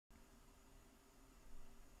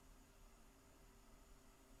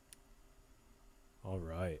All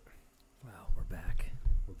right. Wow, we're back.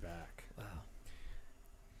 We're back. Wow.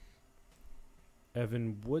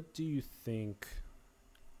 Evan, what do you think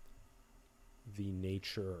the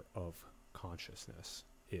nature of consciousness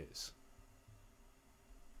is?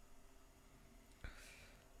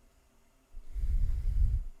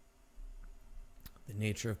 The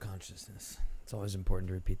nature of consciousness. It's always important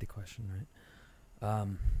to repeat the question, right?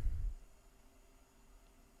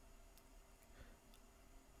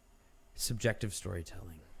 Subjective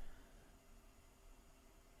storytelling.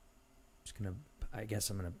 I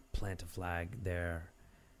guess I'm gonna plant a flag there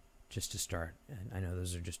just to start. And I know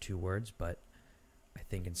those are just two words, but I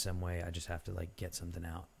think in some way I just have to get something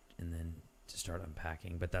out and then to start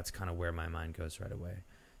unpacking. But that's kind of where my mind goes right away.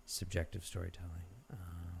 Subjective storytelling.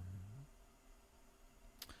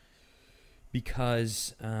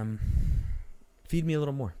 Because feed me a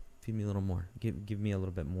little more. Feed me a little more. Give me a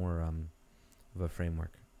little bit more of a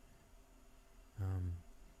framework.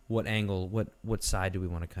 What angle, what side do we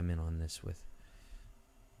want to come in on this with?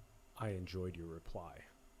 I enjoyed your reply.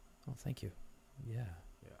 Oh, thank you. Yeah.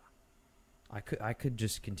 Yeah. I could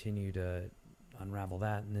just continue to unravel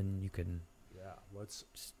that, and then you can. Yeah. Let's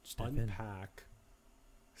step unpack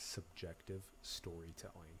subjective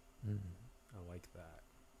storytelling. in. I like that.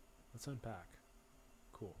 Let's unpack.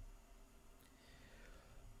 Cool.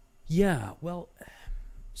 Yeah. Well,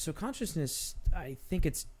 so consciousness, I think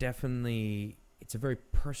it's a very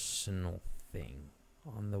personal thing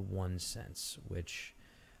on the one sense, which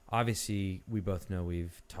obviously we both know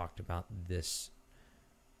we've talked about this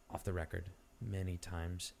off the record many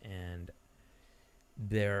times, and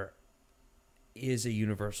there is a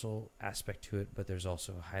universal aspect to it, but there's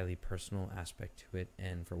also a highly personal aspect to it,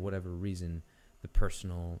 and for whatever reason, the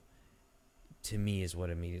personal, to me, is what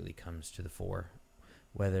immediately comes to the fore,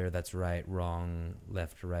 whether that's right, wrong,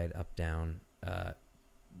 left, right, up, down.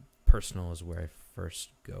 Personal is where I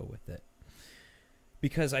first go with it.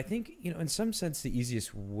 Because I think, in some sense, the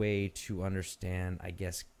easiest way to understand, I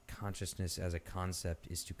guess, consciousness as a concept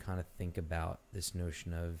is to kind of think about this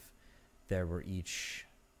notion of there we're each,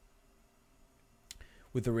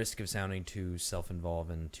 with the risk of sounding too self-involved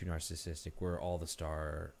and too narcissistic, we're all the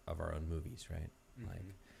star of our own movies, right?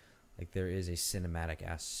 Mm-hmm. Like there is a cinematic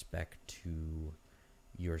aspect to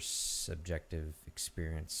your subjective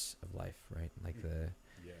experience of life, right?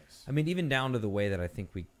 Yes. I mean, even down to the way that I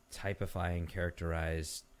think we typify and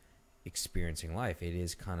characterize experiencing life,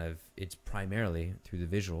 it's primarily through the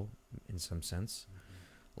visual in some sense.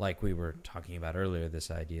 Mm-hmm. Like we were talking about earlier,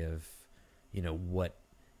 this idea of, what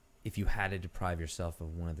if you had to deprive yourself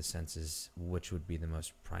of one of the senses, which would be the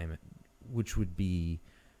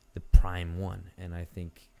prime one? And I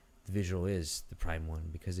think the visual is the prime one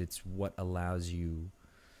because it's what allows you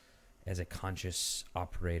as a conscious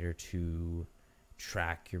operator to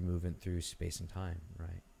track your movement through space and time,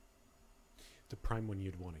 right? The prime one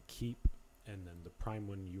you'd want to keep, and then the prime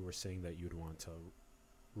one you were saying that you'd want to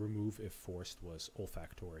remove if forced was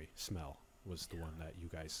olfactory smell, was the one that you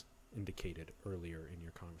guys indicated earlier in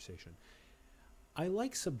your conversation. I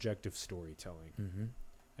like subjective storytelling. Mm-hmm.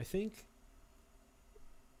 I think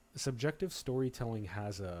subjective storytelling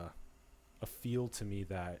has a feel to me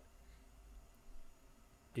that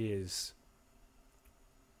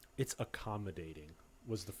it's accommodating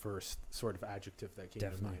was the first sort of adjective that came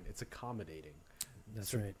to mind. It's accommodating.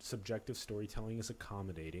 That's right. Subjective storytelling is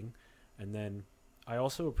accommodating. And then I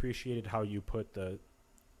also appreciated how you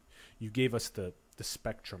gave us the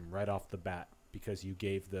spectrum right off the bat, because you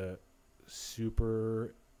gave the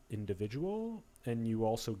super individual and you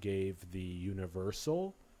also gave the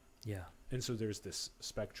universal. Yeah. And so there's this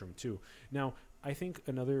spectrum too. Now, I think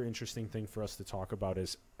another interesting thing for us to talk about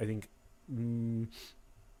is, I think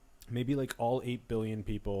maybe all 8 billion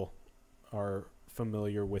people are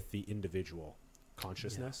familiar with the individual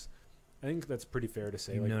consciousness. Yeah. I think that's pretty fair to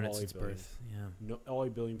say. You've known it all since 8 billion, birth. Yeah. No, all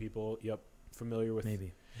 8 billion people, familiar with.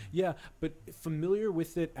 Maybe. Yeah, but familiar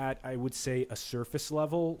with it at, I would say, a surface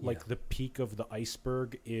level. Yeah. Like the peak of the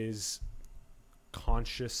iceberg is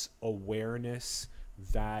conscious awareness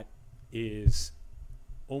that is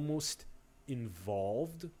almost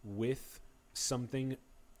involved with something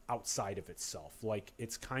outside of itself. Like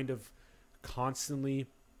it's kind of constantly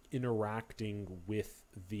interacting with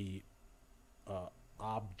the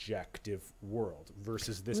objective world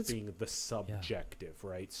versus this being the subjective,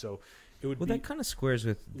 right? So it would be, that kind of squares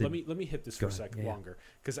with let me hit this for a second longer,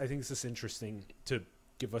 because I think this is interesting to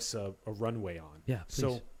give us a runway on. Yeah,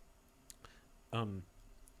 please. So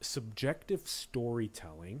subjective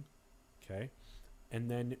storytelling, okay, and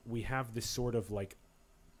then we have this sort of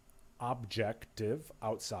objective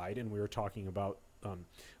outside, and we were talking about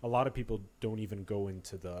a lot of people don't even go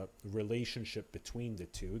into the relationship between the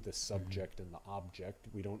two, the subject and the object.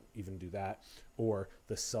 We don't even do that, or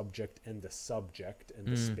the subject and the subject and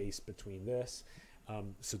the space between this.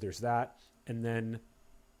 So there's that. And then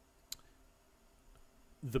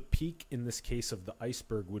the peak in this case of the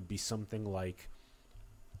iceberg would be something like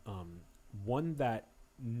one that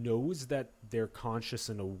knows that they're conscious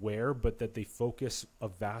and aware, but that they focus a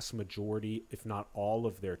vast majority, if not all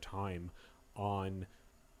of their time, on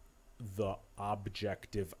the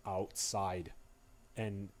objective outside.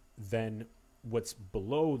 And then what's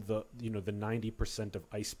below the, you know, the 90% of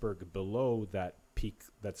iceberg below that peak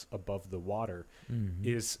that's above the water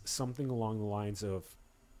is something along the lines of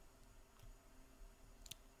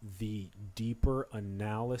the deeper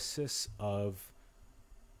analysis of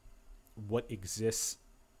what exists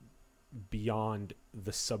beyond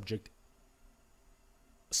the subject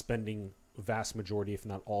spending vast majority, if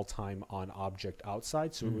not all time, on object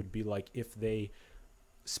outside. So it would be like if they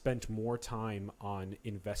spent more time on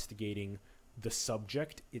investigating the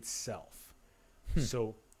subject itself.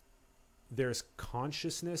 So there's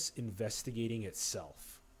consciousness investigating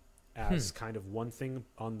itself as kind of one thing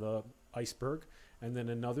on the iceberg. And then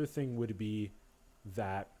another thing would be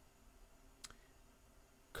that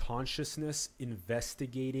consciousness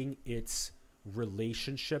investigating its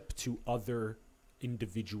relationship to other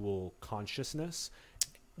individual consciousness.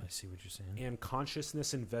 I see what you're saying. And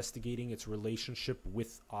consciousness investigating its relationship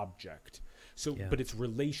with object. So, Yeah. but it's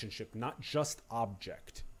relationship, not just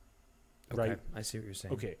object. Okay, Right? I see what you're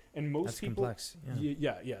saying. Okay. And most That's people... complex.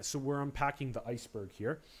 Yeah. Yeah. So we're unpacking the iceberg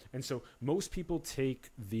here. And so most people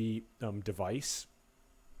take the device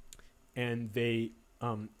and they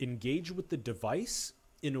engage with the device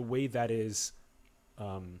in a way that is...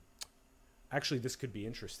 actually, this could be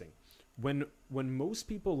interesting. When most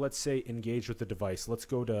people, let's say, engage with the device, let's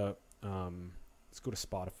go to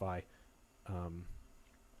Spotify.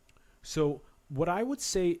 So what I would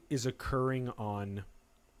say is occurring on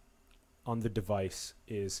the device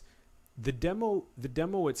is the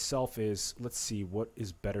demo itself is, let's see what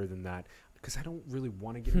is better than that, because I don't really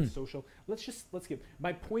want to get into social. Let's give,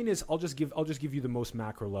 my point is I'll just give you the most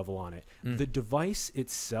macro level on it. The device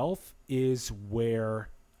itself is where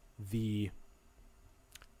the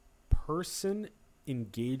person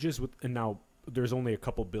engages with, and now there's only a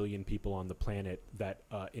couple billion people on the planet that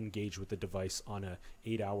engage with the device on a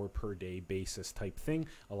 8-hour per day basis type thing.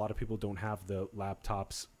 A lot of people don't have the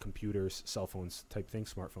laptops, computers, cell phones type thing,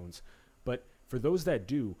 smartphones. But for those that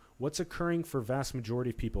do, what's occurring for vast majority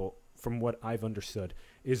of people, from what I've understood,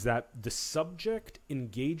 is that the subject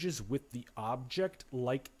engages with the object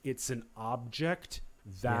like it's an object,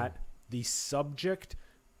 that the subject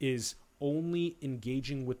is only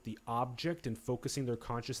engaging with the object and focusing their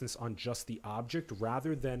consciousness on just the object,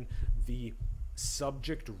 rather than the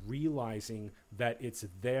subject realizing that it's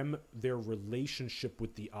them, their relationship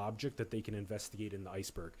with the object that they can investigate in the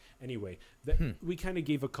iceberg. Anyway, we kind of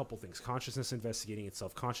gave a couple things: consciousness investigating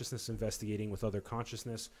itself, consciousness investigating with other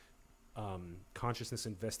consciousness, consciousness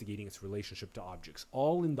investigating its relationship to objects,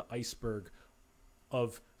 all in the iceberg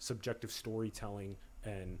of subjective storytelling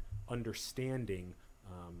and understanding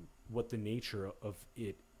what the nature of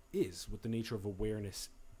it is, what the nature of awareness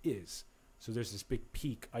is. So there's this big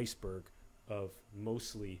peak iceberg of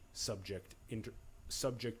mostly subject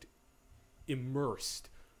immersed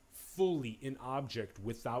fully in object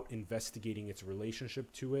without investigating its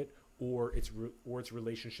relationship to it, or its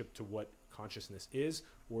relationship to what consciousness is,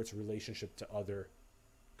 or its relationship to other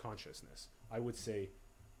consciousness. I would say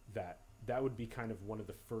that would be kind of one of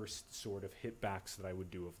the first sort of hit backs that I would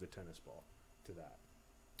do of the tennis ball to that.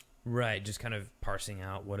 Right, just kind of parsing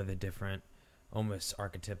out what are the different, almost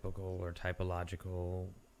archetypical or typological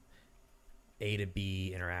A to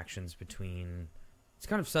B interactions between, it's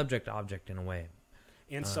kind of subject-object in a way.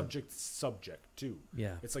 And subject too.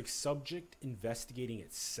 Yeah. It's like subject investigating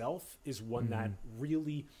itself is one that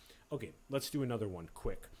really... Okay, let's do another one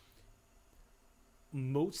quick.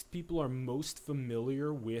 Most people are most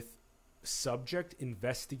familiar with subject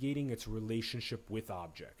investigating its relationship with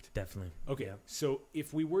object. Definitely. Okay, Yeah. so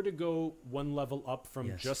if we were to go one level up from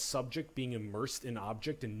Yes. just subject being immersed in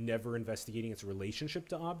object and never investigating its relationship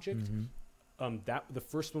to object, that the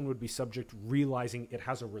first one would be subject realizing it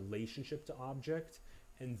has a relationship to object,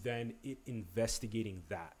 and then it investigating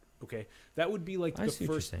that. Okay, that would be like I the see what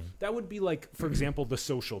you're first. saying. That would be like, for example, the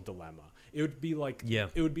social dilemma. It would be like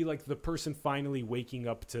It would be like the person finally waking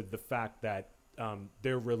up to the fact that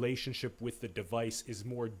their relationship with the device is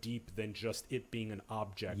more deep than just it being an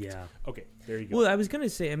object. Yeah. Okay, there you go. Well, I was going to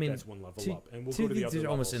say, I mean, That's one level up, and we'll go to the these other are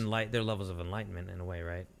almost levels. they're levels of enlightenment in a way,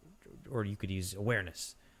 right? Or you could use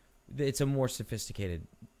awareness, it's a more sophisticated.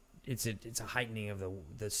 It's a heightening of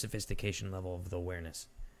the sophistication level of the awareness.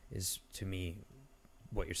 Is to me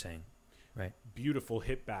what you're saying, right? Beautiful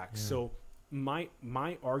hit back. Yeah. So my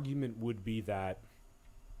argument would be that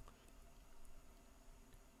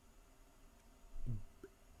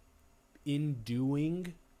in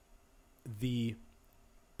doing the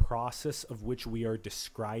process of which we are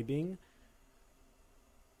describing,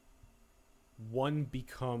 one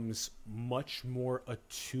becomes much more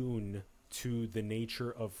attuned to the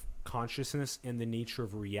nature of consciousness and the nature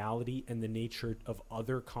of reality and the nature of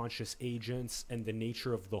other conscious agents and the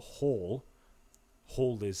nature of the holism,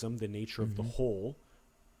 the nature of the whole.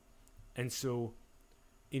 And so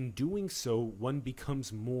in doing so, one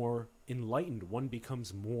becomes more enlightened, one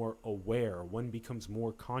becomes more aware, one becomes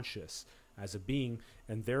more conscious as a being,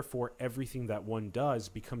 and therefore everything that one does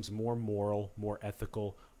becomes more moral, more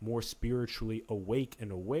ethical, more spiritually awake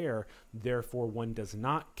and aware. Therefore, one does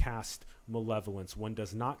not cast malevolence, one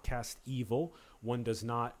does not cast evil, one does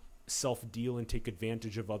not self-deal and take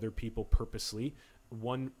advantage of other people purposely.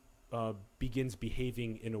 One begins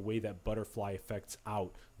behaving in a way that butterfly effects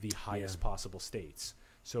out the highest possible states.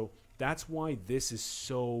 So that's why this is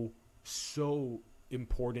so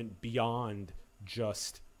important beyond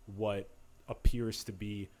just what appears to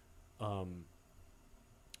be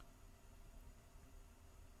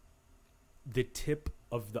the tip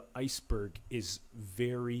of the iceberg is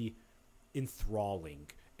very enthralling,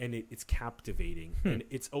 and it's captivating, and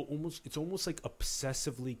it's almost like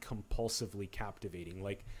obsessively compulsively captivating.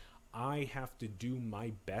 Like, I have to do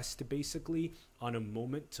my best basically on a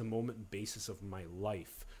moment to moment basis of my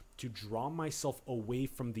life to draw myself away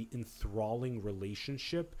from the enthralling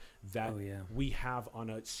relationship that we have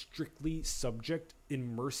on a strictly subject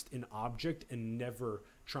immersed in object and never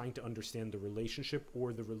trying to understand the relationship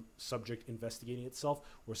or the subject investigating itself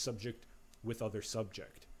or subject with other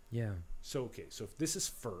subject. Yeah. So, okay, so if this is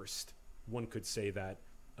first, one could say that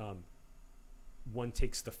one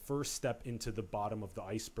takes the first step into the bottom of the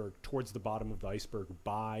iceberg, towards the bottom of the iceberg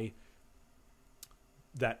by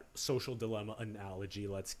that social dilemma analogy.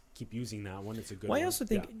 Let's keep using that one. It's a good one. I also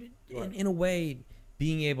think, in a way,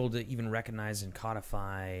 being able to even recognize and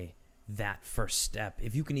codify that first step,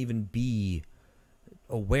 if you can even be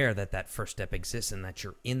aware that that first step exists and that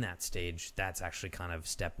you're in that stage, that's actually kind of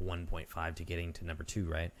step 1.5 to getting to number 2,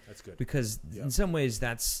 right? That's good. Because in some ways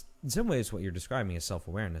what you're describing is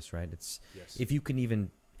self-awareness, right? It's if you can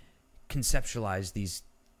even conceptualize these,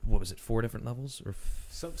 what was it, 4 different levels or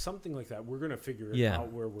something like that. We're going to figure it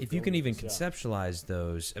out where we're if you can even conceptualize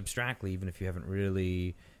those abstractly, even if you haven't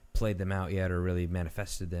really played them out yet or really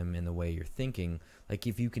manifested them in the way you're thinking, like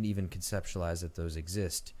if you can even conceptualize that those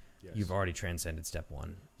exist, you've already transcended step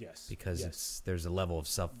 1. Yes. Because there's a level of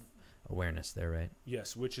self-awareness there, right?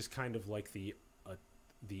 Yes, which is kind of like the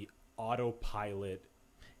autopilot,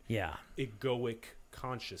 egoic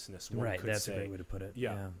consciousness, one right, could that's say. a great way to put it.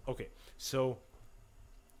 Yeah. Okay. So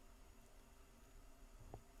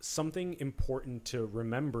something important to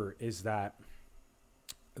remember is that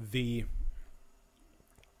the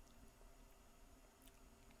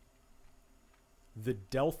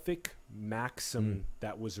Delphic maxim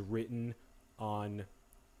that was written on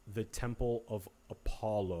the Temple of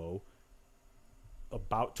Apollo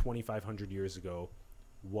about 2,500 years ago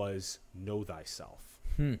was know thyself.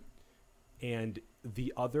 And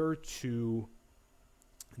the other 2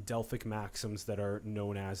 Delphic maxims that are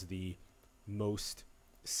known as the most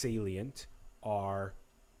salient are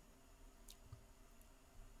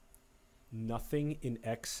nothing in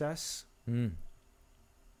excess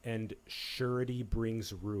and surety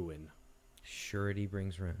brings ruin. Surety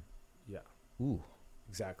brings ruin. Yeah. Ooh.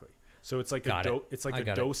 Exactly. So it's like a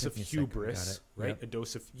dose of hubris, right? Yep. A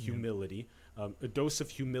dose of humility. A dose of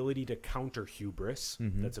humility to counter hubris.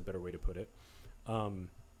 That's a better way to put it. And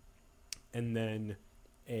then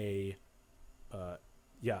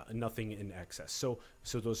nothing in excess. So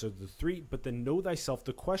those are the 3. But then know thyself.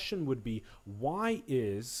 The question would be, why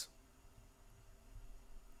is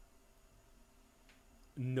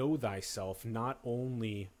know thyself not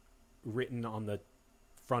only written on the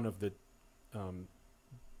front of the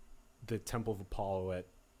Temple of Apollo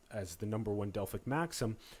as the number 1 Delphic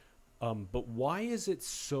maxim, but why is it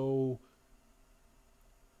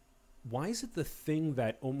the thing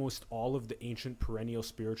that almost all of the ancient perennial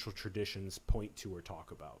spiritual traditions point to or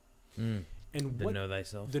talk about? And the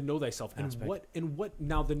know thyself aspect. And what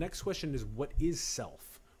now the next question is, what is self?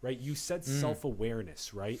 Right? You said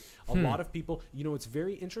self-awareness, right? A lot of people, it's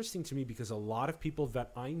very interesting to me because a lot of people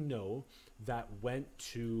that I know that went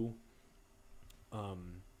to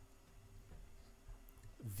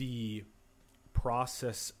the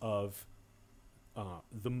process of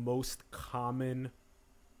the most common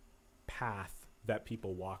path that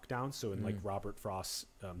people walk down. So in like Robert Frost,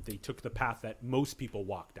 they took the path that most people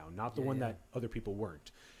walk down, not the one that other people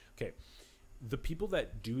weren't. Okay. The people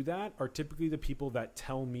that do that are typically the people that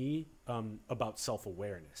tell me about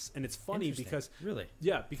self-awareness. And it's funny because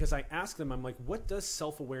because I ask them, I'm like, what does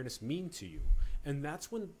self-awareness mean to you? And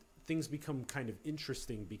that's when things become kind of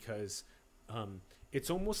interesting, because it's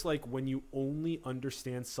almost like when you only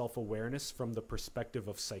understand self-awareness from the perspective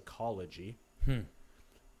of psychology,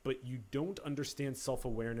 but you don't understand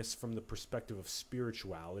self-awareness from the perspective of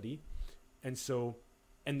spirituality. And so,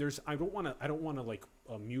 and there's, I don't want to like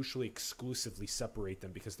mutually exclusively separate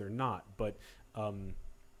them, because they're not, but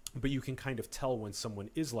you can kind of tell when someone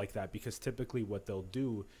is like that, because typically what they'll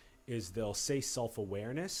do is they'll say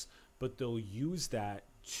self-awareness, but they'll use that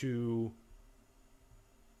to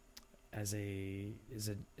as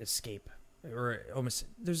an escape, or almost,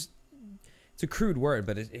 it's a crude word,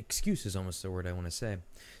 but excuse is almost the word I want to say.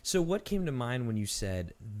 So what came to mind when you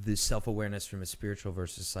said the self-awareness from a spiritual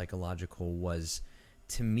versus psychological was,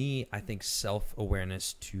 to me, I think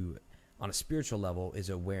self-awareness on a spiritual level is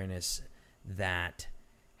awareness that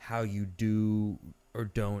how you do or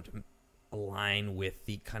don't align with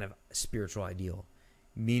the kind of spiritual ideal,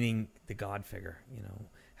 meaning the God figure.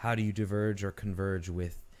 How do you diverge or converge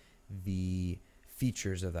with the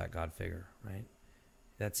features of that God figure, right?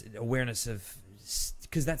 That's awareness of,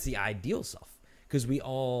 because that's the ideal self. Because we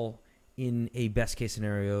all, in a best case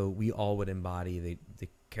scenario, we all would embody the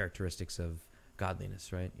characteristics of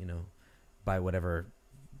godliness, right? By whatever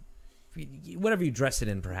you dress it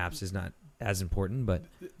in, perhaps is not as important, but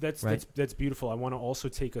that's beautiful. I want to also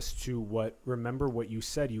take us to remember what you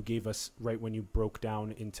said. You gave us, right when you broke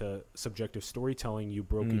down into subjective storytelling, you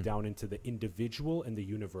broke it down into the individual and the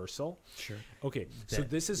universal. Sure. Okay. So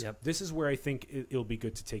this is where I think it'll be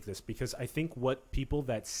good to take this, because I think what people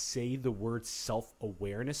that say the word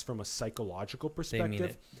self-awareness from a psychological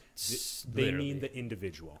perspective, they mean the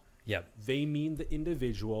individual. Yep. They mean the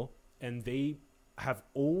individual, and they have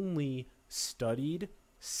only studied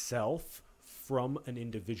self from an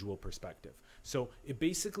individual perspective. So it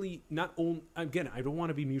basically not only, again, I don't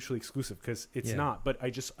want to be mutually exclusive, because it's not, but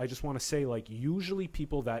I just want to say, like, usually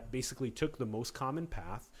people that basically took the most common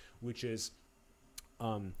path, which is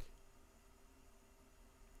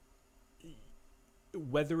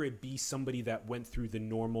whether it be somebody that went through the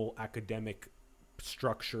normal academic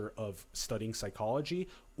structure of studying psychology,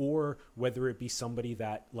 or whether it be somebody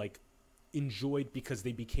that like enjoyed because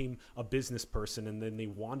they became a business person and then they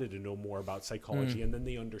wanted to know more about psychology, and then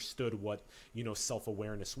they understood what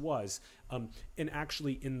self-awareness was, and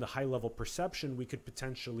actually in the high level perception we could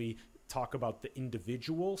potentially talk about the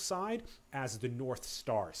individual side as the North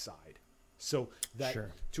Star side. So that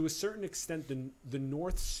to a certain extent, the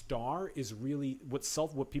North Star is really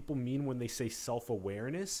what people mean when they say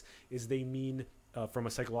self-awareness, is they mean from a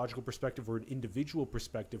psychological perspective or an individual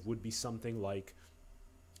perspective would be something like,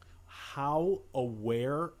 how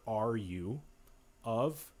aware are you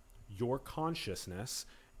of your consciousness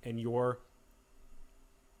and your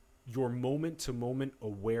moment-to-moment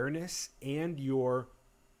awareness and your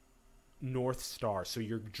North Star? So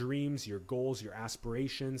your dreams, your goals, your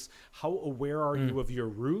aspirations. How aware are you of your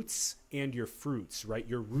roots and your fruits, right?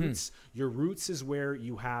 Your roots is where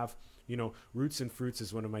you have, roots and fruits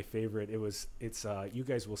is one of my favorite. It's you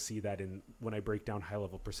guys will see that when I break down high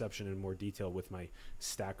level perception in more detail with my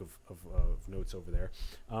stack of notes over there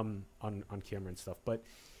on camera and stuff. But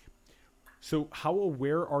so how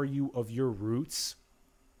aware are you of your roots?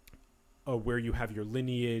 Where you have your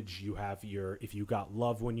lineage, you have if you got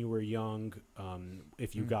love when you were young,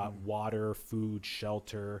 if you got water, food,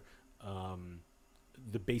 shelter,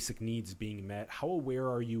 the basic needs being met. How aware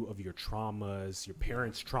are you of your traumas, your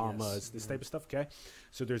parents' traumas, this type of stuff? Okay.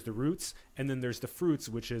 So there's the roots, and then there's the fruits,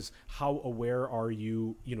 which is how aware are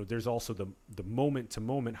you, there's also the moment to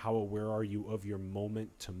moment. How aware are you of your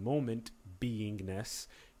moment to moment beingness?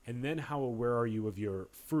 And then how aware are you of your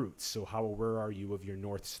fruits? So how aware are you of your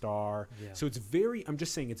North Star? Yeah. So I'm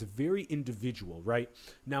just saying it's very individual, right?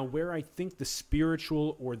 Now, where I think the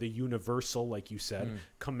spiritual or the universal, like you said,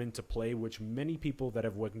 come into play, which many people that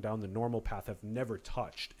have went down the normal path have never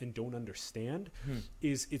touched and don't understand,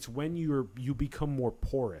 is it's when you become more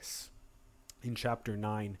porous. In chapter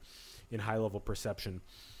 9, in high level perception,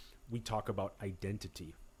 we talk about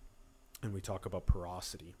identity and we talk about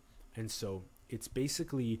porosity. And so it's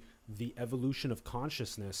basically the evolution of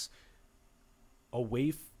consciousness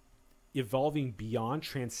away evolving beyond,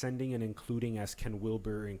 transcending, and including, as Ken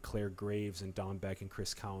Wilber and Claire Graves and Don Beck and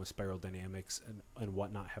Chris Cowell and Spiral Dynamics and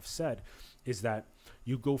whatnot have said, is that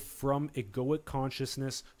you go from egoic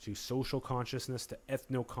consciousness to social consciousness to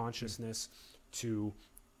ethno-consciousness to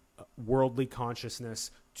worldly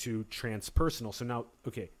consciousness to transpersonal. So now,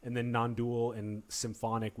 okay, and then non-dual and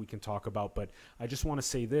symphonic we can talk about, but I just want to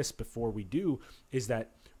say this before we do, is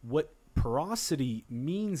that what porosity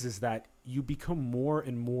means is that you become more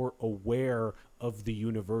and more aware of the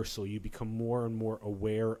universal. You become more and more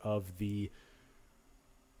aware of the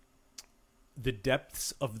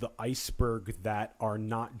depths of the iceberg that are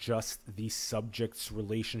not just the subject's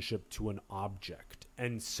relationship to an object.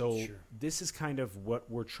 And so this is kind of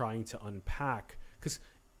what we're trying to unpack, because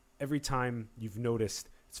every time you've noticed,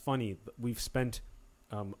 it's funny, we've spent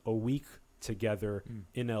a week together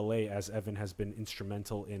in LA, as Evan has been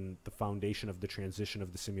instrumental in the foundation of the transition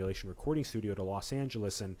of the Simulation Recording Studio to Los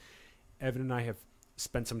Angeles. And Evan and I have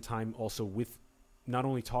spent some time also with not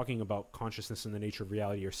only talking about consciousness and the nature of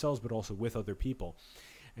reality ourselves, but also with other people.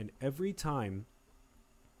 And every time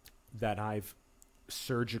that I've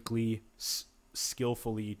surgically,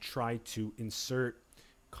 skillfully tried to insert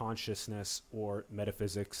consciousness or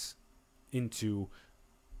metaphysics into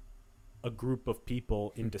a group of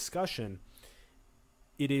people in discussion,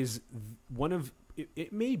 it is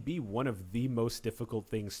it may be one of the most difficult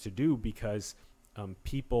things to do, because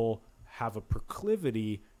people have a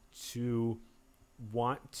proclivity to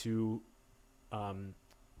want to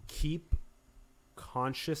keep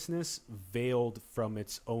consciousness veiled from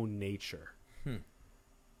its own nature.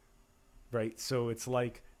 Right? So it's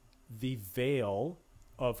like the veil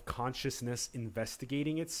of consciousness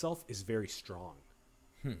investigating itself is very strong.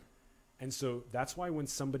 And so that's why when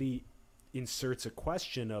somebody inserts a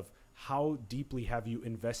question of how deeply have you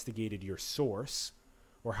investigated your source,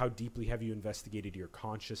 or how deeply have you investigated your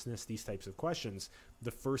consciousness, these types of questions,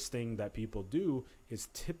 the first thing that people do is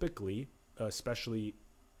typically, especially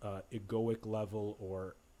egoic level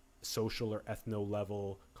or social or ethno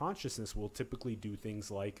level consciousness, will typically do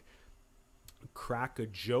things like crack a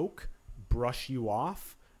joke, brush you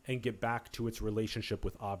off, and get back to its relationship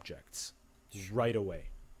with objects right away.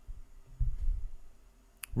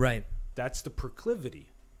 Right. That's the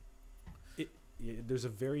proclivity. There's a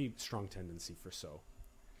very strong tendency for so.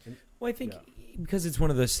 Well, I think because it's one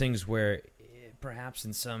of those things where perhaps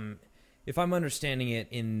if I'm understanding it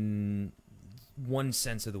in one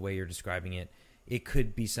sense of the way you're describing it, it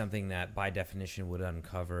could be something that by definition would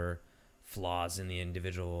uncover flaws in the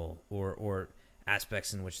individual or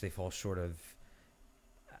aspects in which they fall short of,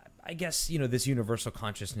 I guess, this universal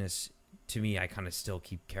consciousness. To me, I kind of still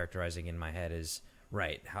keep characterizing in my head as,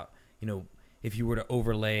 right, how, if you were to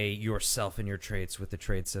overlay yourself and your traits with the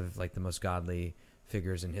traits of like the most godly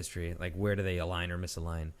figures in history, like where do they align or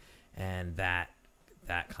misalign? And that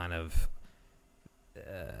kind of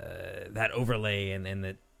that overlay and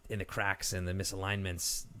the cracks and the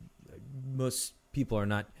misalignments, most people are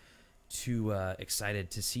not too excited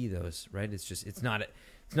to see those, right? It's not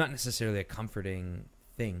necessarily a comforting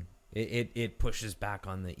thing. It pushes back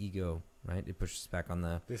on the ego, right? It pushes back on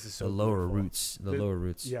the lower roots. Lower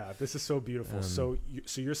roots. Yeah, this is so beautiful. So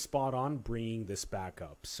you're spot on bringing this back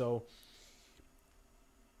up. So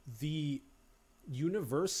the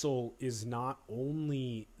universal is not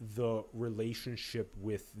only the relationship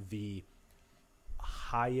with the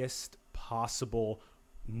highest possible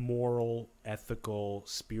moral, ethical,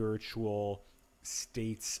 spiritual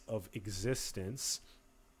states of existence,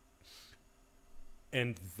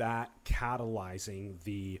 and that catalyzing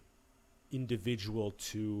the individual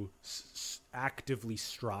to actively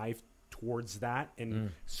strive towards that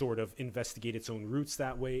and sort of investigate its own roots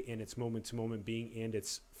that way, and its moment-to-moment being and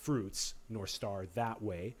its fruits, North Star, that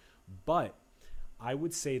way. But I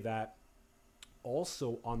would say that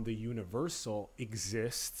also on the universal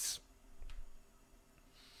exists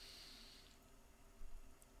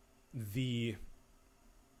the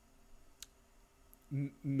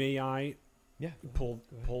may I pull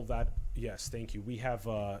that? Yes, thank you. We have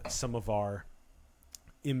some of our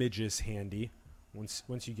images handy.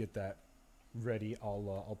 Once you get that ready,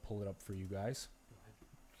 I'll pull it up for you guys.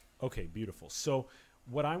 Okay, beautiful. So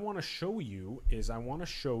what I want to show you is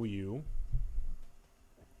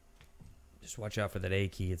just watch out for that A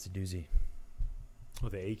key. It's a doozy. Oh,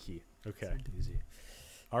 the A key. Okay. It's a doozy.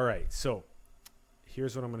 All right. So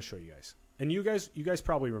here's what I'm going to show you guys. And you guys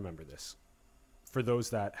probably remember this, for those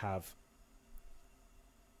that have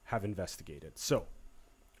investigated. So,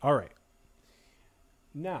 all right.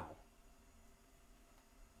 Now,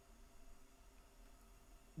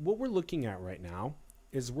 what we're looking at right now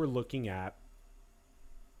is we're looking at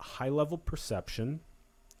high-level perception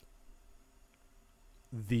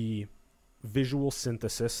the visual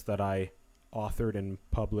synthesis that I authored and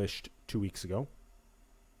published 2 weeks ago.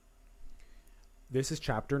 This is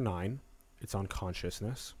chapter 9. It's on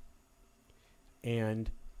consciousness. And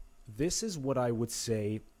this is what I would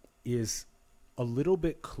say is a little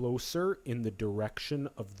bit closer in the direction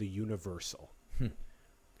of the universal.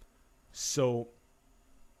 So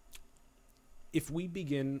if we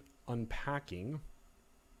begin unpacking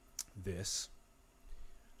this,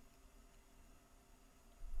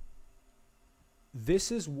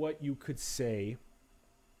 this is what you could say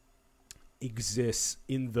exists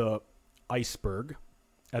in the iceberg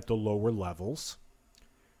at the lower levels,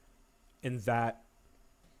 and that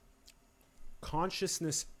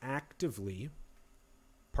consciousness actively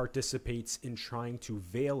participates in trying to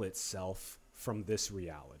veil itself from this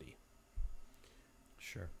reality.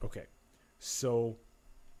 Sure. Okay. So,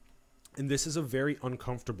 and this is a very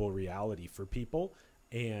uncomfortable reality for people,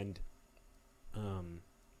 and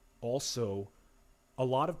also a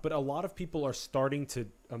lot of people are starting to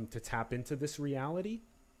tap into this reality,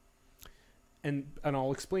 and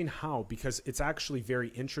I'll explain how, because it's actually very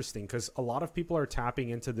interesting, because a lot of people are tapping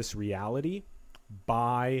into this reality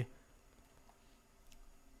by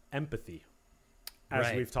empathy, as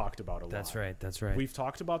Right. we've talked about a lot. That's right. That's right. We've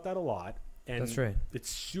talked about that a lot. And That's right. it's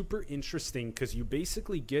super interesting because you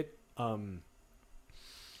basically get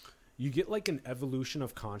like an evolution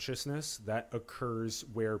of consciousness that occurs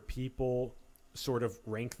where people sort of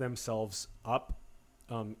rank themselves up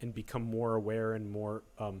and become more aware and more,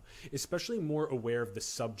 especially more aware of the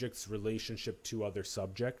subject's relationship to other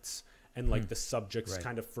subjects, and like the subject's Right.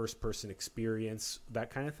 kind of first person experience, that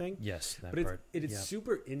kind of thing. Yes, that But part. it's Yeah.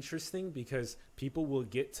 super interesting because people will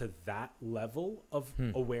get to that level of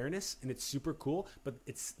awareness, and it's super cool, but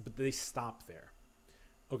they stop there.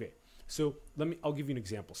 Okay, so I'll give you an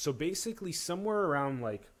example. So basically, somewhere around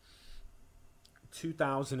like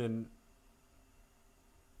 2000 and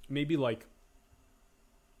maybe like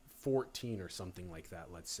 14 or something like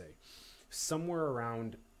that, let's say, somewhere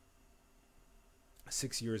around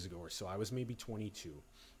 6 years ago or so, I was maybe 22.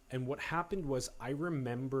 And what happened was, I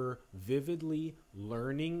remember vividly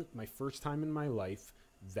learning my first time in my life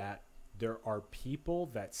that there are people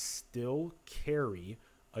that still carry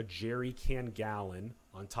a jerry can gallon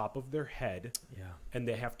on top of their head, Yeah. and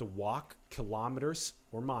they have to walk kilometers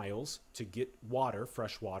or miles to get water,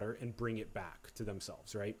 fresh water, and bring it back to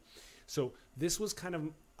themselves, right? So this was kind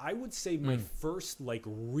of, I would say, my first like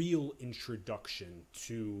real introduction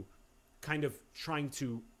to kind of trying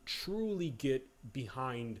to truly get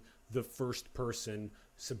behind the first person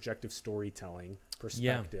subjective storytelling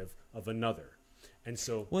perspective of another. And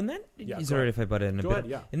so, Well, and that Yeah, is go alright ahead. if I butt in a Go bit. ahead,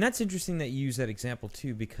 yeah. And that's interesting that you use that example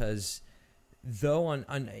too, because though on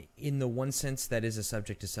in the one sense that is a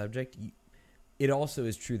subject to subject, it also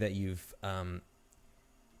is true that you've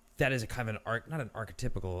that is a kind of not an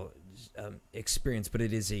archetypical experience, but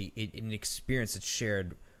it is an experience that's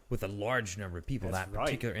shared with a large number of people. That's That right.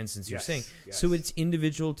 particular instance you're Yes, saying. yes. So it's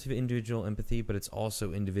individual to individual empathy, but it's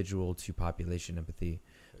also individual to population empathy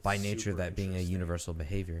by nature, super that being a interesting. universal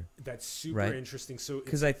behavior. That's super Right. interesting. So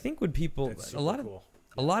Because I think when people that's a super lot of cool.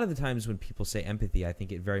 a lot of the times when people say empathy, I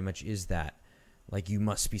think it very much is that, like, you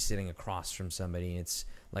must be sitting across from somebody, and it's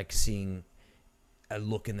like seeing a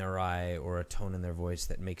look in their eye or a tone in their voice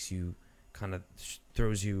that makes you kind of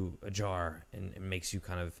throws you ajar and makes you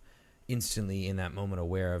kind of instantly in that moment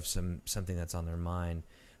aware of something that's on their mind.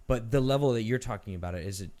 But the level that you're talking about it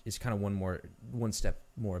is kind of one step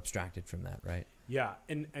more abstracted from that, right? Yeah,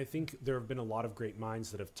 and I think there have been a lot of great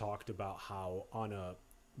minds that have talked about how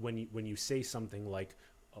when you say something like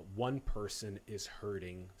one person is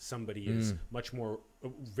hurting, somebody is much more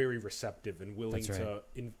very receptive and willing That's right.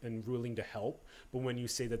 and willing to help. But when you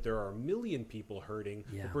say that there are a million people hurting,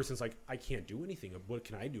 the Yeah. person's like, I can't do anything. What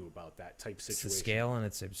can I do about that type It's the situation? scale and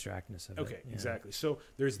its abstractness of it. Okay, Yeah. exactly. So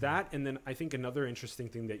there's that, and then I think another interesting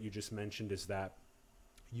thing that you just mentioned is that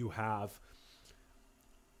you have,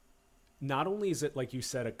 not only is it, like you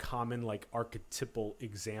said, a common like archetypal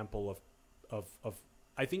example of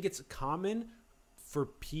I think it's common for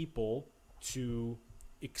people to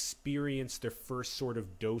experience their first sort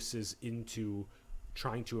of doses into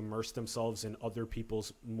trying to immerse themselves in other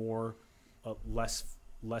people's more less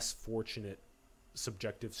fortunate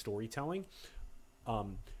subjective storytelling.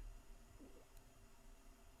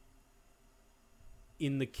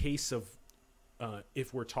 In the case of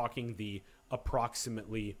if we're talking the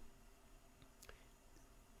approximately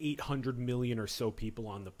 800 million or so people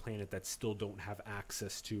on the planet that still don't have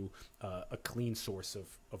access to a clean source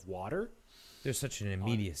of water. There's such an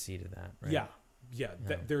immediacy to that, right? Yeah.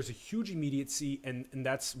 There's a huge immediacy, and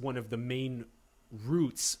that's one of the main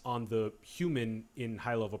roots on the human in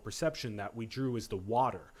high level perception that we drew is the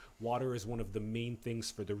water. Water is one of the main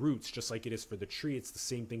things for the roots, just like it is for the tree. It's the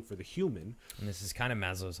same thing for the human. And this is kind of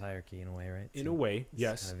Maslow's hierarchy in a way, right? In a way,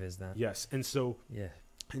 yes. Kind of is that. Yes. And so, Yeah.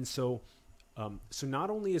 so not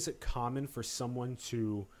only is it common for someone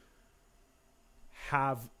to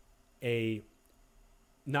have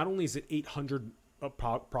not only is it 800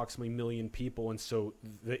 approximately million people, and so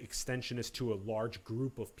the extension is to a large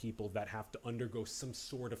group of people that have to undergo some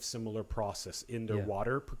sort of similar process in their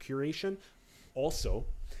water procuration. Also,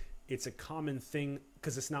 it's a common thing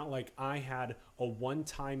because it's not like I had a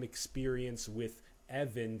one-time experience with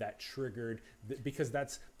Evan that triggered because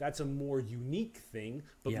that's a more unique thing,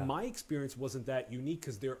 but my experience wasn't that unique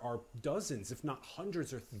because there are dozens, if not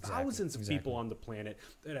hundreds or thousands of people on the planet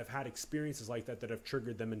that have had experiences like that have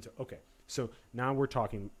triggered them into so now we're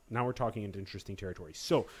talking into interesting territory.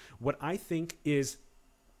 So what I think is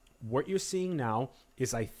what you're seeing now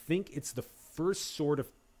is I think it's the first sort of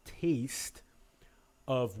taste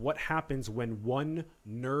of what happens when one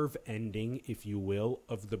nerve ending, if you will,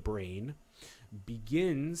 of the brain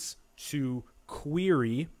begins to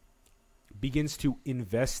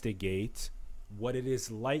investigate what it is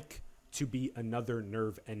like to be another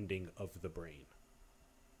nerve ending of the brain.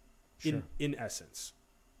 Sure. In essence.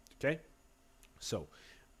 Okay? So,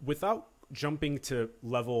 without jumping to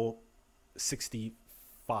level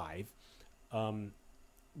 65,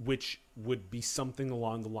 which would be something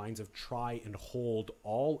along the lines of try and hold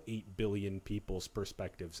all 8 billion people's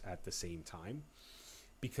perspectives at the same time,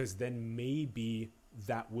 because then maybe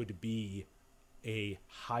that would be a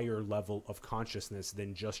higher level of consciousness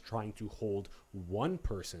than just trying to hold one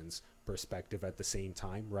person's perspective at the same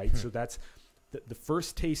time, right? So that's the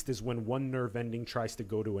first taste is when one nerve ending tries to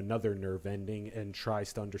go to another nerve ending and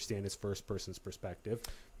tries to understand his first person's perspective.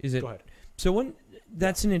 Go ahead. So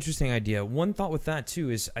that's an interesting idea. One thought with that too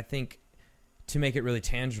is, I think, to make it really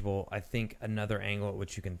tangible, I think another angle at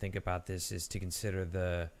which you can think about this is to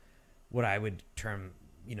consider what I would term,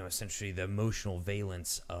 essentially the emotional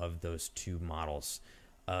valence of those two models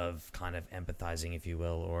of kind of empathizing, if you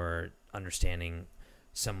will, or understanding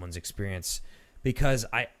someone's experience. Because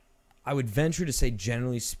I would venture to say,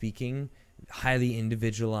 generally speaking, highly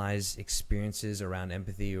individualized experiences around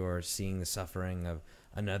empathy or seeing the suffering of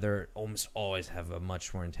another almost always have a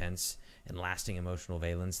much more intense and lasting emotional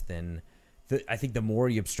valence than I think the more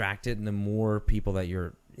you abstract it and the more people that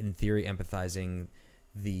you're in theory empathizing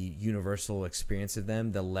the universal experience of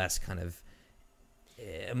them, the less kind of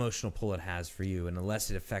emotional pull it has for you, and the less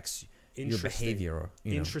it affects your behavior.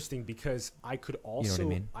 Interesting, because I could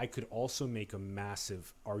also I could also make a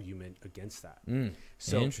massive argument against that.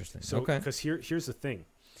 So interesting. So because here's the thing.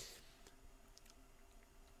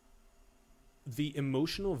 The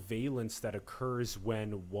emotional valence that occurs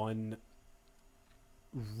when one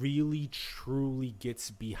really truly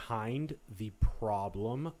gets behind the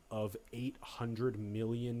problem of 800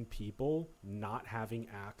 million people not having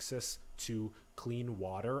access to clean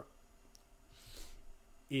water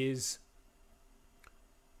is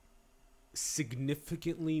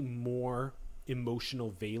significantly more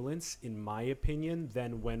emotional valence, in my opinion,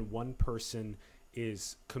 than when one person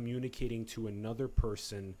is communicating to another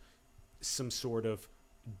person some sort of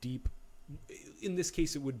deep. In this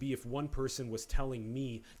case, it would be if one person was telling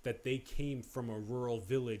me that they came from a rural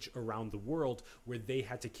village around the world where they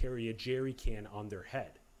had to carry a jerry can on their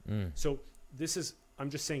head. So I'm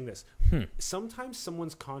just saying this. Sometimes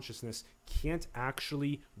someone's consciousness can't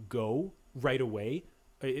actually go right away.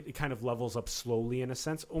 It kind of levels up slowly in a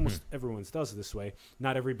sense. Almost everyone's does this way.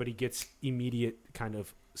 Not everybody gets immediate kind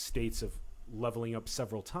of states of leveling up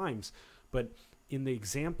several times. But in the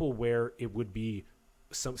example where it would be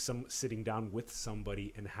some sitting down with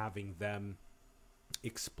somebody and having them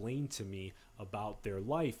explain to me about their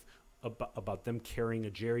life, about them carrying a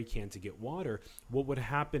jerry can to get water, what would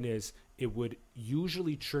happen is it would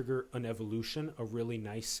usually trigger an evolution, a really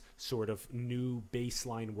nice sort of new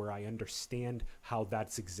baseline where I understand how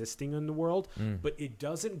that's existing in the world. But it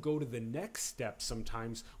doesn't go to the next step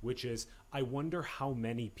sometimes, which is I wonder how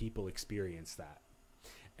many people experience that.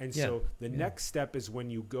 And so the next step is when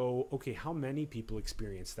you go, okay, how many people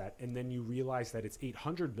experience that? And then you realize that it's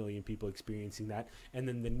 800 million people experiencing that. And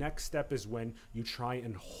then the next step is when you try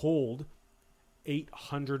and hold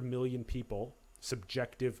 800 million people,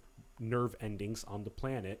 subjective nerve endings on the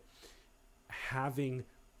planet, having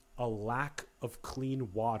a lack of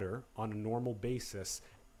clean water on a normal basis.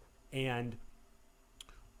 And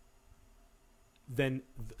then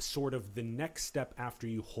sort of the next step after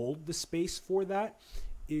you hold the space for that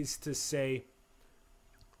is to say,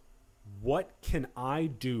 what can I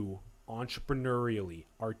do entrepreneurially,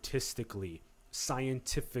 artistically,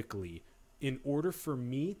 scientifically, in order for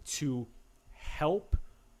me to help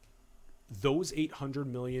those 800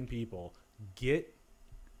 million people get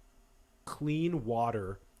clean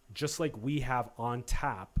water just like we have on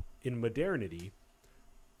tap in modernity,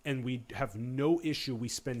 and we have no issue, we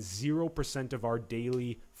spend 0% of our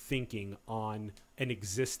daily thinking on an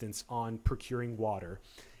existence on procuring water.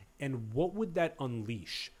 And what would that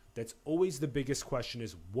unleash? That's always the biggest question,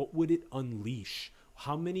 is what would it unleash?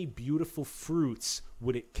 How many beautiful fruits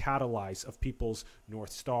would it catalyze of people's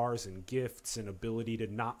North Stars and gifts and ability to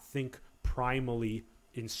not think primally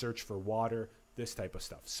in search for water, this type of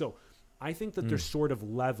stuff. So I think that there's sort of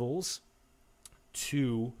levels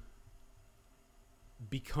to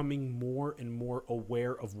becoming more and more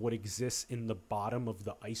aware of what exists in the bottom of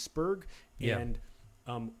the iceberg. Yeah. And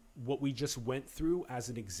what we just went through as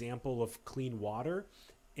an example of clean water,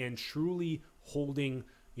 and truly holding,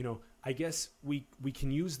 you know, I guess we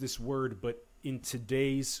can use this word, but in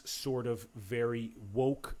today's sort of very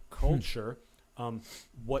woke culture,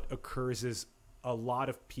 what occurs is a lot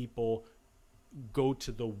of people go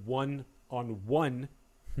to the one-on-one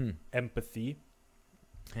empathy,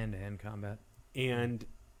 hand-to-hand combat. and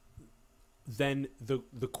then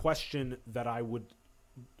the question that I would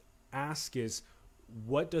ask is,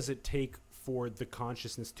 what does it take for the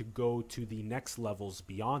consciousness to go to the next levels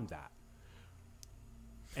beyond that?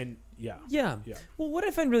 And yeah. Well, what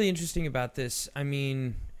I find really interesting about this, I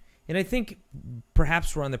mean, and I think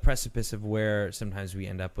perhaps we're on the precipice of where sometimes we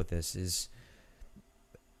end up with this, is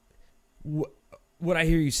what I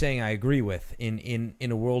hear you saying I agree with, in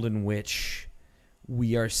a world in which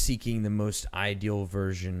we are seeking the most ideal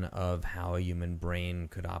version of how a human brain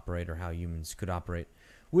could operate, or how humans could operate,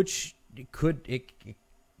 which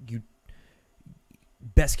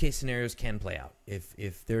best case scenarios can play out.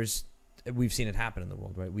 If there's, we've seen it happen in the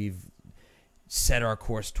world, right? We've set our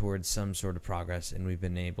course towards some sort of progress and we've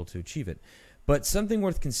been able to achieve it. But something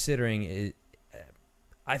worth considering is,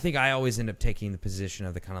 I think I always end up taking the position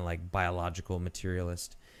of the kind of like biological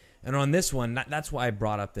materialist. And on this one, that's why I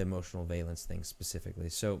brought up the emotional valence thing specifically.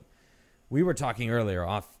 So we were talking earlier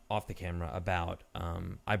off the camera about,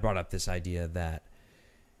 I brought up this idea that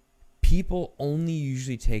people only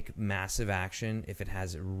usually take massive action if it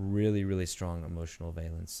has really, really strong emotional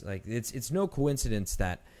valence. Like it's no coincidence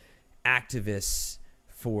that activists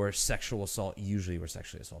for sexual assault usually were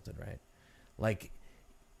sexually assaulted, right? Like,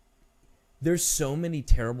 there's so many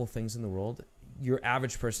terrible things in the world. Your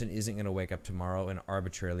average person isn't going to wake up tomorrow and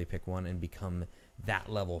arbitrarily pick one and become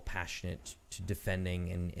that level passionate to defending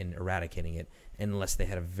and eradicating it, unless they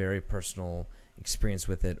had a very personal experience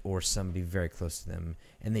with it, or somebody very close to them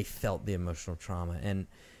and they felt the emotional trauma. And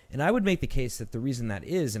I would make the case that the reason that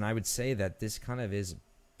is, and I would say that this kind of is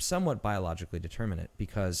somewhat biologically determinate,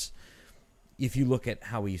 because if you look at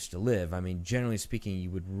how we used to live, I mean, generally speaking, you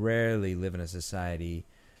would rarely live in a society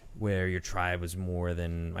where your tribe was more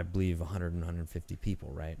than, I believe, 100 and 150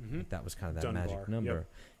 people, right? Like that was kind of that Dunbar, magic number, yep.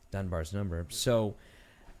 Dunbar's number. So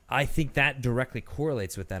I think that directly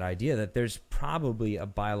correlates with that idea that there's probably a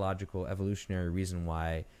biological evolutionary reason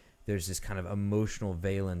why there's this kind of emotional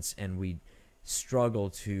valence, and we struggle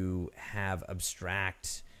to have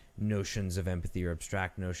abstract notions of empathy or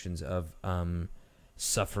abstract notions of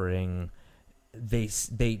suffering. They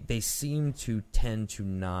seem to tend to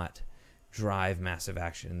not drive massive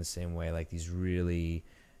action in the same way, like these really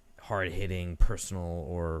hard-hitting personal,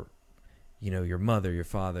 or, you know, your mother, your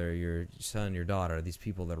father, your son, your daughter, these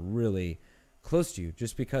people that are really close to you.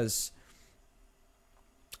 Just because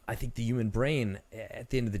I think the human brain,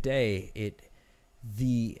 at the end of the day,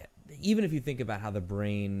 even if you think about how the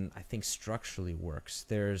brain, I think, structurally works,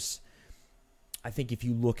 I think if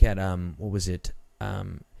you look at what was it,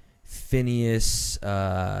 Phineas,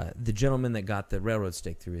 the gentleman that got the railroad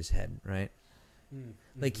stake through his head, right?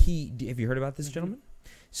 Like have you heard about this gentleman?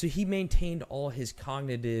 So he maintained all his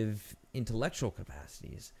cognitive, intellectual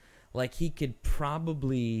capacities. Like, he could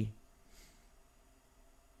probably,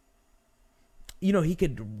 you know, he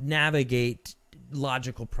could navigate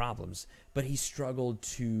logical problems, but he struggled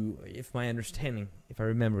to, if my understanding, if I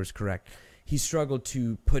remember is correct, he struggled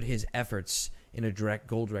to put his efforts in a direct,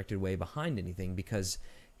 goal-directed way behind anything, because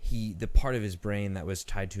the part of his brain that was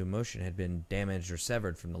tied to emotion had been damaged or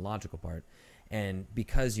severed from the logical part. And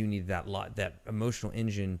because you need that emotional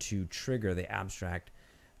engine to trigger the abstract,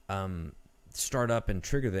 start up and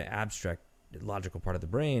trigger the abstract logical part of the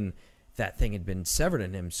brain, that thing had been severed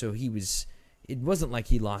in him. So it wasn't like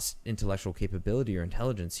he lost intellectual capability or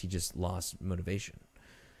intelligence, he just lost motivation.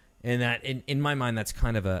 And that, in my mind, that's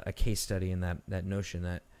kind of a case study in that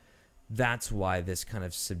notion that's why this kind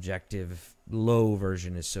of subjective low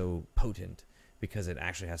version is so potent, because it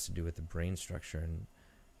actually has to do with the brain structure and,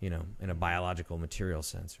 in a biological material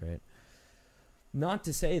sense, right? Not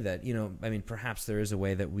to say that, perhaps there is a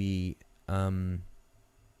way that we...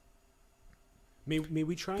 May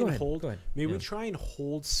we try Go and ahead, hold? go ahead. May we Yeah. try and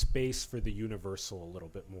hold space for the universal a little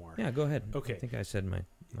bit more? Yeah, go ahead. Okay. I think I said my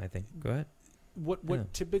thing. Go ahead. What Yeah.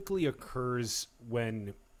 typically occurs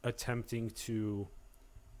when attempting to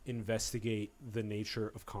investigate the nature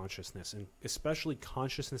of consciousness, and especially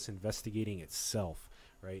consciousness investigating itself,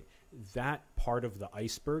 right? That part of the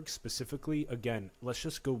iceberg specifically, again, let's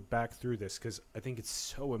just go back through this because I think it's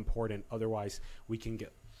so important. Otherwise, we can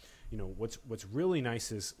get, what's really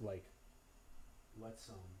nice is like, let's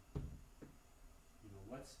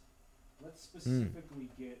specifically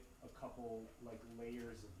get a couple like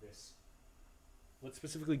layers of this. Let's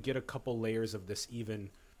specifically get a couple layers of this even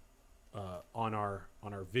on our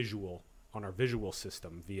visual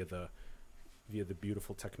system via the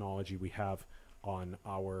beautiful technology we have on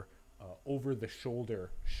our over the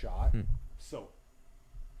shoulder shot. So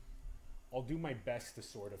I'll do my best to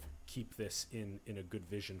sort of keep this in a good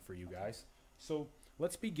vision for you guys. So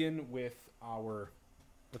let's begin with our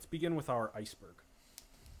iceberg.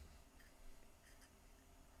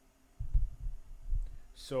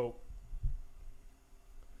 So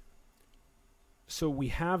we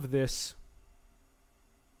have this.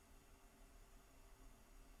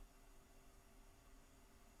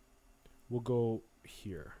 We'll go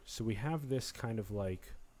here. So we have this kind of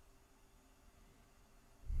like.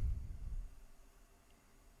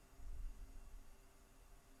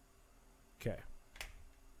 Okay.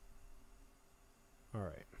 All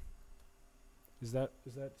right. Is that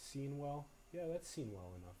seen well? Yeah, that's seen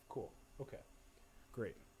well enough. Cool. Okay.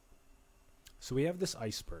 Great. So we have this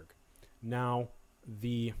iceberg. Now,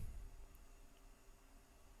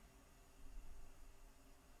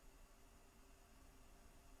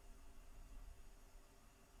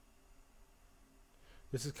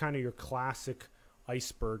 this is kind of your classic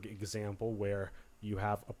iceberg example where you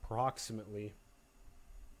have approximately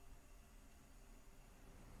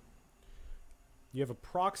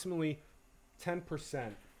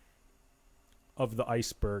 10% of the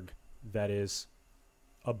iceberg that is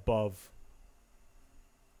above,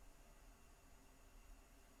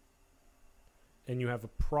 and you have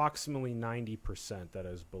approximately 90% that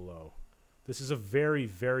is below. This is a very,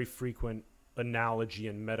 very frequent analogy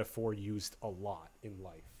and metaphor used a lot in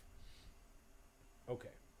life. Okay,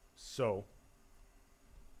 so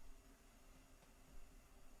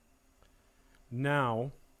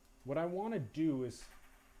now what I want to do is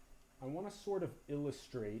I want to sort of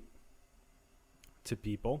illustrate to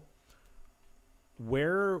people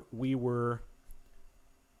where we were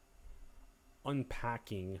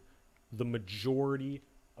unpacking the majority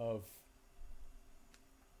of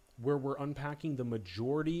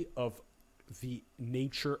the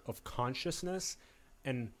nature of consciousness,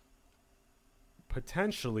 and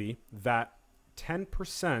potentially that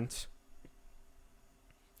 10%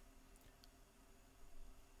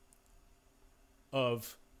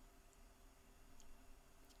 of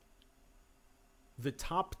the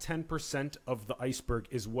top 10% of the iceberg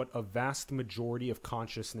is what a vast majority of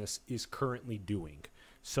consciousness is currently doing.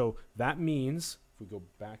 So that means, if we go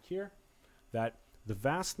back here, that the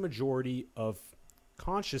vast majority of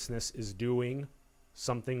consciousness is doing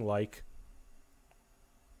something like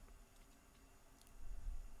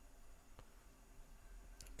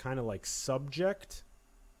kind of like subject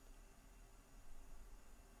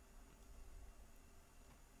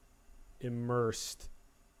immersed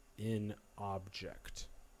in object.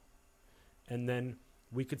 And then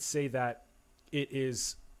we could say that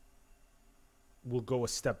we'll go a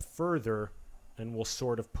step further and we'll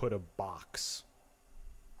sort of put a box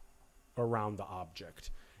around the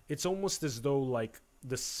object. It's almost as though like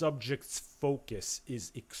the subject's focus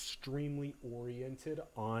is extremely oriented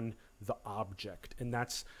on the object, and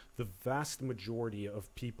that's the vast majority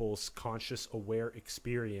of people's conscious aware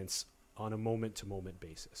experience on a moment-to-moment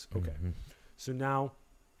basis. Okay. Mm-hmm. So now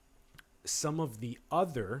some of the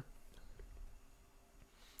other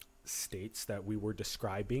states that we were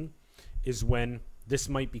describing is when this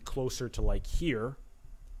might be closer to like here.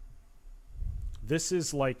 This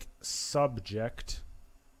is like subject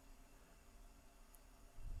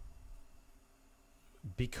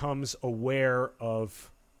becomes aware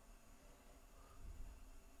of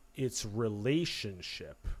its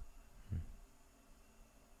relationship.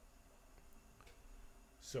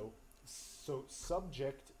 So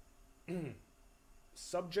subject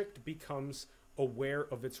subject becomes aware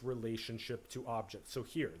of its relationship to object. So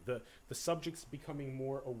here, the subject's becoming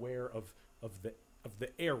more aware of the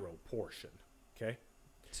arrow portion. Okay?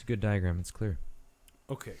 It's a good diagram. It's clear.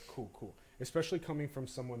 Okay, cool. especially coming from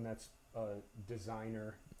someone that's a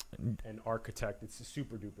designer and architect. It's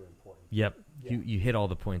super duper important. Yep. Yeah. You hit all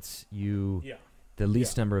the points. Yeah. The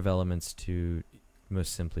least number of elements to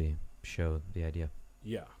most simply show the idea.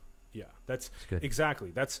 Yeah. Yeah. That's good.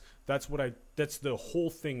 exactly. That's the whole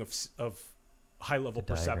thing of high level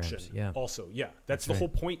The perception. diagrams, yeah. Also, yeah. That's the right. whole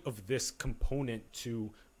point of this component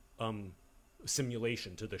to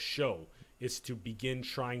simulation, to the show, is to begin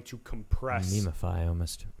trying to compress, Memify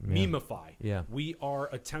almost. Yeah. memify. Yeah. We are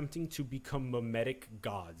attempting to become mimetic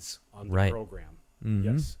gods on the Right. program. Mhm.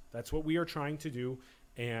 Yes, that's what we are trying to do,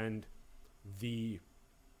 and the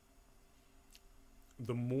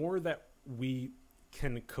more that we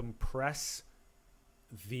can compress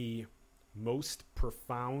the most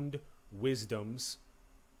profound wisdoms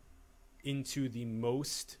into the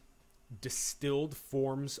most distilled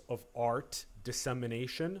forms of art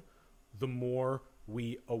dissemination, the more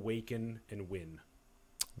we awaken and win.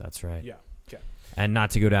 That's right. Yeah. Okay. And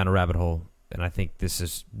not to go down a rabbit hole, and I think this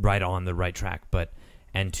is right on the right track, but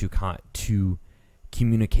to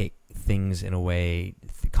communicate things in a way,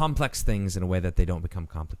 complex things in a way that they don't become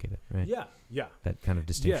complicated, right? Yeah. Yeah. That kind of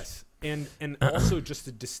distinction. Yes. And also just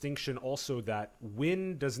a distinction also that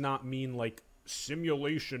win does not mean like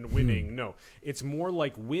simulation winning. No. It's more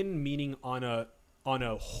like win meaning on a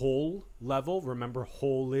whole level. Remember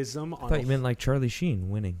holism? I thought you meant like Charlie Sheen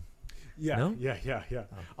winning. Yeah, No? yeah. Oh.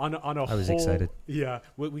 On a I was whole, excited. Yeah,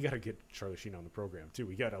 we got to get Charlie Sheen on the program too.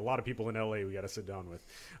 We got a lot of people in LA we got to sit down with.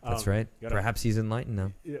 That's right. gotta- Perhaps he's enlightened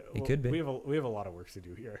now. Yeah, It could be. We have a lot of work to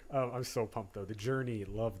do here. I'm so pumped though. The journey,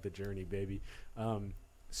 love the journey, baby.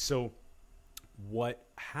 So what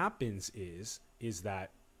happens is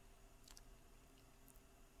that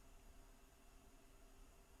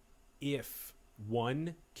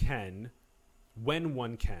when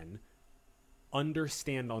one can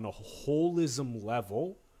understand on a holism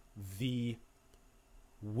level the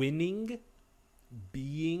winning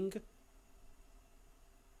being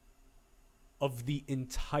of the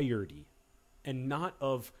entirety and not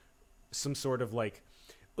of some sort of like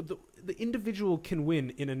the individual can win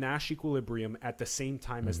in a Nash equilibrium at the same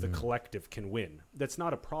time as the collective can win. That's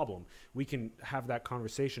not a problem. We can have that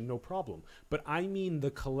conversation, no problem. But I mean the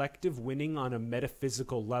collective winning on a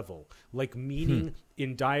metaphysical level, like meaning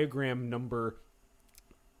in diagram number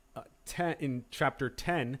 10 in chapter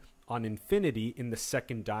 10 on infinity in the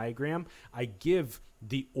second diagram, I give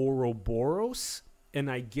the Ouroboros and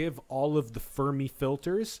I give all of the Fermi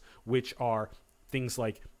filters, which are things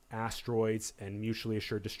like asteroids and mutually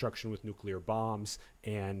assured destruction with nuclear bombs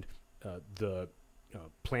and the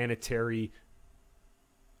planetary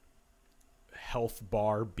health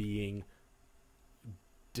bar being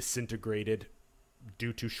disintegrated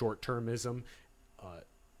due to short-termism,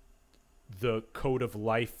 the code of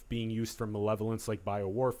life being used for malevolence like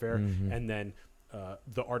biowarfare, and then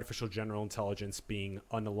the artificial general intelligence being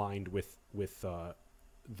unaligned with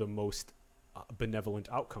the most benevolent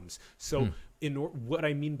outcomes. So what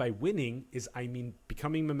I mean by winning is I mean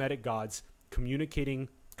becoming mimetic gods, communicating,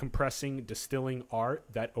 compressing, distilling art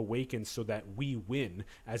that awakens so that we win,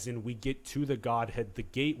 as in we get to the Godhead, the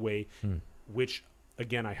gateway, which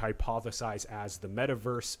again I hypothesize as the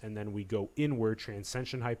metaverse, and then we go inward,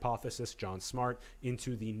 transcension hypothesis, John Smart,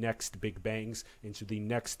 into the next big bangs, into the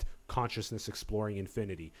next consciousness exploring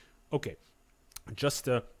infinity. Okay, just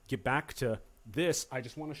to get back to this, I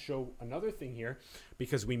just want to show another thing here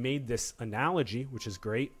because we made this analogy, which is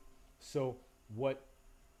great. So what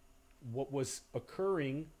was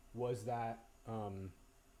occurring was that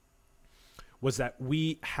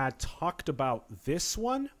we had talked about this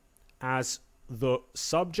one as the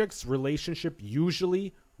subject's relationship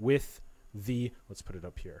usually with the, let's put it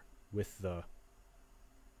up here, with the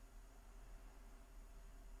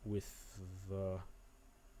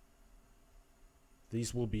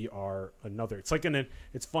these will be our another. It's like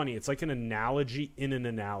it's funny. It's like an analogy in an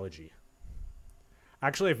analogy.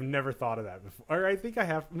 Actually, I've never thought of that before. Or I think I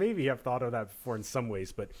have, maybe have thought of that before in some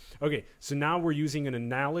ways. But okay, so now we're using an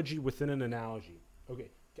analogy within an analogy. Okay,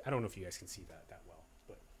 I don't know if you guys can see that well,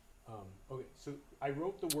 but okay. So I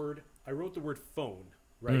wrote the word phone,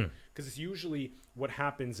 right? Because it's usually what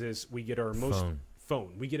happens is we get our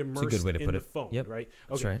phone. We get immersed in the phone, yep. right? Okay,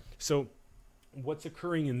 That's right. So what's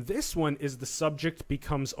occurring in this one is the subject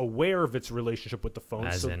becomes aware of its relationship with the phone.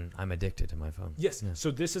 As in, I'm addicted to my phone. Yes. Yeah. So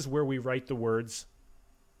this is where we write the words.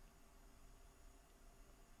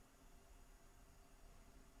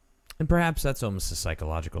 And perhaps that's almost a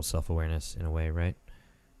psychological self-awareness in a way, right?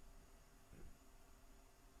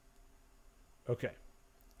 Okay.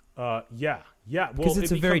 Yeah. Well, Because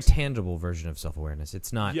it's a very tangible version of self-awareness.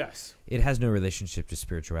 It's not. Yes. It has no relationship to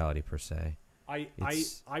spirituality per se.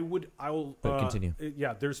 I'll But continue.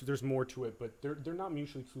 Yeah, there's more to it, but they're not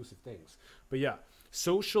mutually exclusive things. But yeah,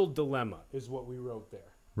 social dilemma is what we wrote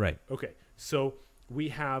there. Right. Okay, so we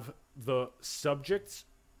have the subjects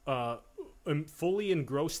fully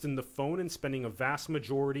engrossed in the phone and spending a vast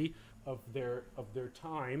majority of their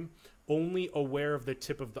time only aware of the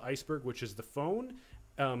tip of the iceberg, which is the phone,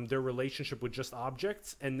 their relationship with just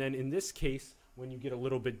objects. And then in this case, when you get a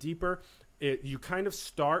little bit deeper, you kind of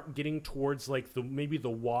start getting towards like maybe the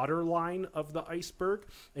water line of the iceberg,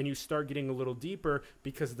 and you start getting a little deeper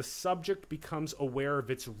because the subject becomes aware of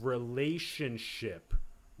its relationship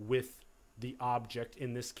with the object.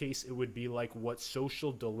 In this case, it would be like what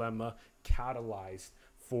social dilemma catalyzed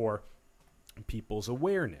for people's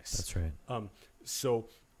awareness. That's right. So,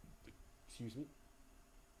 excuse me.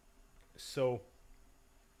 So,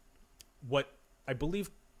 what I believe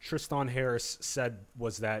Tristan Harris said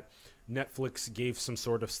was that Netflix gave some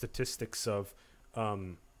sort of statistics of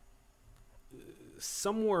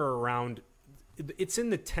somewhere around, it's in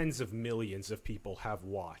the tens of millions of people have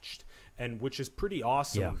watched, and which is pretty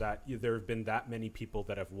awesome that there have been that many people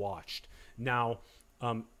that have watched. Now,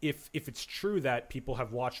 if it's true that people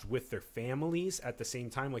have watched with their families at the same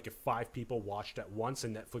time, like if 5 people watched at once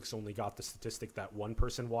and Netflix only got the statistic that one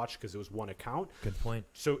person watched because it was one account. Good point.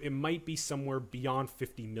 So it might be somewhere beyond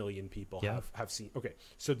 50 million people have seen. Okay,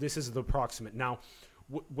 so this is the approximate. Now,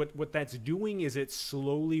 what that's doing is it's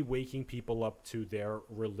slowly waking people up to their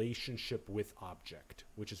relationship with object,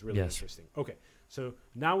 which is really interesting. Okay, so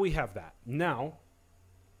now we have that. Now,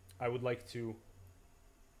 I would like to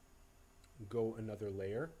go another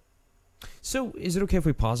layer. So is it okay if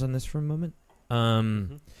we pause on this for a moment?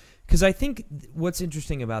 Because I think what's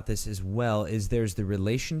interesting about this as well is there's the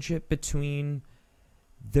relationship between,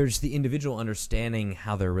 there's the individual understanding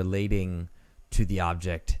how they're relating to the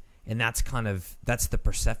object, and that's the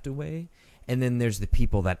perceptive way, and then there's the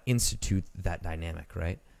people that institute that dynamic,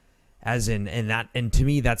 right? As in, and to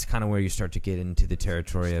me, that's kind of where you start to get into the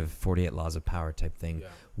territory of 48 laws of power type thing. Yeah.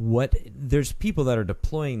 There's people that are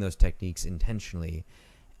deploying those techniques intentionally,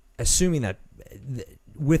 assuming that,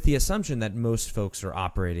 with the assumption that most folks are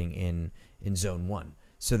operating in zone 1.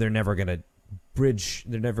 So they're never going to bridge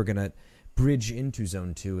into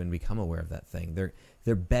zone 2 and become aware of that thing.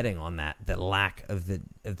 They're betting on that lack of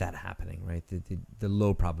that happening, right? The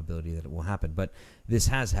low probability that it will happen. But this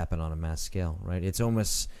has happened on a mass scale, right? It's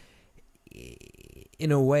almost,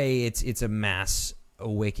 in a way, it's a mass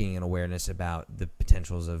awakening and awareness about the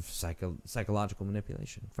potentials of psychological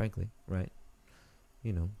manipulation, frankly, right?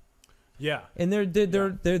 You know. Yeah. And they're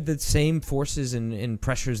the same forces and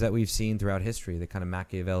pressures that we've seen throughout history, the kind of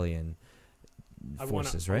Machiavellian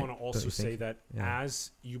forces, right? I want to also say that as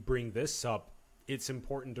you bring this up, it's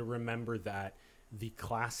important to remember that the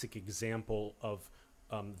classic example of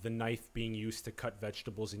the knife being used to cut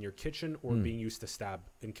vegetables in your kitchen or being used to stab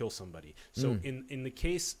and kill somebody. So in the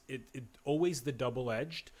case, it always the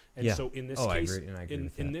double-edged. And so in this case, I agree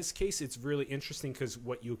in this case, it's really interesting because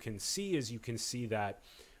what you can see is that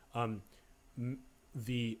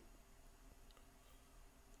the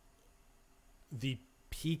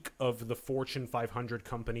peak of the Fortune 500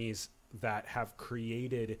 companies that have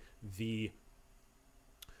created the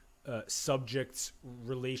subject's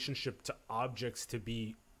relationship to objects to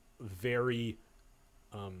be very,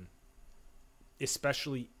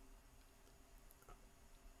 especially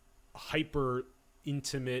hyper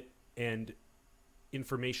intimate and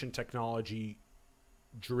information technology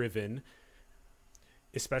driven,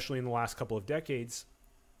 especially in the last couple of decades,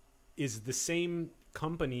 is the same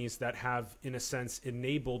companies that have, in a sense,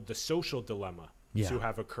 enabled the social dilemma to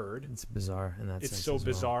have occurred. It's bizarre in that sense. It's so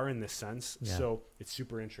bizarre in this sense. Yeah. So it's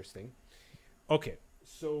super interesting. Okay.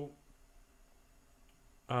 So,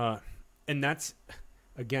 and that's,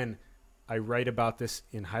 again, I write about this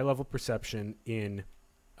in High Level Perception in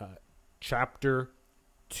chapter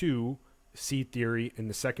 2, Seed Theory, in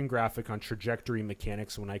the second graphic on trajectory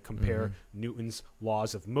mechanics, when I compare Newton's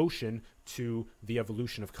laws of motion to the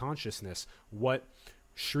evolution of consciousness. What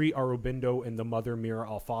Sri Aurobindo and the Mother Mira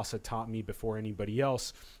Alfassa taught me before anybody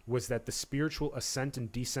else was that the spiritual ascent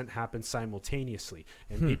and descent happen simultaneously.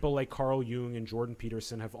 And people like Carl Jung and Jordan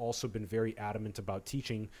Peterson have also been very adamant about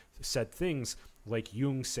teaching said things, like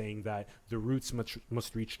Jung saying that the roots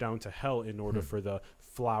must reach down to hell in order for the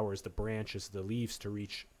flowers, the branches, the leaves to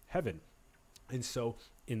reach heaven. And so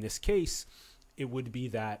in this case, it would be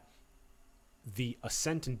that the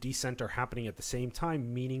ascent and descent are happening at the same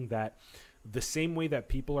time, meaning that the same way that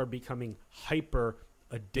people are becoming hyper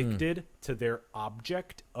addicted to their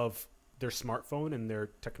object of their smartphone and their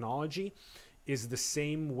technology, is the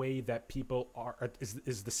same way that people are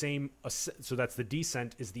is the same. So that's the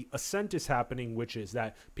descent. Is the ascent is happening, which is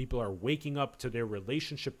that people are waking up to their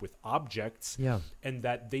relationship with objects, Yeah. and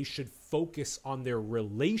that they should focus on their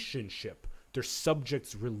relationship, their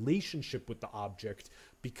subject's relationship with the object,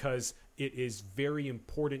 because it is very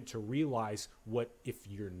important to realize what, if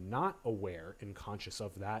you're not aware and conscious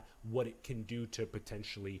of that, what it can do to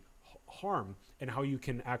potentially harm, and how you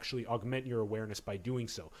can actually augment your awareness by doing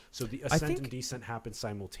so. So the ascent and descent happen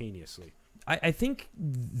simultaneously. I think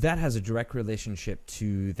that has a direct relationship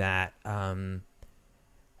to that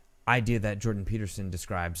idea that Jordan Peterson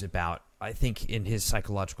describes about, I think in his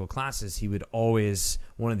psychological classes, he would always,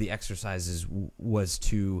 one of the exercises was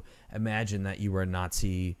to imagine that you were a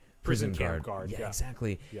Nazi prison camp guard. Yeah,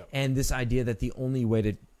 exactly. Yep. And this idea that the only way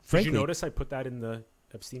to, frankly... Did you notice I put that in the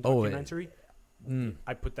Epstein documentary?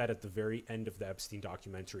 I put that at the very end of the Epstein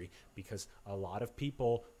documentary, because a lot of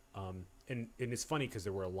people, and it's funny because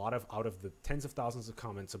there were a lot of, out of the tens of thousands of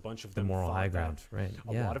comments, a bunch of them the moral thought high that ground, right?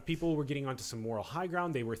 a lot of people were getting onto some moral high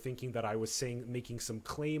ground. They were thinking that I was making some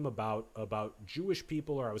claim about Jewish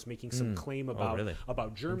people, or I was making some claim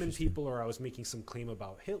about German people, or I was making some claim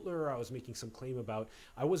about Hitler, or I was making some claim about,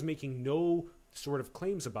 I was making no sort of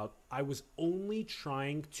claims about. I was only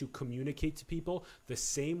trying to communicate to people the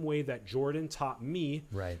same way that Jordan taught me,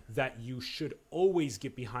 right, that you should always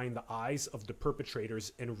get behind the eyes of the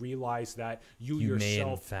perpetrators and realize that you yourself may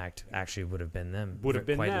in fact actually would have been them, quite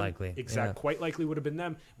likely. Quite likely would have been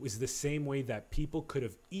them. Was the same way that people could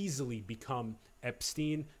have easily become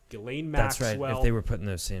Epstein, Ghislaine Maxwell. That's right, if they were put in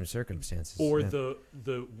those same circumstances. Or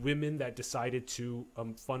the women that decided to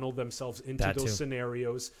funnel themselves into those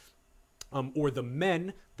scenarios. Or the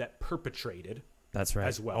men that perpetrated. That's right.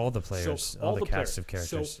 As well. All the players, all the cast of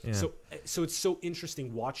characters. So it's so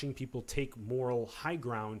interesting watching people take moral high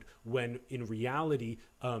ground when in reality,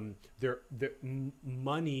 their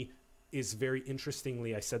money is very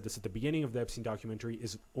interestingly, I said this at the beginning of the Epstein documentary,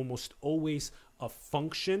 is almost always a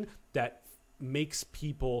function that makes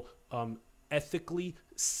people ethically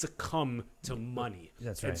succumb to money.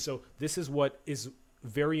 That's right. And so this is what is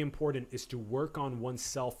very important, is to work on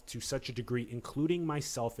oneself to such a degree, including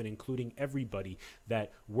myself and including everybody,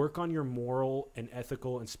 that work on your moral and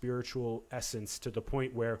ethical and spiritual essence to the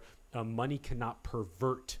point where money cannot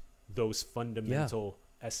pervert those fundamental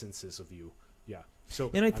essences of you. Yeah. So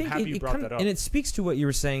and I think I'm happy you brought that up. And it speaks to what you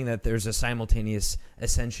were saying, that there's a simultaneous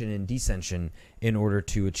ascension and descension in order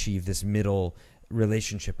to achieve this middle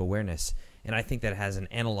relationship awareness. And I think that has an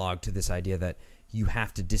analog to this idea that you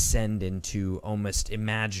have to descend into almost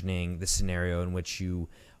imagining the scenario in which you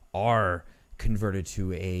are converted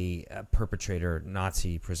to a perpetrator,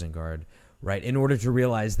 Nazi prison guard, right? In order to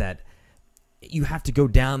realize that you have to go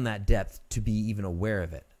down that depth to be even aware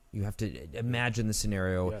of it. You have to imagine the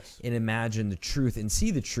scenario and imagine the truth and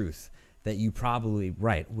see the truth that you probably,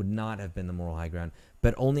 would not have been the moral high ground.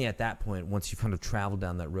 But only at that point, once you've kind of traveled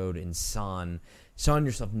down that road and sawn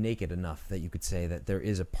yourself naked enough that you could say that there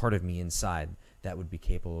is a part of me inside that would be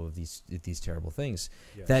capable of these terrible things.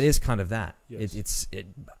 Yes. That is kind of that. Yes.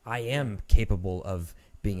 I am capable of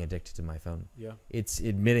being addicted to my phone. Yeah. It's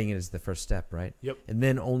admitting it is the first step, right? Yep. And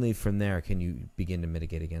then only from there can you begin to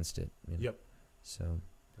mitigate against it. You know? Yep. So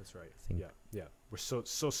that's right. Yeah. We're so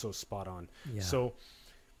spot on. Yeah. So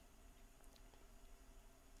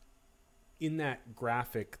in that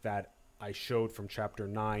graphic that I showed from chapter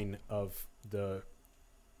 9 of the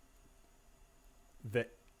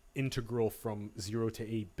integral from 0 to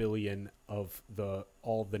 8 billion of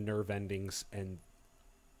all the nerve endings and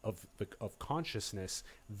of consciousness,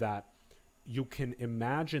 that you can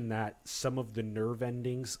imagine that some of the nerve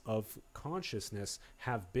endings of consciousness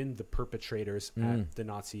have been the perpetrators at the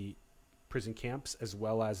Nazi prison camps, as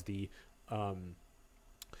well as the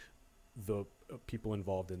people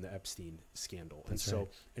involved in the Epstein scandal. That's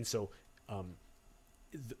and so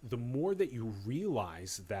the more that you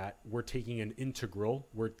realize that we're taking an integral,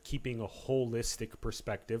 we're keeping a holistic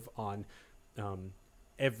perspective on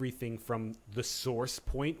everything from the source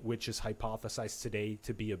point, which is hypothesized today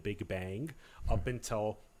to be a Big Bang, up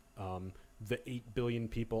until the 8 billion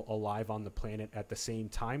people alive on the planet at the same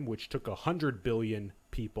time, which took 100 billion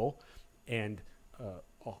people and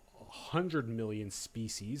 100 million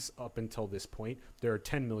species up until this point. There are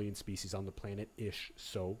 10 million species on the planet-ish,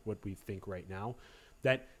 so what we think right now.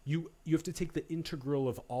 That you have to take the integral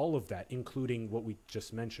of all of that, including what we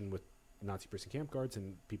just mentioned with Nazi prison camp guards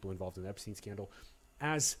and people involved in the Epstein scandal,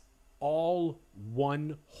 as all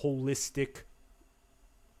one holistic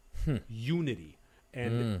unity.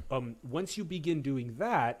 And once you begin doing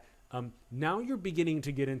that, Now you're beginning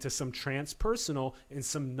to get into some transpersonal and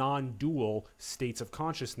some non-dual states of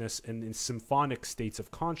consciousness and in symphonic states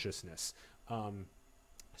of consciousness.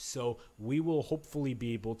 So we will hopefully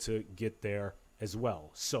be able to get there as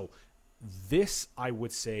well. So this, I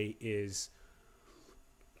would say, is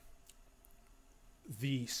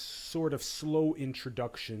the sort of slow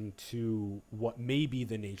introduction to what may be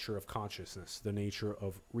the nature of consciousness, the nature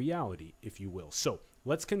of reality, if you will. So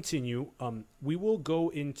let's continue. We will go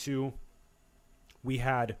into, we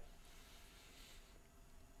had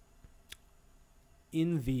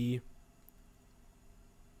in the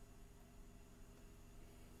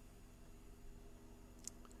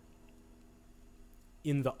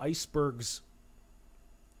icebergs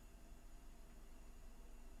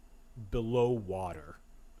below water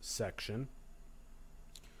section,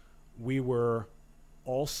 we were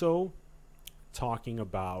also talking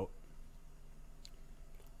about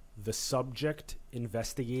the subject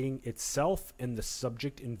investigating itself and the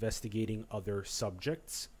subject investigating other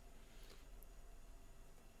subjects,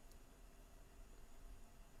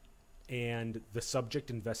 and the subject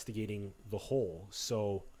investigating the whole.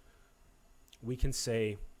 So we can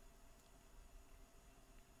say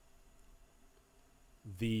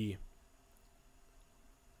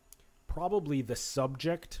probably the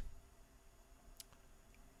subject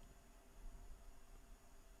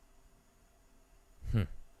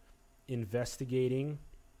investigating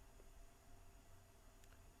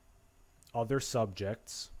other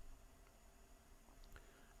subjects,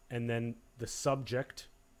 and then the subject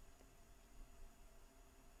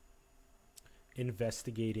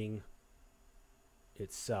investigating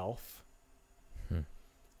itself,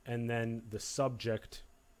 and then the subject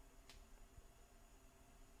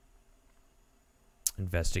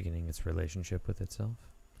investigating its relationship with itself.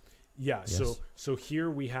 Yeah. Yes. So here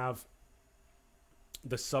we have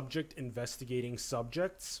the subject investigating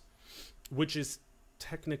subjects, which is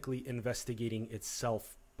technically investigating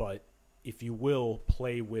itself, but if you will,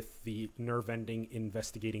 play with the nerve ending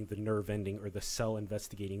investigating the nerve ending, or the cell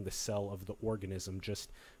investigating the cell of the organism.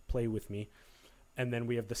 Just play with me. And then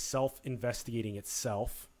we have the self investigating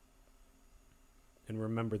itself. And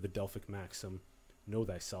remember the Delphic maxim, know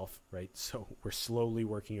thyself, right? So we're slowly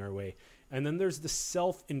working our way. And then there's the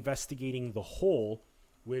self investigating the whole,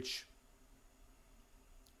 which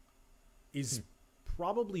is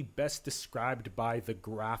probably best described by the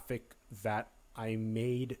graphic that I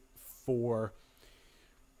made for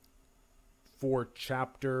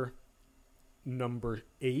chapter number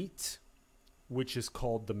 8, which is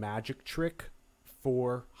called The Magic Trick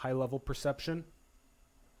for High Level Perception.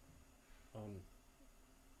 Would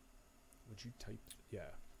you type? Yeah.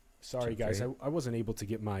 Sorry, guys. I wasn't able to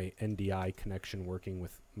get my NDI connection working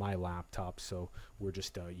with my laptop, so we're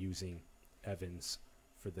just using Evan's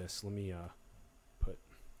for this. Let me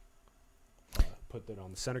put that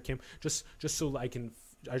on the center cam, just so I can.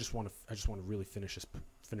 I just want to really finish this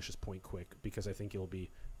point quick, because I think it'll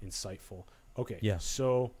be insightful. Okay. Yeah.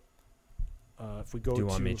 So if we go, do you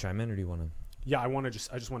want me to chime in, or do you want to? Yeah, I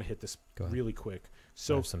just want to hit this really quick.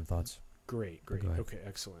 So I have some thoughts. Great. Okay,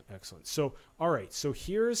 excellent. So, all right. So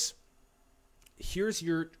here's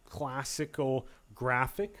your classical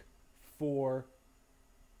graphic for.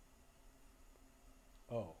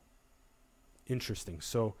 Oh, interesting.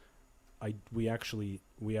 So, we actually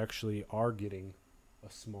are getting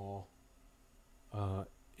a small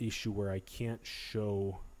issue where I can't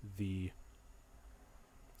show the.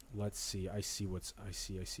 Let's see. I see.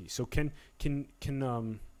 So can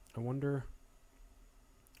I wonder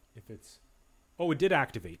if it's. Oh, it did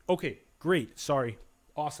activate. Okay, great. Sorry.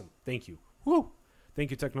 Awesome. Thank you. Woo.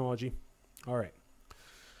 Thank you, technology. All right.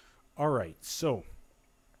 So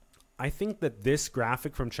I think that this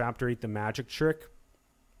graphic from Chapter 8, The Magic Trick,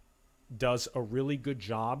 does a really good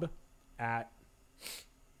job at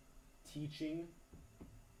teaching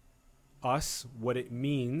us what it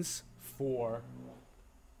means for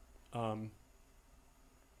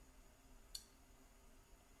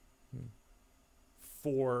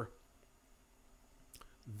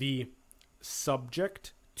the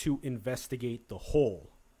subject to investigate the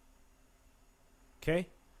whole. Okay?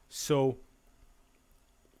 So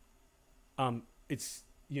it's,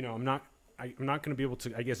 I'm not going to be able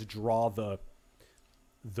to, I guess, draw the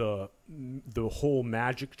whole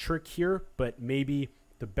magic trick here, but maybe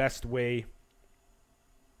the best way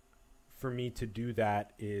for me to do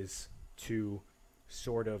that is to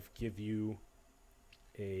sort of give you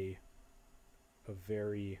a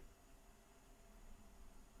very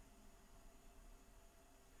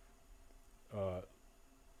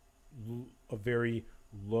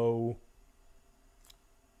low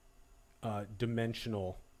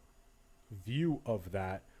dimensional view of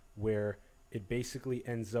that, where it basically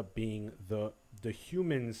ends up being the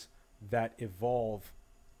humans that evolve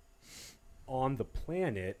on the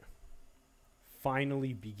planet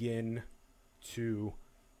finally begin to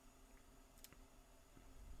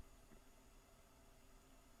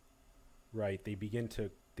they begin to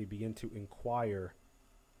inquire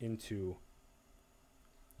into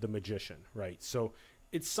the magician, right? So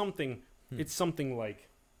it's something like,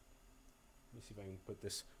 let me see if I can put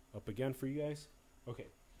this up again for you guys. Okay.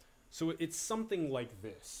 So it's something like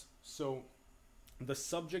this. So the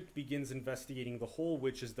subject begins investigating the whole,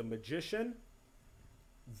 which is the magician,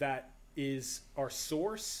 that is our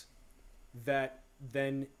source, that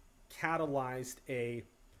then catalyzed a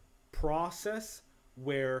process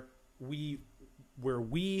where we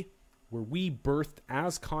birthed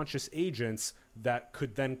as conscious agents that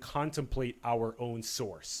could then contemplate our own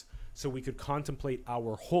source. So we could contemplate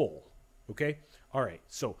our whole. Okay? All right.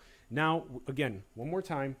 So now, again, one more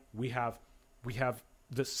time, we have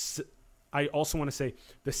this. I also want to say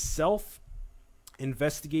the self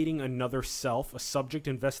investigating another self, a subject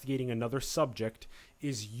investigating another subject,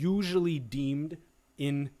 is usually deemed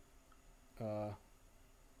in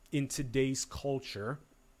today's culture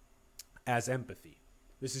as empathy.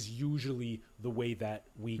 This is usually the way that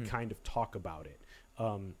we kind of talk about it.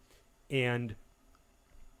 And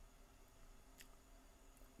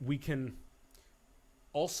we can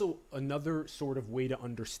also, another sort of way to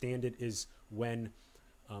understand it is when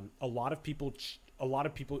a lot of people,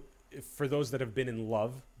 for those that have been in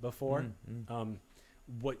love before,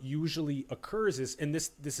 what usually occurs is, and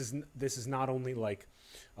this is not only like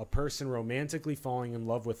a person romantically falling in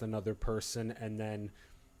love with another person, and then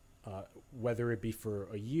whether it be for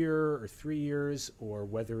a year or 3 years, or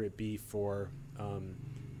whether it be for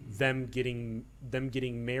them getting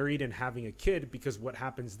married and having a kid, because what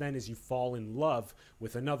happens then is you fall in love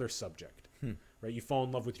with another subject, right? You fall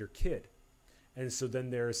in love with your kid. And so then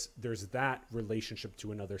there's that relationship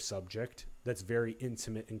to another subject that's very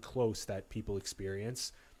intimate and close that people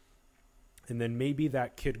experience. And then maybe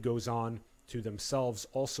that kid goes on to themselves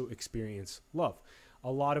also experience love.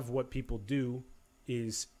 A lot of what people do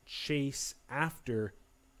is chase after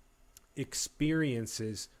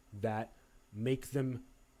experiences that make them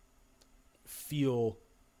feel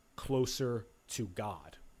closer to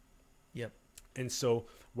God. Yep. And so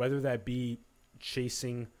whether that be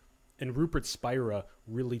chasing, and Rupert Spira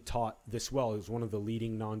really taught this well. He was one of the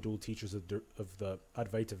leading non-dual teachers of the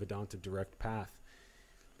Advaita Vedanta direct path,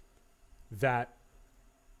 that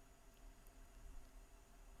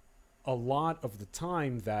a lot of the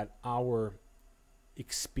time that our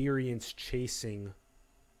experience chasing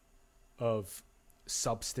of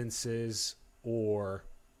substances or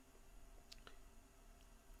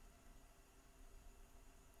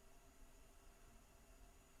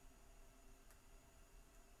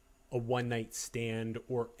a one-night stand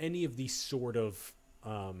or any of these sort of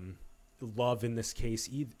love in this case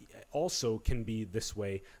also can be this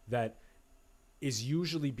way, that is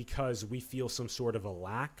usually because we feel some sort of a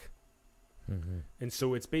lack. And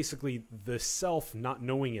so it's basically the self not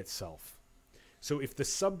knowing itself. So if the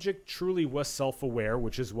subject truly was self-aware,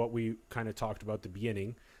 which is what we kind of talked about at the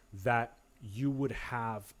beginning, that you would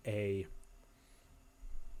have a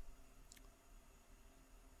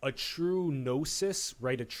true gnosis,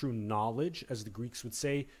 right? A true knowledge, as the Greeks would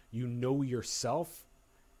say. You know yourself.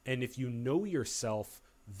 And if you know yourself,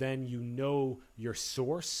 then you know your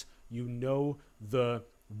source. You know the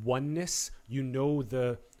oneness. You know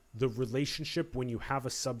the relationship when you have a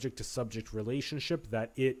subject-to-subject relationship,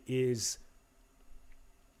 that it is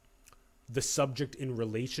the subject in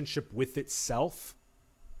relationship with itself,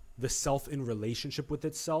 the self in relationship with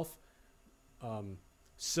itself. And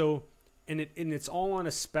it's all on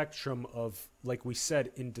a spectrum of, like we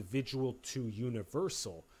said, individual to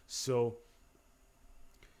universal. So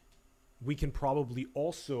we can probably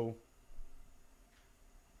also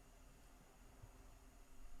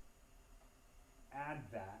add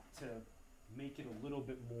that to make it a little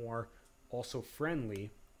bit more also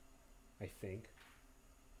friendly, I think,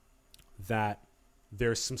 that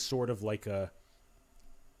there's some sort of like a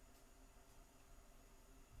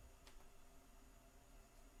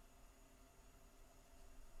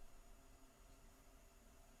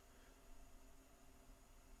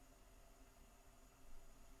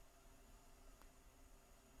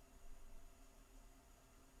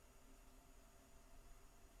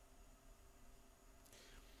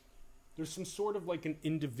there's some sort of like an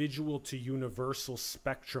individual to universal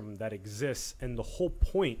spectrum that exists. And the whole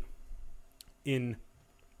point in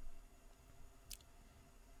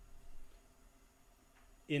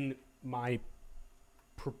my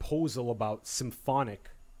proposal about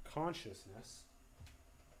symphonic consciousness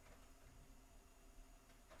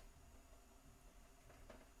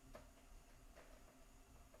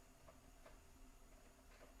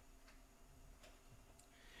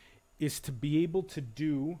is to be able to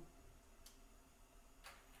do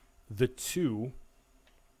the two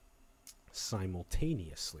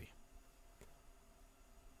simultaneously.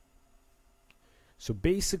 So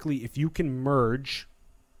basically, if you can merge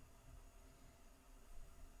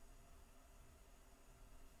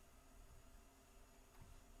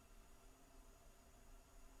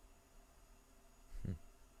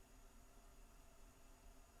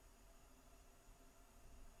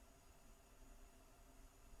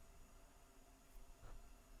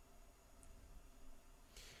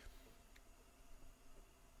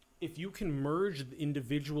if you can merge the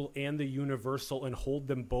individual and the universal and hold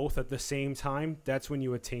them both at the same time, that's when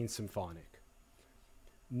you attain symphonic.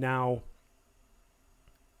 Now,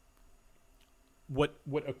 what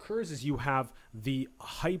occurs is you have the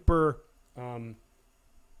hyper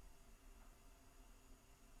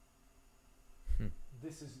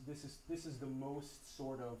this is the most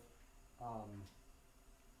sort of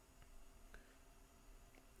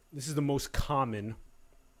this is the most common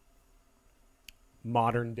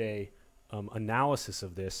modern day analysis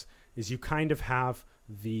of this, is you kind of have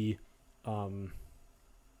the I'll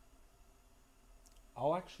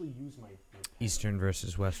actually use my Eastern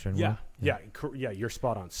versus Western. yeah, world? yeah, you're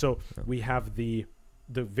spot on. So we have the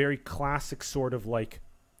very classic sort of like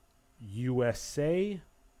USA,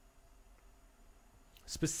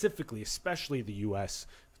 specifically, especially the US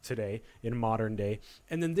today in modern day,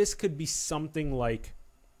 and then this could be something like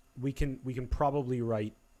we can probably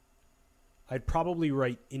write. I'd probably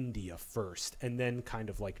write India first, and then kind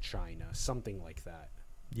of like China, something like that.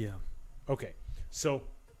 Yeah. Okay, so,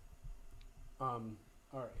 all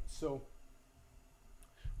right, so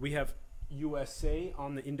we have USA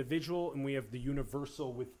on the individual, and we have the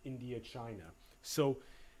universal with India, China. So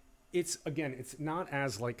it's, again, it's not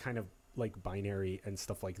as like kind of like binary and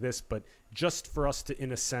stuff like this, but just for us to,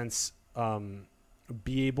 in a sense,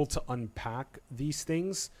 be able to unpack these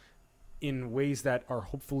things in ways that are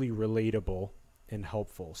hopefully relatable and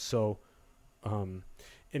helpful. So, and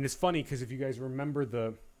it's funny because if you guys remember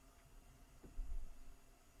the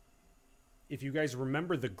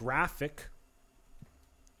graphic,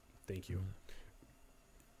 thank you.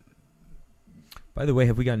 By the way,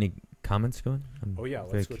 have we got any comments going? Oh yeah,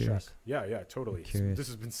 let's go check. Yeah, totally. This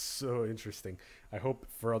has been so interesting. I hope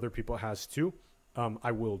for other people it has too.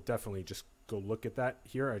 I will definitely just go look at that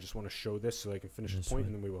here. I just want to show this so I can finish the point,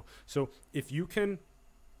 and then we will. So if you can,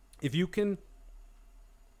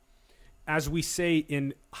 as we say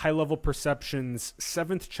in High Level Perception's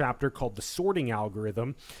 7th chapter called the sorting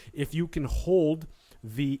algorithm, if you can hold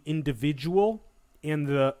the individual and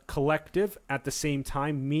the collective at the same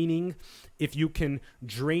time, meaning if you can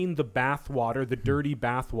drain the bathwater, the dirty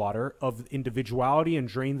bathwater of individuality, and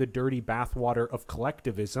drain the dirty bathwater of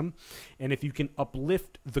collectivism, and if you can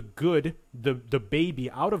uplift the good, the baby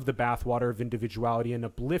out of the bathwater of individuality and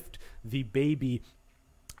uplift the baby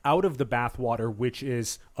out of the bathwater, which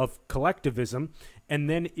is of collectivism, and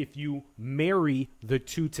then if you marry the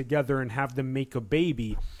two together and have them make a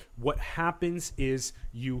baby, what happens is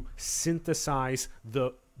you synthesize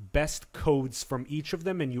the best codes from each of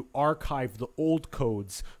them, and you archive the old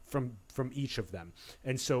codes from each of them.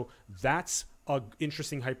 And so that's an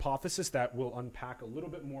interesting hypothesis that we'll unpack a little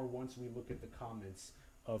bit more once we look at the comments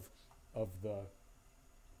of the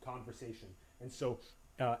conversation. And so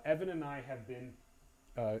Evan and I have been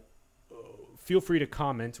feel free to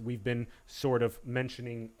comment. We've been sort of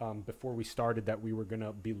mentioning before we started that we were going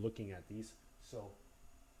to be looking at these. So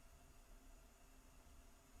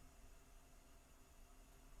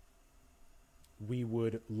we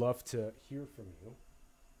would love to hear from you.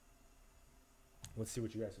 Let's see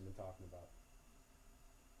what you guys have been talking about.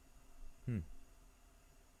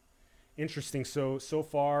 Interesting. So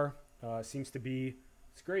far, seems to be,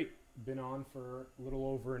 it's great. Been on for a little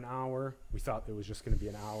over an hour. We thought it was just going to be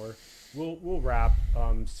an hour. We'll wrap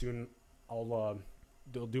soon. I'll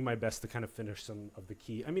do my best to kind of finish some of the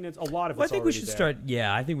key. I mean, it's a lot of. Well, I think we should there. start.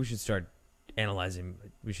 Yeah, I think we should start analyzing.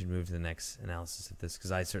 We should move to the next analysis of this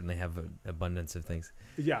because I certainly have an abundance of things.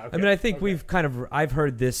 Yeah. Okay. I mean, I think we've kind of. I've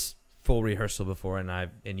heard this full rehearsal before,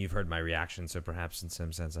 and you've heard my reaction. So perhaps in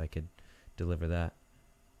some sense, I could deliver that.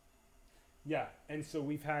 Yeah, and so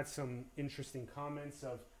we've had some interesting comments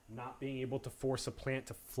of not being able to force a plant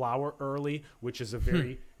to flower early, which is a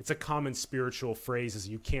very, it's a common spiritual phrase, is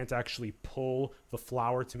you can't actually pull the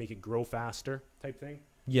flower to make it grow faster type thing.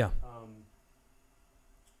 Yeah.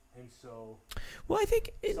 And so, well, I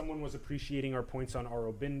think someone was appreciating our points on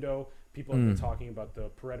Aurobindo. People have been talking about the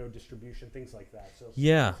Pareto distribution, things like that. So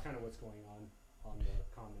yeah, that's kind of what's going on the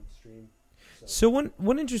comment stream. So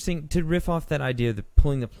one interesting, to riff off that idea of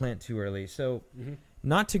pulling the plant too early. So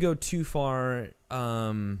not to go too far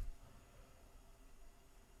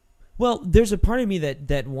Well, there's a part of me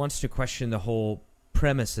that wants to question the whole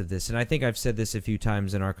premise of this, and I think I've said this a few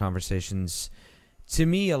times in our conversations. To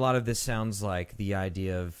me, a lot of this sounds like the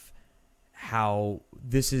idea of how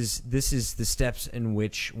this is the steps in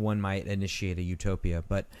which one might initiate a utopia.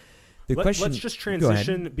 But the question... Let's just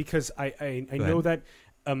transition, because I know that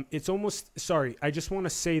it's almost... Sorry, I just want to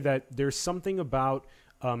say that there's something about...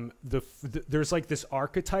 there's like this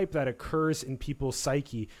archetype that occurs in people's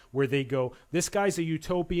psyche where they go, this guy's a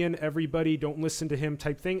utopian, everybody don't listen to him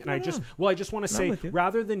type thing. And I just want to say,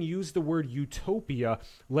 rather than use the word utopia,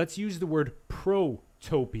 let's use the word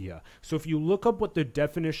protopia. So if you look up what the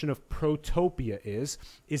definition of protopia is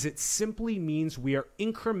it simply means we are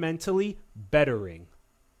incrementally bettering.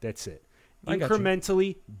 That's it.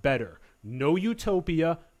 Incrementally better. No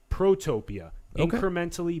utopia, protopia. Okay.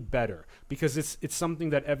 Incrementally better, because it's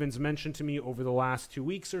something that Evan's mentioned to me over the last 2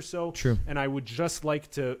 weeks or so. True. And I would just like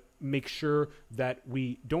to make sure that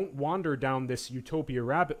we don't wander down this utopia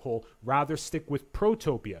rabbit hole, rather stick with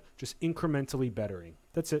protopia, just incrementally bettering.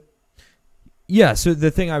 That's it. Yeah, so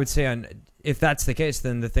the thing I would say, if that's the case,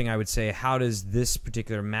 then the thing I would say, how does this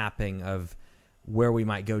particular mapping of where we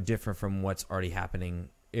might go differ from what's already happening,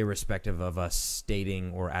 irrespective of us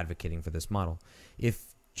stating or advocating for this model?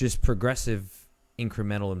 If just progressive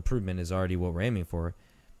incremental improvement is already what we're aiming for,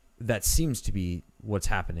 that seems to be what's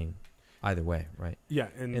happening either way, right? Yeah,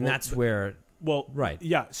 and that's where... Well, right.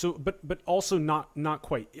 Yeah. So, but also not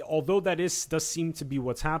quite. Although does seem to be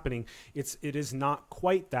what's happening, it is not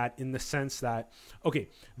quite that, in the sense that, okay,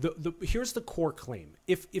 here's the core claim.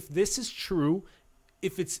 If this is true,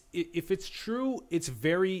 if it's true,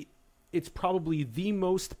 it's probably the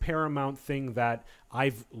most paramount thing that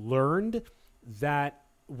I've learned that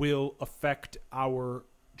will affect our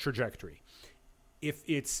trajectory. If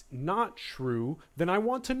it's not true, then I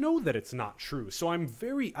want to know that it's not true. So I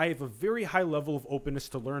have a very high level of openness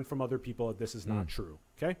to learn from other people that this is not true.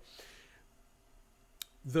 Okay.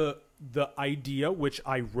 The idea, which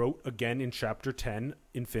I wrote again in chapter 10,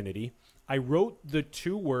 Infinity, I wrote the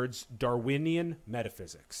 2 words Darwinian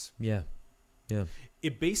metaphysics. Yeah. Yeah.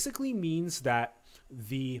 It basically means that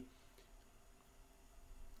the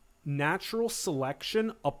natural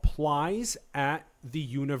selection applies at the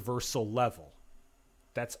universal level.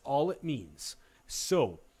 That's all it means.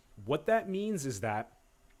 So what that means is that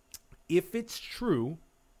if it's true,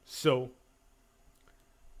 so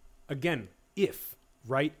again,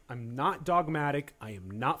 right? I'm not dogmatic. I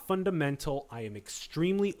am not fundamental. I am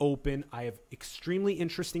extremely open. I have extremely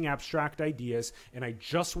interesting abstract ideas, and I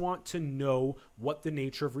just want to know what the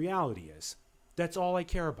nature of reality is. That's all I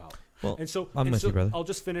care about. Well, and so, I'm with you, brother. I'll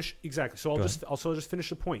just finish. Exactly. So I'll just finish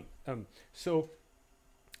the point. So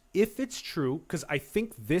if it's true, because I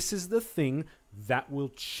think this is the thing that will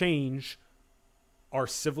change our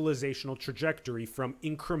civilizational trajectory from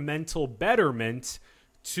incremental betterment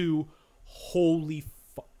to holy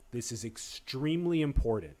fuck, this is extremely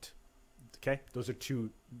important. Okay? Those are 2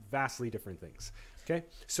 vastly different things. Okay?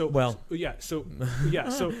 So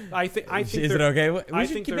I think is it okay? I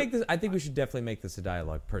think we should definitely make this a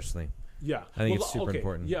dialogue, personally. Yeah. I think it's super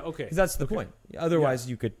important. Yeah, okay. Because that's the point. Otherwise,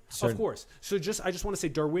 you could... Of course. So I just want to say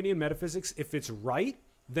Darwinian metaphysics, if it's right,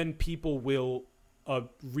 then people will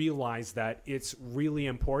realize that it's really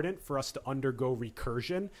important for us to undergo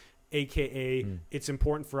recursion, a.k.a. it's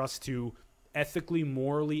important for us to ethically,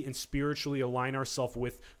 morally, and spiritually align ourselves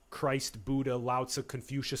with Christ, Buddha, Lao Tzu,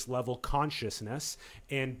 Confucius level consciousness,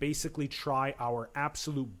 and basically try our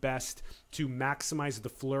absolute best to maximize the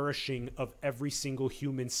flourishing of every single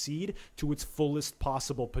human seed to its fullest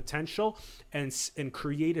possible potential, and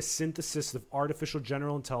create a synthesis of artificial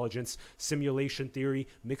general intelligence, simulation theory,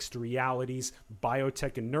 mixed realities,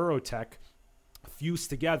 biotech, and neurotech fused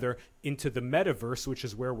together into the metaverse, which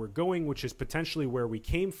is where we're going, which is potentially where we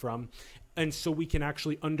came from. And so we can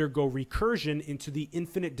actually undergo recursion into the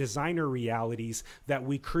infinite designer realities that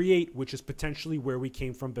we create, which is potentially where we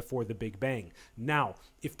came from before the Big Bang. Now,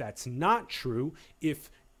 if that's not true, if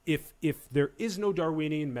there is no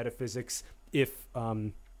Darwinian metaphysics, if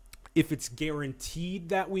it's guaranteed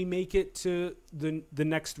that we make it to the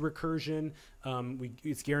next recursion,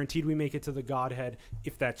 it's guaranteed we make it to the Godhead.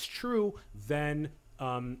 If that's true, then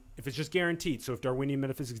if it's just guaranteed, so if Darwinian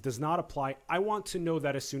metaphysics does not apply, I want to know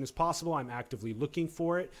that as soon as possible. I'm actively looking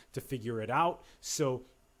for it to figure it out. So,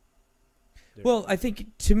 well, I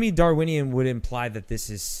think to me, Darwinian would imply that this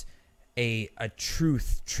is a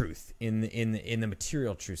truth in the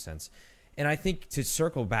material truth sense. And I think to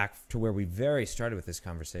circle back to where we very started with this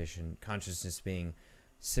conversation, consciousness being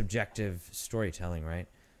subjective storytelling, right?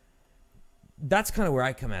 That's kind of where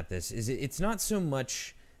I come at this. It's not so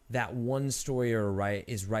much that one story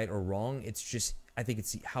is right or wrong. It's just I think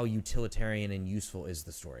it's how utilitarian and useful is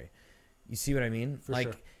the story. You see what I mean? For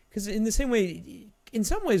sure. Because in the same way, in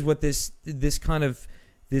some ways, what this kind of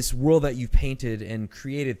this world that you've painted and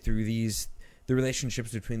created through the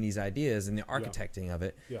relationships between these ideas and the architecting of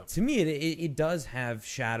it, to me, it does have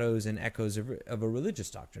shadows and echoes of a religious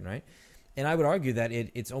doctrine, right? And I would argue that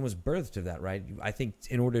it's almost birthed of that, right? I think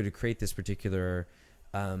in order to create this particular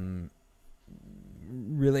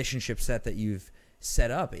relationship set that you've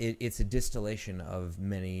set up, it's a distillation of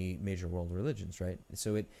many major world religions, right?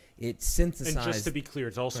 So it synthesized. And just to be clear,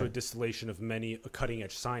 it's also a distillation of many cutting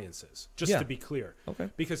edge sciences. Just to be clear, okay.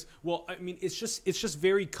 Because I mean, it's just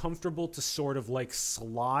very comfortable to sort of like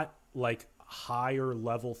slot like higher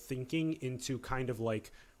level thinking into kind of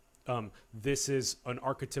like this is an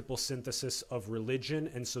archetypal synthesis of religion,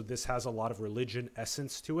 and so this has a lot of religion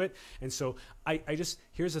essence to it. And so I just,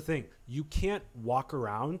 here's the thing, you can't walk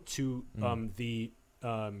around to the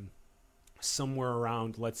somewhere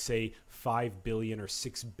around, let's say, 5 billion or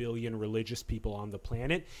 6 billion religious people on the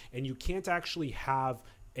planet, and you can't actually have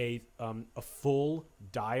a full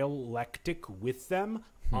dialectic with them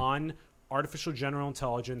on artificial general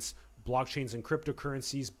intelligence, blockchains and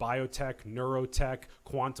cryptocurrencies, biotech, neurotech,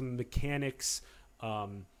 quantum mechanics,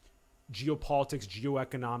 geopolitics,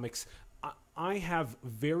 geoeconomics. I have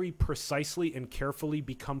very precisely and carefully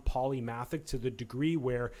become polymathic to the degree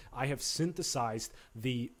where I have synthesized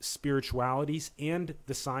the spiritualities and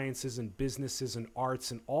the sciences and businesses and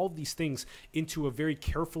arts and all of these things into a very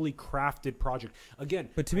carefully crafted project. Again,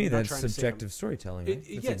 but to me, that's subjective storytelling. Right?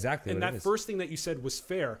 That's exactly and what that first thing that you said was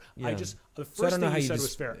fair. Yeah. The first thing you said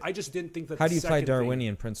was fair. I just didn't think that. How do you apply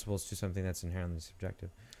Darwinian principles to something that's inherently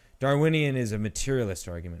subjective? Darwinian is a materialist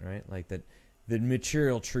argument, right? Like that, the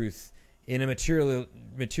material truth. In a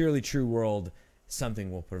materially true world,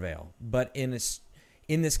 something will prevail. But in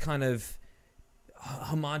this kind of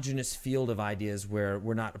homogenous field of ideas where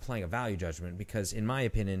we're not applying a value judgment, because in my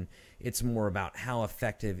opinion, it's more about how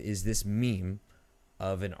effective is this meme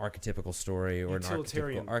of an archetypical story or an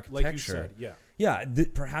archetypical architecture. Like you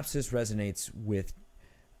said, perhaps this resonates with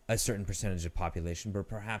a certain percentage of population, but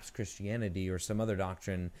perhaps Christianity or some other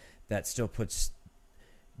doctrine that still puts,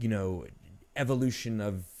 evolution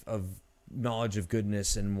of knowledge of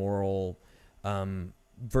goodness and moral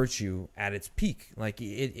virtue at its peak. Like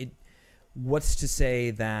what's to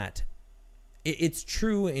say that it's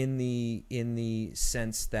true in the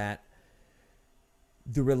sense that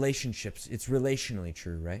the relationships, it's relationally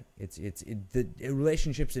true, right? The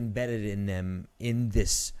relationships embedded in them in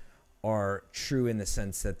this are true in the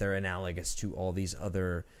sense that they're analogous to all these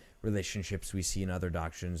other relationships we see in other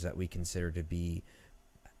doctrines that we consider to be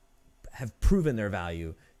have proven their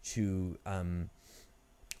value to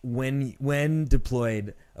when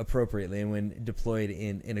deployed appropriately and when deployed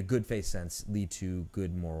in a good faith sense lead to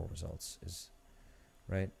good moral results, is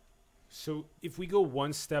right. So if we go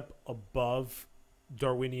one step above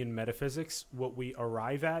Darwinian metaphysics, what we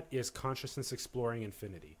arrive at is consciousness exploring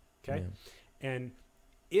infinity. Okay. Yeah. And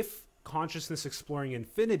if consciousness exploring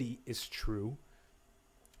infinity is true,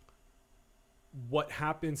 what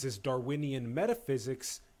happens is Darwinian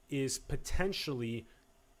metaphysics is potentially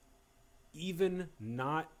even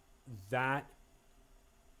not that,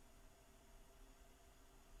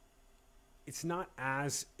 it's not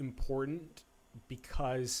as important,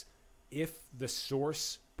 because if the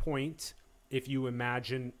source point, if you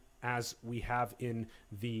imagine as we have in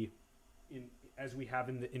the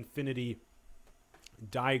infinity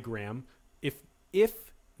diagram, if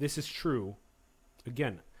this is true,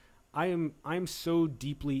 again, I'm so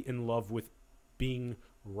deeply in love with being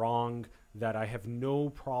wrong that I have no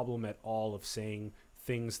problem at all of saying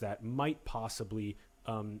things that might possibly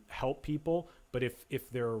help people. But if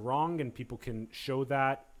they're wrong and people can show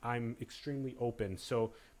that, I'm extremely open.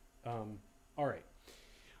 So, all right.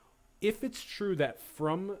 If it's true that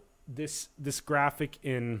from this graphic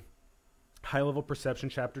in High Level Perception,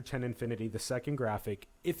 Chapter 10, Infinity, the second graphic,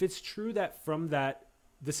 if it's true that from that,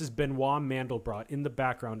 this is Benoit Mandelbrot. In the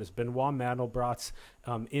background is Benoit Mandelbrot's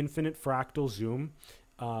Infinite Fractal Zoom.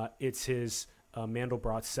 It's his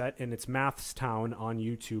Mandelbrot set, and it's Maths Town on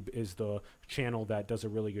YouTube is the channel that does a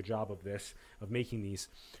really good job of this, of making these.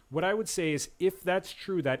 What I would say is, if that's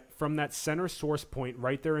true, that from that center source point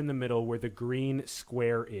right there in the middle where the green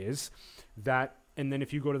square is, that, and then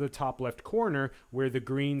if you go to the top left corner where the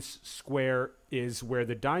green square is where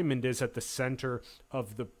the diamond is at the center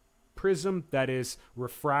of the prism that is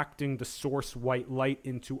refracting the source white light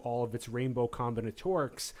into all of its rainbow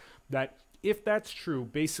combinatorics, that if that's true,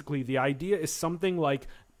 basically the idea is something like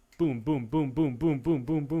boom, boom, boom, boom, boom, boom,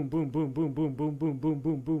 boom, boom, boom, boom, boom, boom, boom, boom, boom,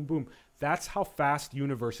 boom, boom, boom. That's how fast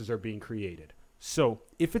universes are being created. So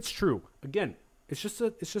if it's true, again, it's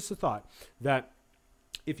just a thought that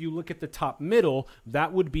if you look at the top middle,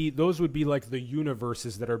 those would be like the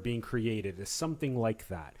universes that are being created. Is something like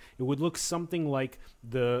that. It would look something like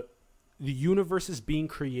the universe is being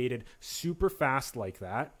created super fast like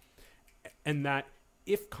that, and that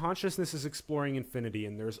if consciousness is exploring infinity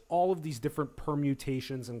and there's all of these different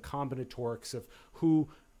permutations and combinatorics of who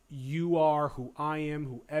you are, who I am,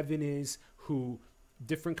 who Evan is, who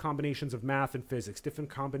different combinations of math and physics, different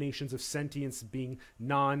combinations of sentience being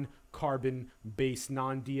non-carbon based,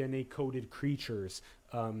 non-DNA coded creatures,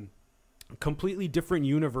 completely different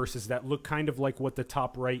universes that look kind of like what the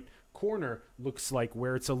top right corner looks like,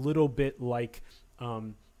 where it's a little bit like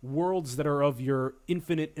worlds that are of your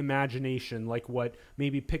infinite imagination, like what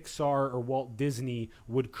maybe Pixar or Walt Disney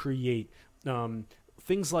would create.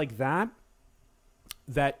 Things like that,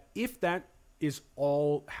 that if that is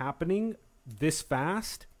all happening this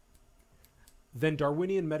fast, then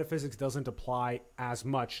Darwinian metaphysics doesn't apply as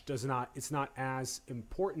much, it's not as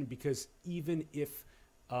important, because even if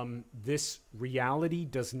this reality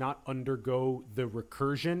does not undergo the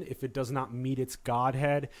recursion, if it does not meet its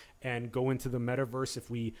godhead and go into the metaverse,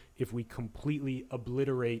 if we completely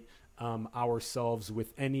obliterate ourselves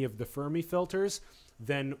with any of the Fermi filters,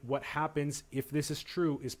 then what happens, if this is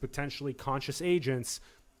true, is potentially conscious agents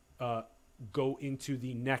go into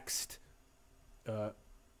the next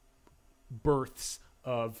births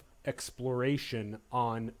of exploration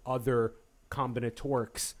on other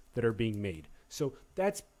combinatorics that are being made. So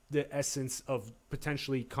that's the essence of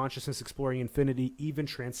potentially consciousness exploring infinity, even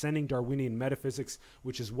transcending Darwinian metaphysics,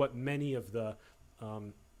 which is what many of the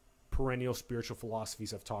perennial spiritual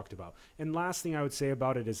philosophies have talked about. And last thing I would say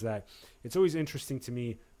about it is that it's always interesting to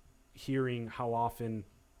me hearing how often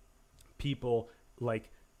people like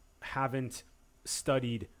haven't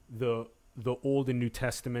studied the Old and New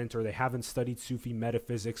Testament, or they haven't studied Sufi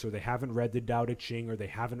metaphysics, or they haven't read the Tao Te Ching, or they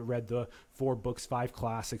haven't read the 4 books, 5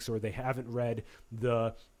 classics, or they haven't read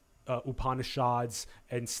the Upanishads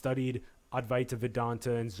and studied Advaita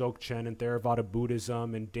Vedanta and Dzogchen and Theravada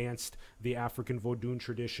Buddhism and danced the African Vodun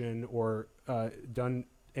tradition, or done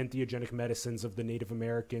entheogenic medicines of the Native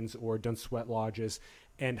Americans, or done sweat lodges,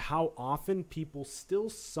 and how often people still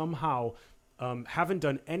somehow haven't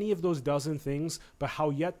done any of those dozen things, but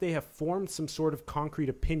how yet they have formed some sort of concrete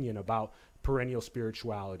opinion about perennial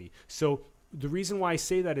spirituality. So the reason why I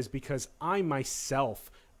say that is because I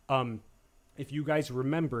myself, if you guys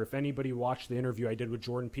remember, if anybody watched the interview I did with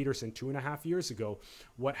Jordan Peterson 2.5 years ago,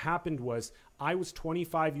 what happened was I was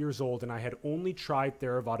 25 years old and I had only tried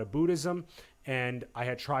Theravada Buddhism, and I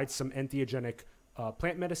had tried some entheogenic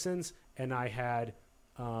plant medicines, and I had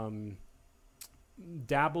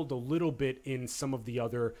dabbled a little bit in some of the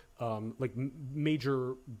other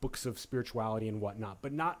major books of spirituality and whatnot,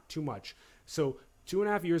 but not too much. So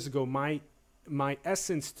 2.5 years ago, my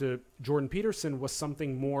essence to Jordan Peterson was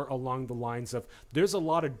something more along the lines of, there's a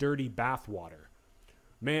lot of dirty bathwater.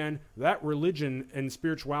 Man, that religion and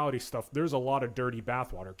spirituality stuff, there's a lot of dirty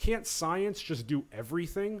bathwater. Can't science just do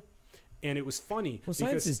everything? And it was funny. Well,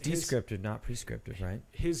 science is descriptive, not prescriptive, right?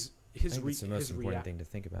 That's the most important thing to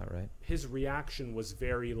think about, right? His reaction was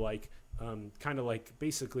very kind of like,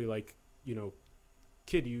 basically like,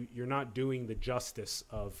 kid, you're not doing the justice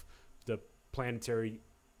of the planetary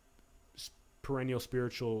perennial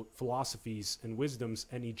spiritual philosophies and wisdoms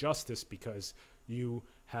any justice, because you're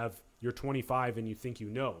 25 and you think you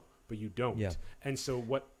know, but you don't. Yeah. And so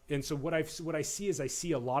what I see is, I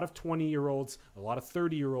see a lot of 20-year-olds, a lot of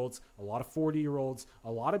 30-year-olds, a lot of 40-year-olds,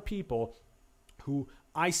 a lot of people who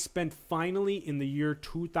I spent finally in the year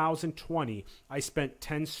 2020, I spent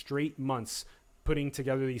 10 straight months putting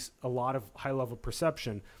together a lot of high-level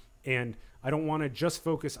perception. And I don't want to just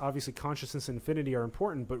focus, obviously consciousness and infinity are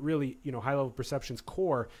important, but really, high-level perception's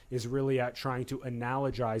core is really at trying to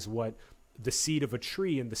analogize what the seed of a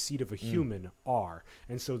tree and the seed of a human are.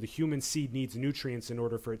 And so the human seed needs nutrients in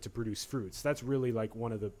order for it to produce fruits. That's really like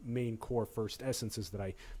one of the main core first essences that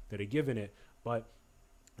I give in it. But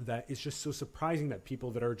that it's just so surprising that people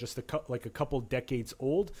that are just a couple decades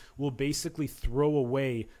old will basically throw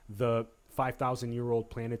away the 5,000-year-old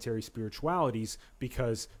planetary spiritualities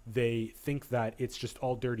because they think that it's just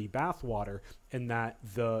all dirty bathwater, and that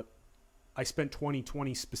I spent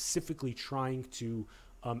 2020 specifically trying to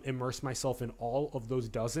immerse myself in all of those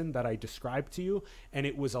dozen that I described to you, and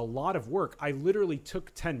it was a lot of work. I literally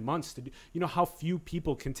took 10 months to do. You know how few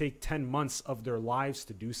people can take 10 months of their lives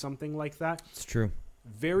to do something like that? It's true.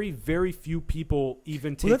 Very, very few people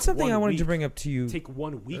even take. Well, that's something I wanted to week- bring up to you. Take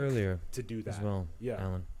 1 week earlier to do that as well. Yeah.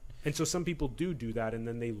 Alan. And so some people do that, and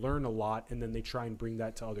then they learn a lot, and then they try and bring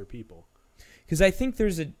that to other people. Because I think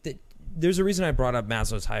there's there's a reason I brought up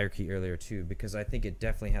Maslow's hierarchy earlier too, because I think it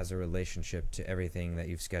definitely has a relationship to everything that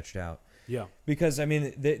you've sketched out. Yeah. Because I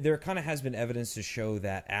mean, there kind of has been evidence to show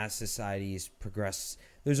that as societies progress,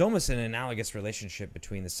 there's almost an analogous relationship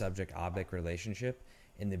between the subject-object relationship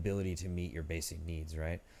and the ability to meet your basic needs,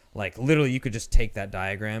 right? Like literally, you could just take that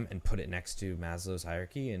diagram and put it next to Maslow's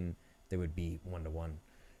hierarchy, and they would be one to one,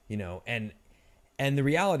 you know. And the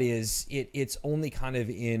reality is, it's only kind of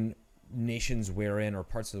in nations wherein, or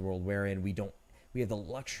parts of the world wherein we have the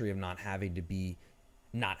luxury of not having to be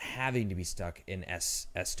stuck in S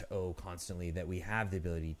to O constantly, that we have the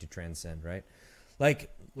ability to transcend, right?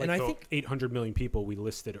 Like and I think 800 million people we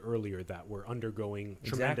listed earlier that were undergoing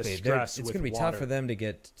tremendous exactly. stress. It's with going to be water. tough for them to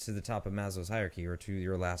get to the top of Maslow's hierarchy or to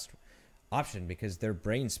your last option, because their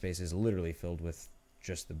brain space is literally filled with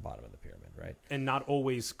just the bottom of the pyramid, right? And not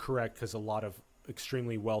always correct, because a lot of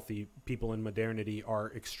extremely wealthy people in modernity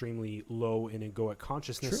are extremely low in egoic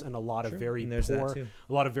consciousness. True. And a lot of True. very And there's that poor, too.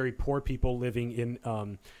 a lot of very poor people living in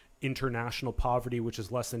international poverty, which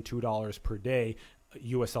is less than $2 per day,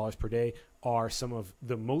 US dollars per day, are some of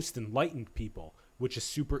the most enlightened people, which is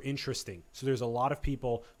super interesting. So there's a lot of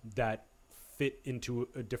people that fit into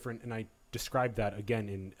a different, and I described that again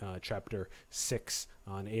in chapter 6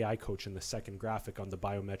 on AI Coach in the second graphic on the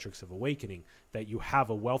biometrics of awakening, that you have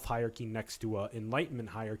a wealth hierarchy next to a enlightenment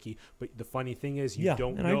hierarchy. But the funny thing is, you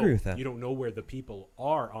don't know, I agree with that. you don't know where the people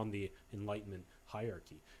are on the enlightenment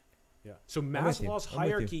hierarchy. Yeah. So with you. Maslow's I'm with you.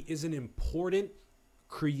 hierarchy is an important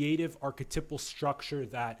creative archetypal structure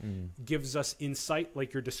that gives us insight,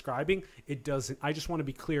 like you're describing. It doesn't, I just want to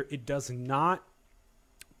be clear, it does not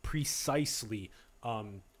precisely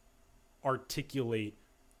articulate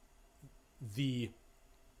the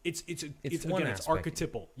it's one again, it's aspect.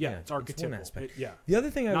 archetypal. Yeah, it's archetypal. one aspect. Yeah. The other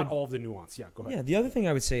thing Not all of the nuance. Yeah, go ahead. Yeah, the other thing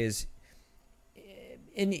I would say is,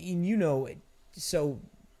 and you know, so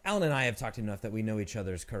Alan and I have talked enough that we know each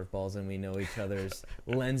other's curveballs and we know each other's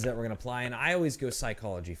lens that we're going to apply. And I always go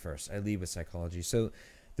psychology first. I lead with psychology. So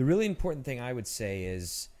the really important thing I would say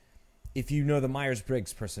is, if you know the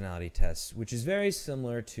Myers-Briggs personality test, which is very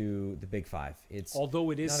similar to the Big Five, it's although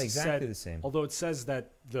it is not exactly the same. Although it says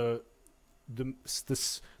that the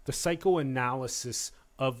psychoanalysis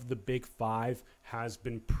of the Big Five has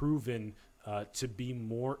been proven to be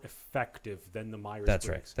more effective than the Myers-Briggs. That's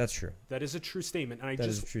right. That's true. That is a true statement. And That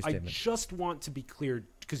is a true statement. I just want to be clear,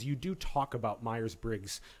 because you do talk about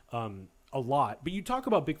Myers-Briggs a lot, but you talk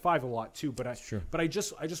about Big Five a lot too. But I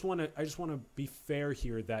just want to be fair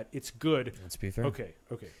here, that it's good. Let's be fair. Okay.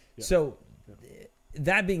 Yeah. So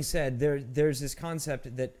that being said, there's this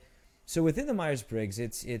concept that, so within the Myers-Briggs,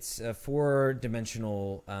 it's a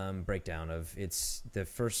 4-dimensional breakdown of, it's the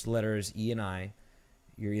first letters E and I.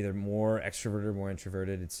 You're either more extroverted or more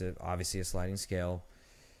introverted. It's obviously a sliding scale.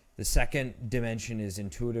 The second dimension is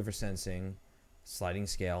intuitive or sensing, sliding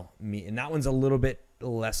scale. And that one's a little bit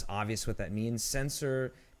less obvious what that means.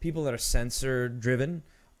 People that are sensor driven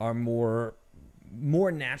are more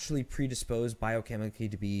naturally predisposed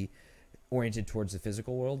biochemically to be oriented towards the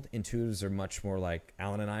physical world. Intuitives are much more like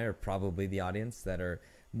Alan and I are probably the audience, that are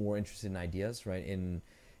more interested in ideas, right? In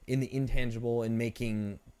the intangible, in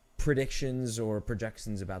making predictions or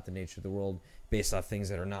projections about the nature of the world based off things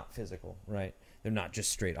that are not physical, right? They're not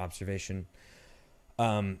just straight observation.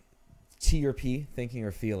 T or P, thinking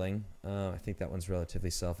or feeling. I think that one's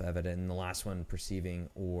relatively self-evident. And the last one, perceiving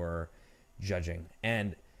or judging.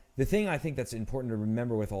 And the thing I think that's important to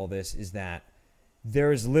remember with all this is that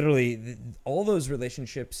there is literally all those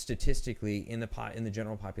relationships statistically in the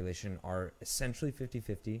general population are essentially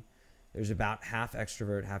 50-50. There's about half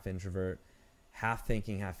extrovert, half introvert, half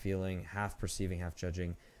thinking, half feeling, half perceiving, half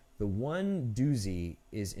judging. The one doozy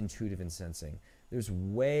is intuitive and sensing. There's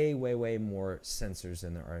way, way, way more sensors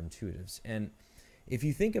than there are intuitives. And if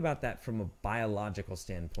you think about that from a biological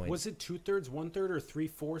standpoint... Was it 2/3, 1/3, or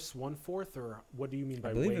 3/4, 1/4, or what do you mean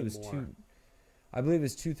by I believe way it was more? I believe it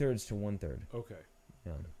was 2/3 to 1/3. Okay.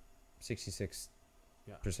 66%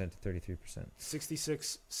 to 33%.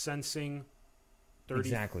 66 sensing, 30.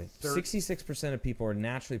 Exactly. 66% of people are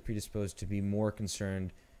naturally predisposed to be more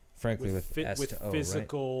concerned, frankly, with S with to O,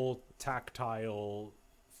 physical, tactile,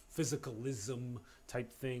 physicalism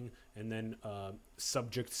type thing, and then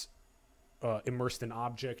subjects immersed in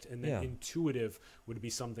object, and then intuitive would be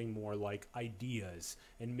something more like ideas,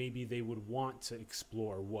 and maybe they would want to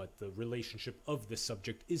explore what the relationship of the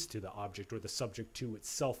subject is to the object, or the subject to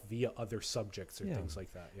itself via other subjects, or things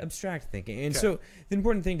like that. Yeah. Abstract thinking. And so the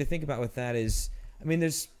important thing to think about with that is, I mean,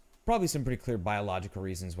 there's probably some pretty clear biological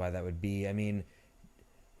reasons why that would be. I mean,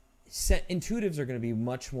 intuitives are going to be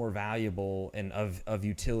much more valuable and of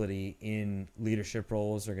utility in leadership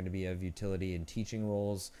roles. They're going to be of utility in teaching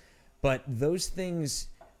roles. But those things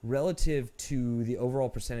relative to the overall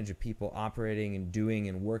percentage of people operating and doing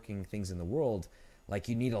and working things in the world, like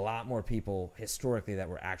you need a lot more people historically that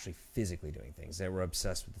were actually physically doing things, that were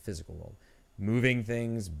obsessed with the physical world, moving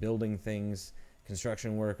things, building things,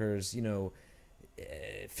 construction workers,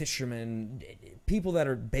 fishermen, people that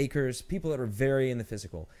are bakers, people that are very in the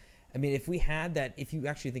physical. I mean, if we had that, if you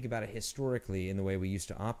actually think about it historically in the way we used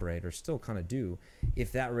to operate, or still kind of do,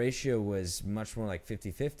 if that ratio was much more like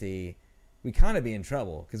 50-50, we kind of be in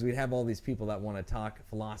trouble, because we'd have all these people that want to talk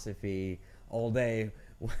philosophy all day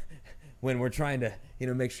when we're trying to,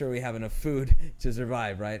 make sure we have enough food to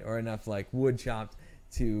survive, right? Or enough like wood chopped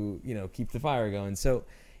to, keep the fire going. So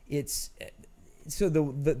that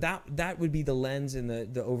would be the lens and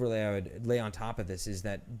the overlay I would lay on top of this, is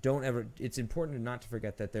that it's important not to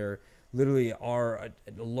forget that there literally are a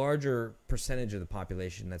larger percentage of the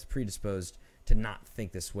population that's predisposed to not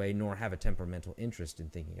think this way, nor have a temperamental interest in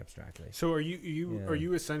thinking abstractly. So are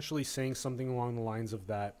you essentially saying something along the lines of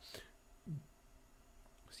that,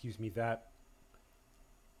 that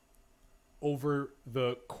over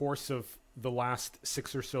the course of the last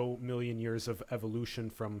 6 or so million years of evolution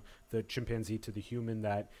from the chimpanzee to the human,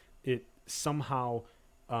 that it somehow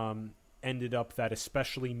ended up that,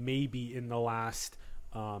 especially maybe in the last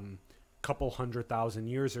couple 100,000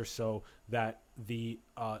 years or so, that the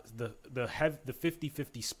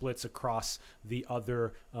 50-50 splits across the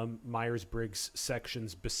other Myers-Briggs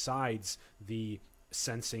sections besides the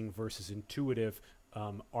sensing versus intuitive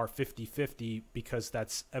are 50-50, because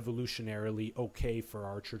that's evolutionarily okay for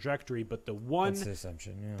our trajectory. But the one that's the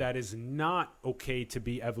assumption, yeah, that is not okay to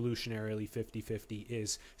be evolutionarily 50-50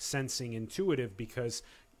 is sensing intuitive, because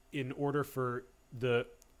in order for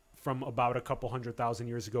from about a couple 100,000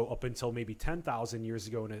 years ago up until maybe 10,000 years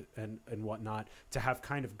ago and whatnot, to have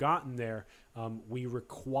kind of gotten there, we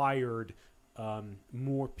required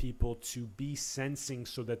more people to be sensing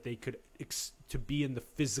so that they could to be in the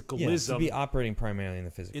physicalism. Yeah, to be operating primarily in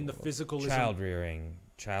the physical. In the world. physicalism. Child rearing,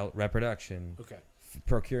 child reproduction. Okay.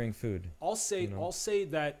 Procuring food. I'll say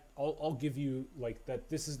that I'll give you like that.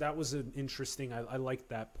 That was an interesting. I like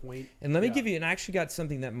that point. And let me give you. And I actually got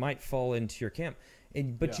something that might fall into your camp.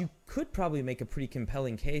 But Yeah. you could probably make a pretty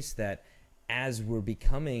compelling case that as we're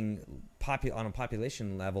becoming on a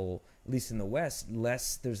population level, at least in the West,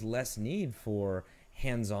 there's less need for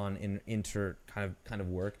hands-on kind of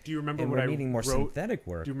work. Do you remember and what we're I needing more wrote? synthetic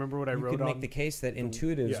work? Do you remember what I wrote? You could make the case that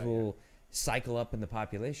intuitives yeah. will cycle up in the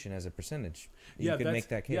population as a percentage. Yeah, You could make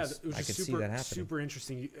that case. Yeah, it was I could super, see that happening. super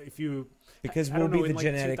interesting. If you because I we'll don't know, be in the like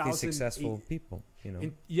genetically 2008 successful people.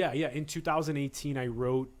 In 2018, I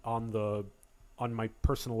wrote on my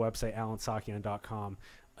personal website, alansakian.com.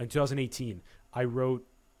 In 2018, I wrote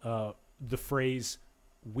the phrase,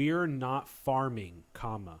 "We're not farming,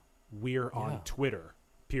 we're on Twitter."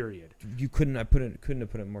 Period. You couldn't have put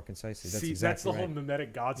it more concisely. That's See, exactly that's the right. whole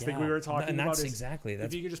mimetic gods thing we were talking and about. That's exactly.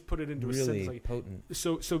 That's if you could just put it into really a sentence, like, potent.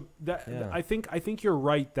 So that I think you're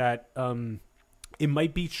right that it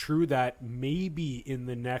might be true that maybe in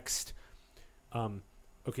the next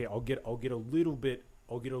okay, I'll get a little bit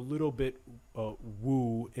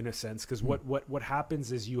woo in a sense, because what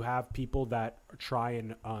happens is you have people that try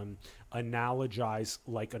and analogize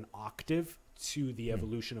like an octave to the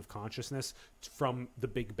evolution of consciousness from the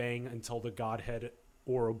Big Bang until the Godhead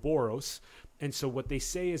Ouroboros. And so what they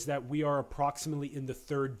say is that we are approximately in the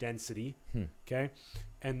third density, okay?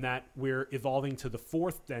 And that we're evolving to the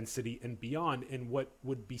fourth density and beyond. And what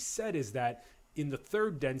would be said is that in the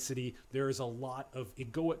third density, there is a lot of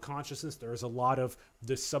egoic consciousness. There is a lot of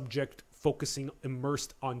the subject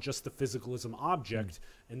immersed on just the physicalism object,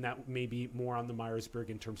 and that may be more on the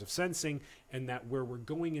Myers-Briggs in terms of sensing, and that where we're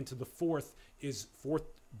going into the fourth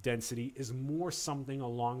density is more something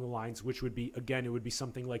along the lines, which would be, again, it would be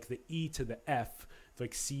something like the E to the F,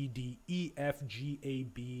 like C, D, E, F, G, A,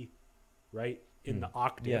 B, right, in the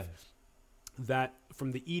octave. Yeah. That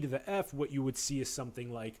from the E to the F, what you would see is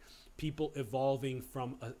something like people evolving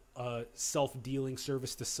from a self-dealing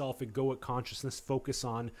service to self-egoic consciousness, focus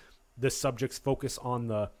on the subject's focus on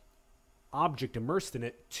the object immersed in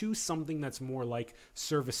it, to something that's more like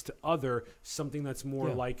service to other, something that's more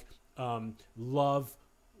like love,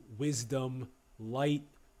 wisdom, light,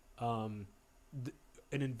 an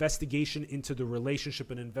investigation into the relationship,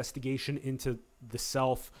 an investigation into the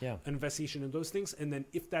self, an investigation in those things. And then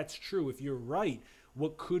if that's true, if you're right,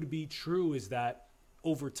 what could be true is that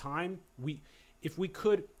over time, if we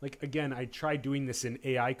could, like, again, I tried doing this in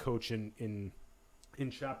AI Coach in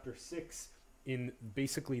chapter 6, in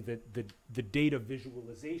basically the data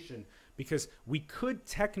visualization, because we could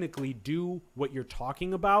technically do what you're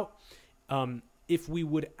talking about if we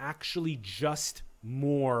would actually just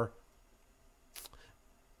more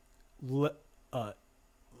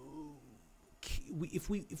if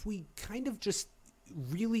we kind of just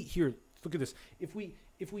really here, look at this. If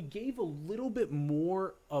we gave a little bit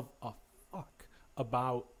more of a fuck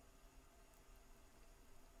about,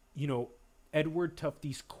 Edward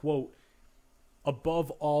Tufte's quote,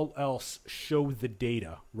 above all else, show the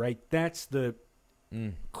data, right? That's the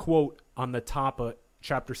quote on the top of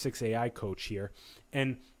Chapter 6 AI Coach here.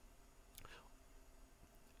 And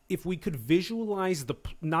if we could visualize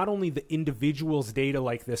not only the individual's data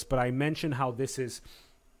like this, but I mentioned how this is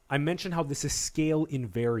scale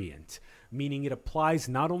invariant, meaning it applies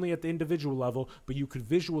not only at the individual level, but you could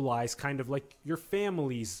visualize kind of like your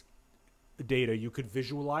family's data. You could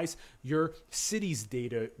visualize your city's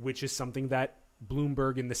data, which is something that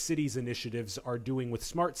Bloomberg and the cities initiatives are doing with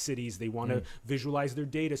smart cities. They want to visualize their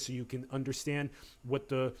data so you can understand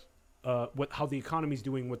how the economy is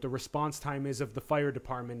doing, what the response time is of the fire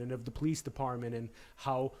department and of the police department, and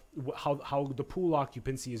how the pool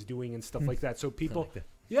occupancy is doing and stuff like that. So people,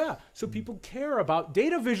 so people care about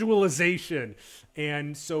data visualization.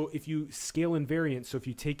 And so if you scale invariant, so if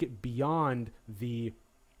you take it beyond the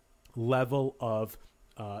level of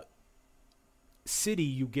city,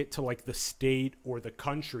 you get to like the state or the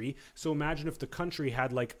country. So imagine if the country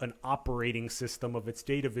had like an operating system of its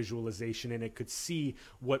data visualization and it could see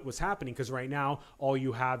what was happening. Because right now, all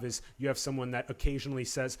you have is you have someone that occasionally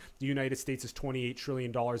says the United States is $28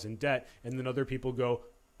 trillion in debt. And then other people go,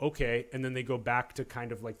 okay. And then they go back to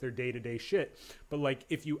kind of like their day-to-day shit. But like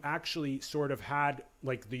if you actually sort of had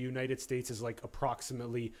like the United States is like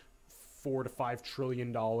approximately $4 to $5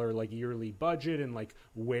 trillion like yearly budget, and like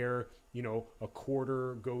where a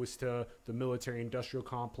quarter goes to the military industrial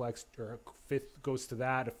complex, or a fifth goes to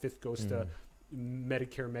that, a fifth goes to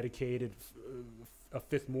Medicare, Medicaid, a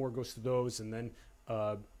fifth more goes to those, and then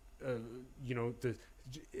the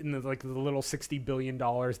little $60 billion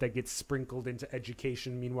that gets sprinkled into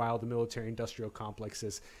education. Meanwhile, the military industrial complex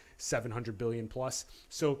is $700 billion plus.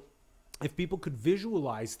 So if people could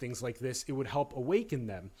visualize things like this, it would help awaken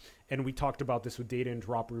them. And we talked about this with data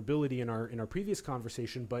interoperability in our previous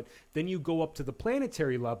conversation. But then you go up to the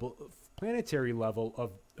planetary level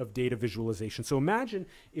of data visualization. So imagine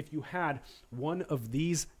if you had one of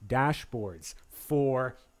these dashboards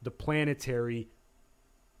for the planetary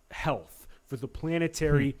health, for the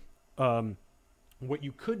planetary. What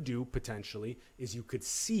you could do potentially is you could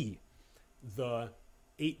see the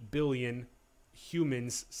 8 billion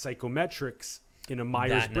humans psychometrics in a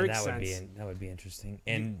Myers-Briggs sense. That would be interesting.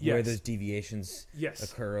 And where those deviations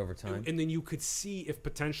occur over time. And then you could see if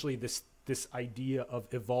potentially this idea of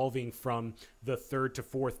evolving from the third to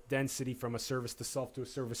fourth density, from a service to self to a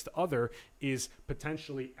service to other, is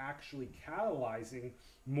potentially actually catalyzing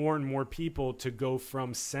more and more people to go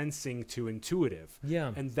from sensing to intuitive.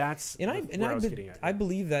 Yeah. And that's what I was getting at. I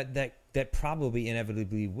believe that probably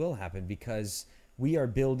inevitably will happen, because we are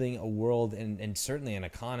building a world and certainly an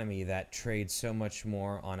economy that trades so much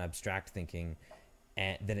more on abstract thinking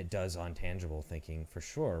than it does on tangible thinking, for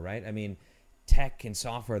sure, right? I mean, tech and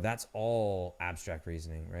software, that's all abstract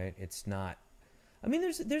reasoning, right? It's not. I mean,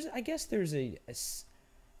 there's a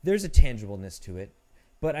tangibleness to it,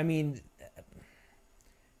 but I mean,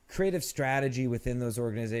 creative strategy within those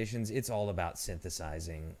organizations, it's all about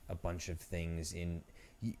synthesizing a bunch of things,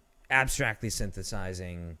 abstractly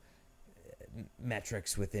synthesizing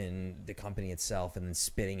metrics within the company itself, and then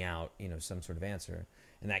spitting out some sort of answer.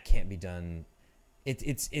 And that can't be done.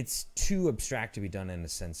 It's too abstract to be done in a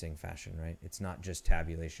sensing fashion, right? It's not just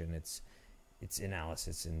tabulation. It's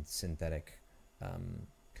analysis and synthetic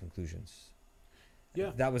conclusions.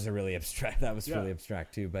 Yeah, that was really abstract. That was really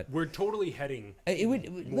abstract too. But we're totally heading. Let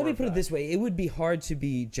me put it this way: it would be hard to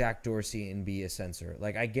be Jack Dorsey and be a censor.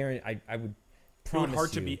 Like I guarantee, I would. It would be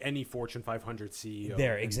hard to be any Fortune 500 CEO.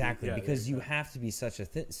 There, exactly, because you have to be such a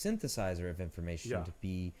synthesizer of information to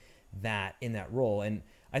be that in that role. And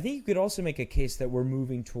I think you could also make a case that we're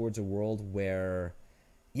moving towards a world where,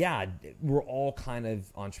 we're all kind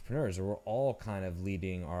of entrepreneurs, or we're all kind of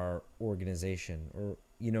leading our organization, or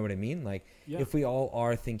you know what I mean? Like if we all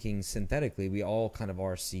are thinking synthetically, we all kind of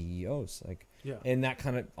are CEOs. Like, and that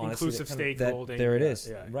kind of honestly, inclusive stakeholding. There it is,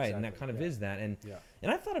 right? Exactly. And that kind of is that. And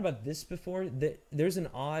I've thought about this before. That there's an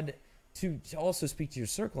odd to also speak to your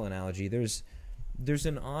circle analogy. There's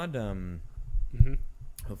an odd.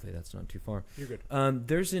 Hopefully that's not too far. You're good.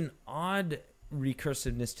 There's an odd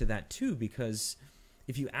recursiveness to that too, because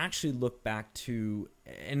if you actually look back to,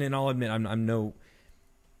 and then I'll admit I'm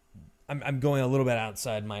going a little bit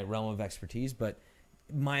outside my realm of expertise, but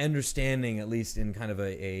my understanding, at least in kind of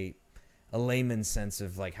a layman's sense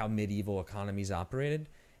of like how medieval economies operated,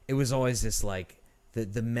 it was always this like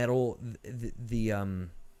the metal,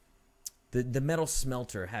 the metal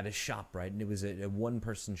smelter had a shop, right? And it was a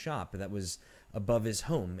one-person shop that was above his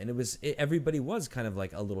home. And everybody was kind of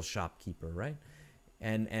like a little shopkeeper, right?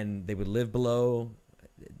 And they would live below,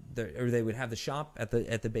 or they would have the shop at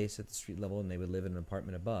the base at the street level, and they would live in an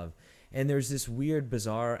apartment above. And there's this weird,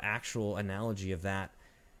 bizarre, actual analogy of that.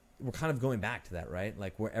 We're kind of going back to that, right?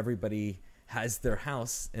 Like where everybody has their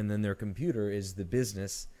house, and then their computer is the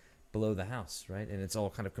business below the house, right? And it's all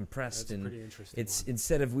kind of compressed. That's and pretty interesting. it's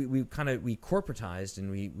instead of we corporatized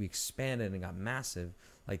and we expanded and got massive.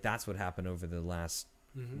 Like that's what happened over the last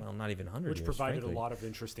well, not even 100 years, which provided frankly. a lot of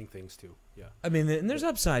interesting things too. Yeah. I mean, and there's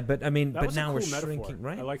upside, but I mean, That but was a now cool we're metaphor. shrinking,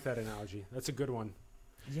 right? I like that analogy. That's a good one.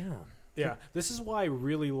 Yeah. Yeah, this is why I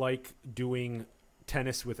really like doing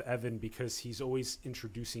tennis with Evan, because he's always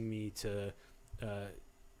introducing me to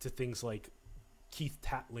things like Keith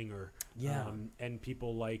Tatlinger, Yeah. and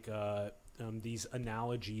people like these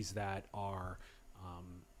analogies that are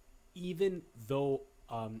even though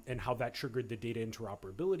and how that triggered the data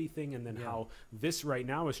interoperability thing, and then how this right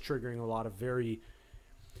now is triggering a lot of very,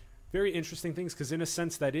 very interesting things, because in a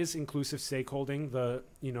sense that is inclusive stakeholding. The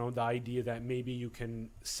idea that maybe you can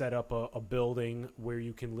set up a building where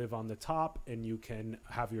you can live on the top and you can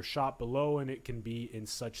have your shop below, and it can be in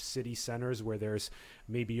such city centers where there's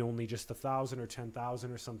maybe only just 1,000 or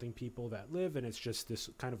 10,000 or something people that live, and it's just this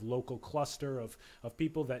kind of local cluster of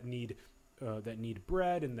people that need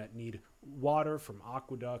bread, and that need water from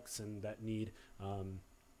aqueducts, and that need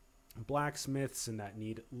blacksmiths, and that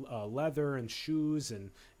need leather and shoes, and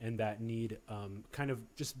that need kind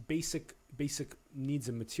of just basic needs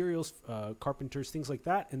and materials, carpenters, things like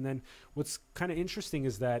that. And then what's kind of interesting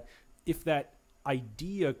is that if that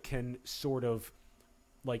idea can sort of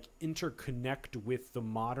like interconnect with the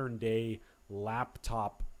modern day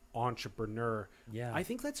laptop entrepreneur, I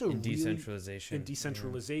think that's decentralization.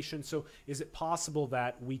 Yeah. So is it possible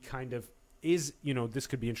that we kind of this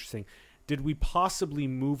could be interesting. Did we possibly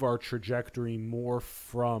move our trajectory more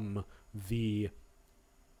from the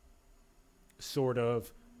sort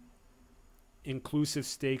of inclusive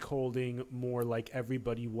stakeholding, more like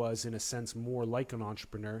everybody was, in a sense, more like an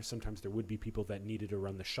entrepreneur? Sometimes there would be people that needed to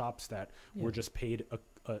run the shops that were just paid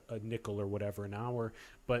a nickel or whatever an hour,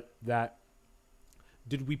 but that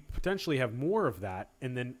did we potentially have more of that?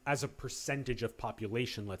 And then as a percentage of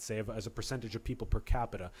population, let's say, as a percentage of people per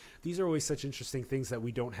capita, these are always such interesting things that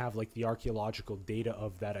we don't have like the archaeological data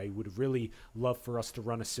of, that I would really love for us to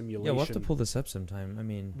run a simulation. Yeah, we'll have to pull this up sometime. I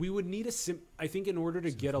mean, we would need I think in order to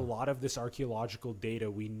get a lot of this archaeological data,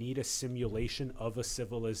 we need a simulation of a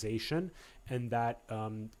civilization, and that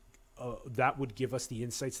that would give us the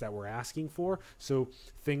insights that we're asking for. So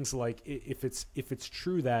things like if it's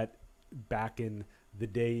true that back in the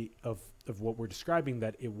day of what we're describing,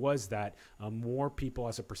 that it was that more people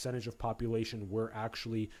as a percentage of population were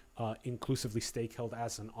actually inclusively stake-held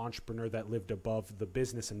as an entrepreneur that lived above the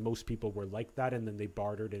business, and most people were like that, and then they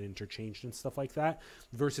bartered and interchanged and stuff like that.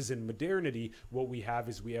 Versus in modernity, what we have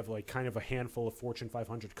is we have like kind of a handful of Fortune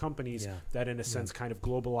 500 companies that in a sense kind of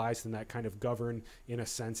globalized, and that kind of govern, in a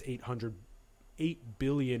sense, 8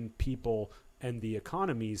 billion people and the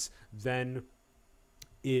economies. Then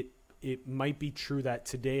it might be true that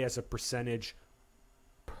today, as a percentage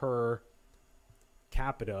per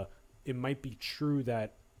capita, it might be true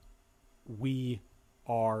that we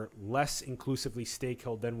are less inclusively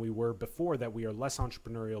stake-held than we were before, that we are less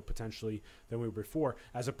entrepreneurial potentially than we were before.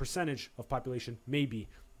 As a percentage of population, maybe.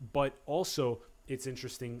 But also, it's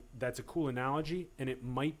interesting, that's a cool analogy, and it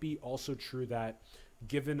might be also true that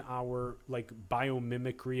given our like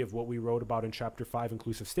biomimicry of what we wrote about in Chapter 5,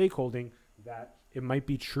 inclusive stakeholding, that it might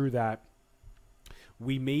be true that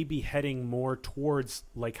we may be heading more towards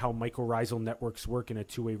like how mycorrhizal networks work in a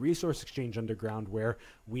two-way resource exchange underground, where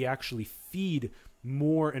we actually feed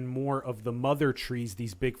more and more of the mother trees,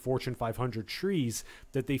 these big Fortune 500 trees,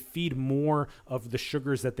 that they feed more of the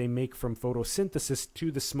sugars that they make from photosynthesis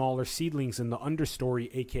to the smaller seedlings in the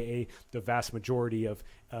understory, aka the vast majority of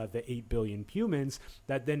the 8 billion humans,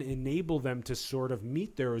 that then enable them to sort of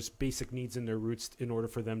meet those basic needs in their roots in order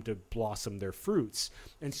for them to blossom their fruits.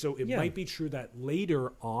 And so it might be true that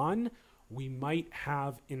later on, we might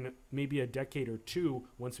have, in maybe a decade or two,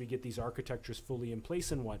 once we get these architectures fully in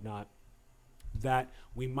place and whatnot, that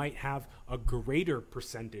we might have a greater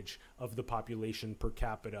percentage of the population per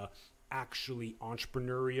capita actually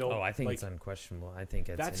entrepreneurial. Oh, I think it's unquestionable. I think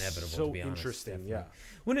it's inevitable, so to be honest. Interesting, definitely. yeah.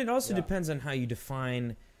 When it also depends on how you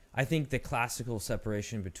define, I think the classical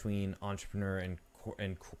separation between entrepreneur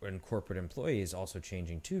and corporate employee is also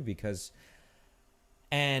changing too, because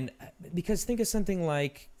think of something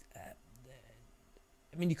like,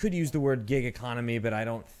 I mean, you could use the word gig economy, but I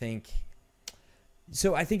don't think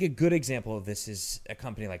So I think a good example of this is a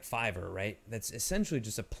company like Fiverr, right? That's essentially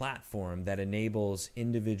just a platform that enables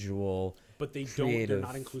individual, but they're creative.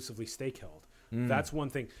 not inclusively stake held. That's one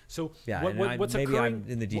thing. So Yeah, what's maybe occurring? I'm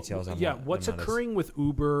in the details. What's occurring with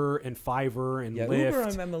Uber and Fiverr and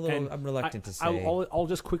Lyft? Uber, I'm reluctant to say. I'll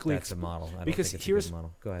just quickly that's a model. I don't because think it's here's a good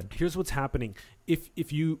model. Go ahead. Here's what's happening.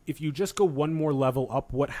 If you just go one more level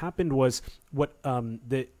up, what happened was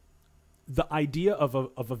the idea of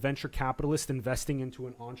a venture capitalist investing into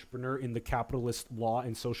an entrepreneur in the capitalist law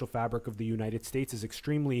and social fabric of the United States is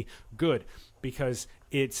extremely good because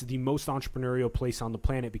it's the most entrepreneurial place on the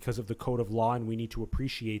planet because of the code of law, and we need to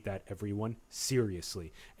appreciate that, everyone,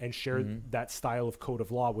 seriously, and share that style of code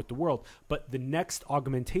of law with the world. But the next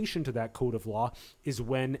augmentation to that code of law is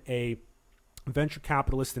when a venture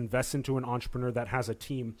capitalist invests into an entrepreneur that has a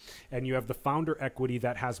team, and you have the founder equity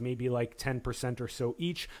that has maybe like 10% or so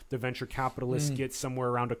each. The venture capitalist gets somewhere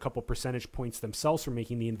around a couple percentage points themselves for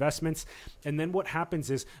making the investments. And then what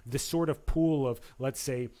happens is this sort of pool of, let's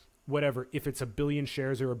say, whatever, if it's 1 billion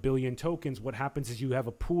shares or 1 billion tokens, what happens is you have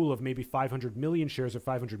a pool of maybe 500 million shares or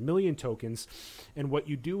 500 million tokens. And what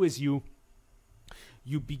you do is you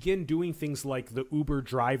begin doing things like the Uber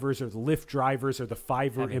drivers or the Lyft drivers or the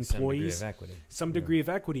Fiverr employees, some degree of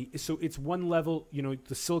equity. So it's one level,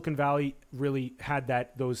 the Silicon Valley really had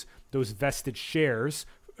those vested shares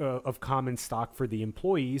of common stock for the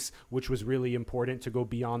employees, which was really important to go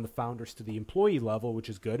beyond the founders to the employee level, which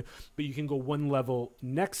is good. But you can go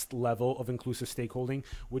next level of inclusive stakeholding,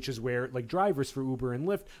 which is where like drivers for Uber and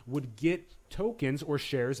Lyft would get tokens or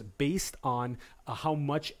shares based on how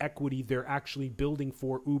much equity they're actually building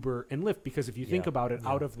for Uber and Lyft. Because if you think about it,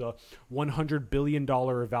 out of the $100 billion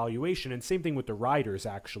evaluation, and same thing with the riders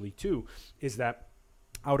actually too, is that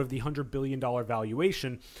out of the $100 billion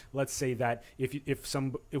valuation, let's say that if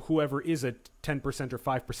whoever is a 10% or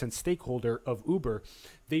 5% stakeholder of Uber,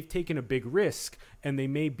 they've taken a big risk, and they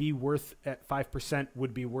may be worth at 5%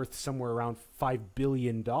 would be worth somewhere around $5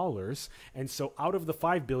 billion. And so out of the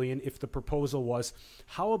 $5 billion, if the proposal was,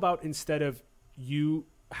 how about instead of you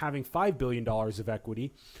having $5 billion of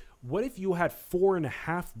equity, what if you had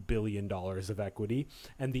 $4.5 billion of equity,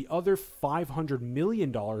 and the other $500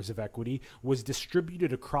 million of equity was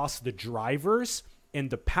distributed across the drivers and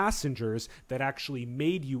the passengers that actually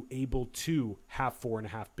made you able to have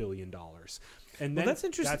 $4.5 billion? And then that's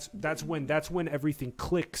interesting. That's when everything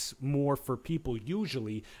clicks more for people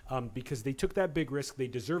usually, because they took that big risk. They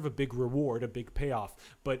deserve a big reward, a big payoff.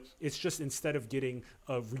 But it's just, instead of getting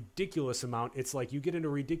a ridiculous amount, it's like you get in a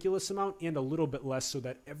ridiculous amount and a little bit less so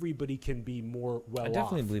that everybody can be more well off. I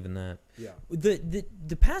definitely believe in that. Yeah.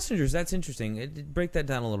 The passengers, that's interesting. Break that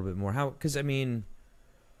down a little bit more. How? Because I mean,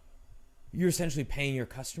 you're essentially paying your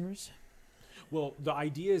customers. Well, the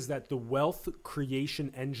idea is that the wealth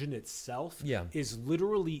creation engine itself is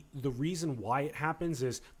literally the reason why it happens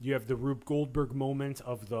is you have the Rube Goldberg moment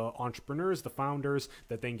of the entrepreneurs, the founders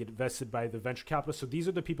that then get invested by the venture capitalists. So these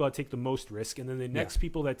are the people that take the most risk. And then the next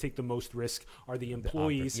people that take the most risk are the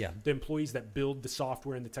employees, the employees that build the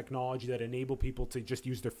software and the technology that enable people to just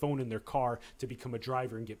use their phone in their car to become a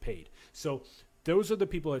driver and get paid. So those are the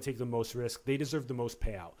people that take the most risk. They deserve the most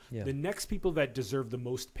payout. Yeah. The next people that deserve the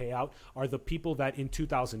most payout are the people that in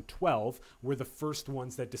 2012 were the first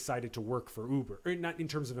ones that decided to work for Uber. Or not in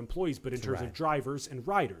terms of employees, but in terms of drivers and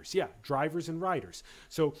riders. Yeah, drivers and riders.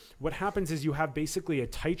 So what happens is you have basically a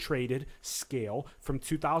titrated scale from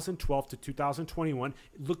 2012 to 2021.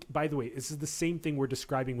 Look, by the way, this is the same thing we're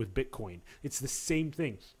describing with Bitcoin. It's the same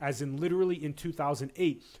thing. As in literally in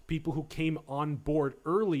 2008, people who came on board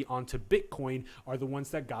early onto Bitcoin are the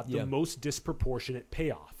ones that got the most disproportionate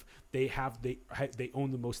payoff. They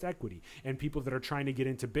own the most equity. And people that are trying to get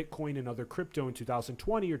into Bitcoin and other crypto in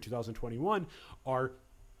 2020 or 2021 are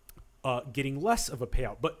getting less of a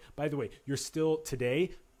payout. But by the way, you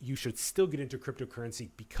should still get into cryptocurrency,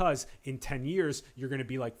 because in 10 years, you're going to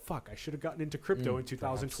be like, fuck, I should have gotten into crypto in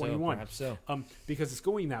 2021. Perhaps so. Because it's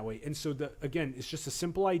going that way. And so, again, it's just a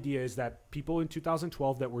simple idea is that people in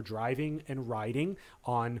 2012 that were driving and riding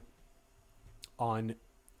on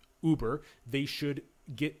Uber, they should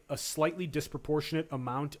get a slightly disproportionate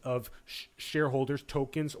amount of shareholders,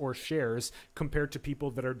 tokens, or shares compared to people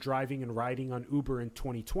that are driving and riding on Uber in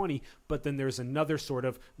 2020. But then there's another sort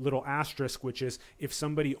of little asterisk, which is if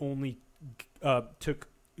somebody only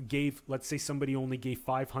let's say somebody only gave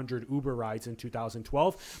 500 Uber rides in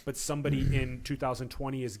 2012, but somebody in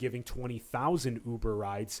 2020 is giving 20,000 Uber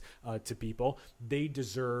rides to people, they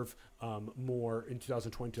deserve more in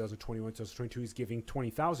 2020, 2021, 2022 is giving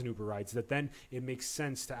 20,000 Uber rides. That then it makes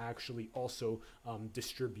sense to actually also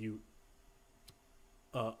distribute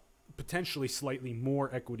potentially slightly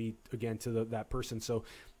more equity again to that person. So,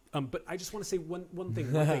 but I just want to say one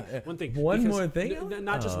thing. One thing. One more thing.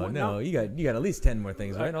 Not just one. No, you got at least 10 more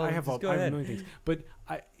things, right? I have a million things. But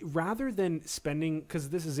rather than spending, because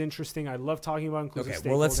this is interesting, I love talking about inclusive. Okay,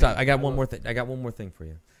 well, let's stop. I got one more thing. I got one more thing for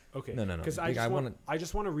you. Okay. No. Because I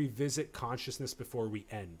just want to revisit consciousness before we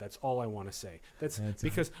end. That's all I want to say. That's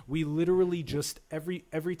because we literally just every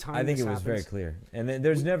time. I think it was very clear, and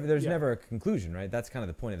there's never a conclusion, right? That's kind of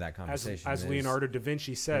the point of that conversation. As Leonardo da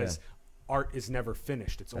Vinci says, art is never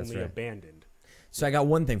finished; it's only abandoned. So I got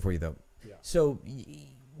one thing for you though. Yeah. So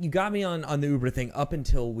you got me on the Uber thing up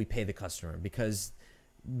until we pay the customer, because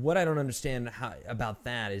what I don't understand about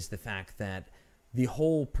that is the fact that the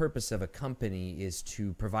whole purpose of a company is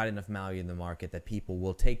to provide enough value in the market that people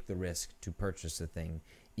will take the risk to purchase the thing,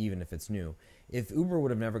 even if it's new. If Uber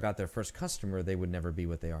would have never got their first customer, they would never be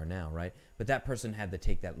what they are now, right? But that person had to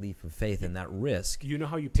take that leap of faith and that risk. You know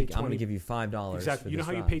how you pay $20? I'm going to give you $5. Exactly. You know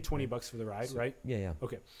how you pay $20 for the ride, right? Yeah.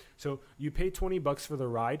 Okay. So you pay $20 for the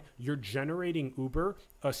ride. You're generating Uber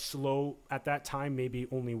a slow, at that time, maybe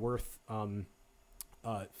only worth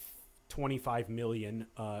 25 million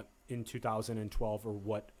in 2012 or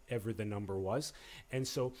whatever the number was. And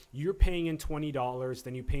so you're paying in $20,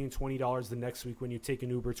 then you pay in $20 the next week when you take an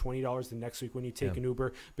Uber, $20 the next week when you take an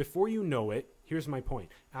Uber. Before you know it, here's my point.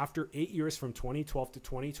 After 8 years from 2012 to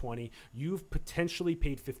 2020, you've potentially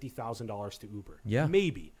paid $50,000 to Uber. Yeah.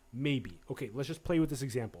 Maybe. Okay, let's just play with this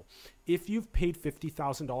example. If you've paid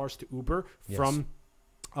 $50,000 to Uber from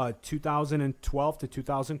 2012 to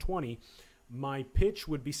 2020, my pitch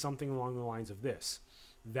would be something along the lines of this,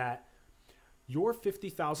 that your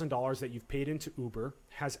 $50,000 that you've paid into Uber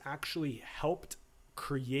has actually helped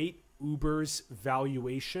create Uber's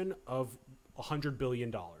valuation of $100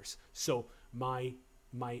 billion. So my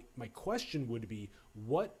question would be,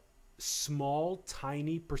 what small,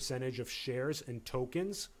 tiny percentage of shares and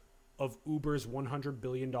tokens of Uber's $100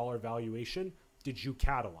 billion valuation did you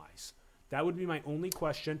catalyze? That would be my only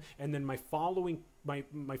question. And then my following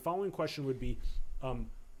question would be,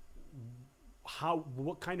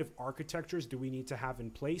 what kind of architectures do we need to have in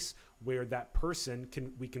place where that person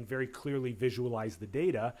we can very clearly visualize the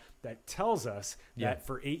data that tells us that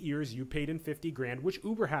for 8 years you paid in 50 grand, which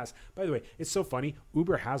Uber has. By the way, it's so funny.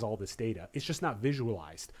 Uber has all this data. It's just not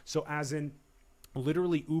visualized. So as in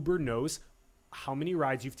literally Uber knows how many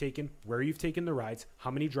rides you've taken, where you've taken the rides, how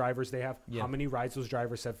many drivers they have, how many rides those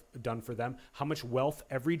drivers have done for them, how much wealth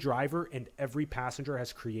every driver and every passenger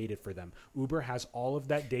has created for them. Uber has all of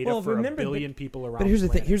that data for a billion people around. But here's the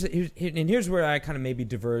thing. Here's where I kind of maybe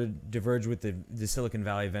diverge with the Silicon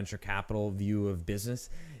Valley venture capital view of business,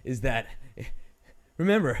 is that,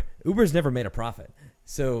 remember, Uber's never made a profit.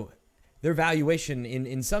 So their valuation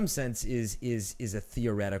in some sense is a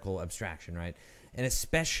theoretical abstraction, right? And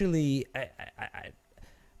especially,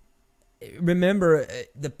 remember,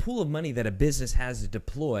 the pool of money that a business has to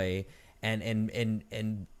deploy and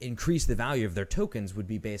increase the value of their tokens would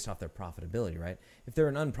be based off their profitability, right? If they're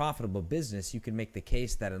an unprofitable business, you can make the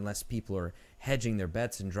case that unless people are hedging their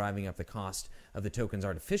bets and driving up the cost of the tokens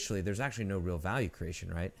artificially, there's actually no real value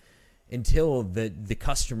creation, right? Until the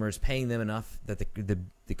customer is paying them enough that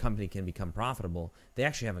the company can become profitable, they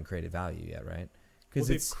actually haven't created value yet, right? Because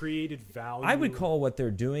they've created value. I would call what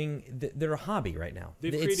they're doing, they're a hobby right now.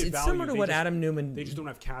 It's value. Similar to what Adam Newman. They just don't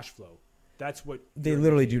have cash flow. That's what they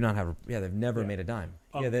literally do not have. They've never made a dime.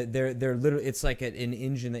 They're literally. It's like an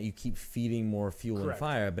engine that you keep feeding more fuel and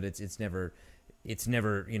fire, but it's never. It's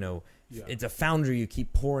a foundry you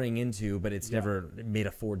keep pouring into, but it's never made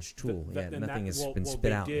a forged tool. Nothing has been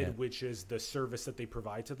spit out yet. Which is the service that they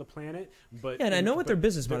provide to the planet. But and I know what their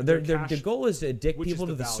business model. Their goal is to addict people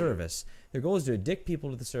to the service. Their goal is to addict people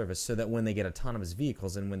to the service so that when they get autonomous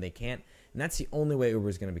vehicles and when they can't, and that's the only way Uber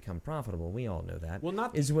is going to become profitable. We all know that. Well,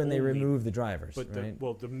 not is when they remove the drivers, but right?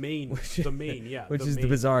 the main, which is the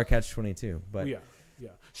bizarre catch-22. But yeah.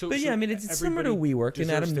 I mean, it's similar to WeWork and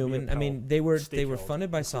Adam Newman. I mean, they were funded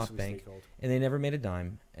by SoftBank, and they never made a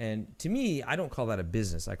dime. And to me, I don't call that a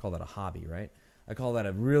business. I call that a hobby, right? I call that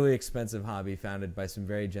a really expensive hobby founded by some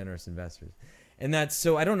very generous investors. And that's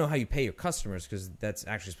so I don't know how you pay your customers, because that's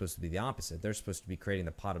actually supposed to be the opposite. They're supposed to be creating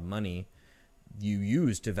the pot of money you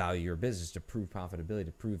use to value your business, to prove profitability,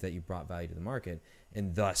 to prove that you brought value to the market,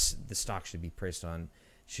 and thus the stock should be based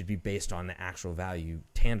on the actual value,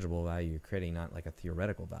 tangible value you're creating, not like a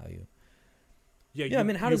theoretical value. I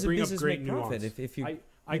mean, how does a business make profit if you?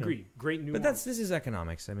 I agree. Great nuance. But this is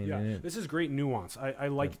economics. I mean, this is great nuance. I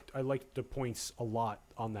liked the points a lot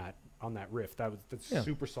on that riff. That's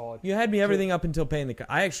super solid. You had me everything up until paying the.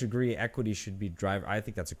 I actually agree. Equity should be driver. I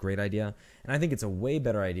think that's a great idea, and I think it's a way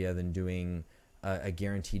better idea than doing a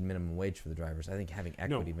guaranteed minimum wage for the drivers. I think having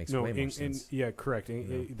equity makes way more sense. Yeah, correct.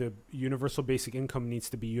 The universal basic income needs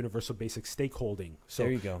to be universal basic stakeholding. So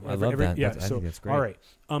there you go. I love that. Yeah, I think that's great.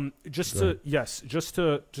 All right. Just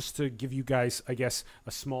to give you guys, I guess,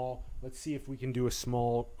 a small. Let's see if we can do a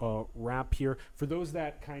small wrap here for those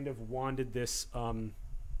that kind of wanted this a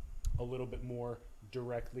little bit more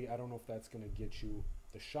directly. I don't know if that's going to get you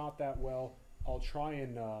the shot that well. I'll try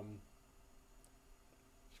and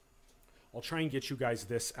get you guys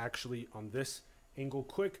this actually on this angle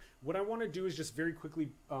quick. What I want to do is just very quickly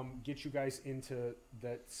get you guys into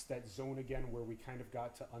that zone again where we kind of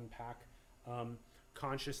got to unpack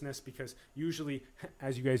consciousness, because usually,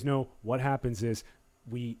 as you guys know, what happens is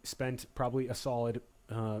we spent probably a solid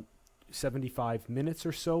 75 minutes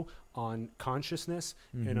or so on consciousness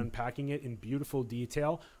and unpacking it in beautiful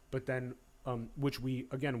detail, but then which we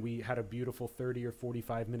had a beautiful 30 or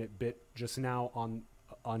 45 minute bit just now on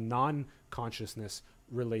non-consciousness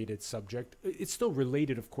related subject. It's still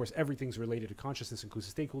related, of course. Everything's related to consciousness,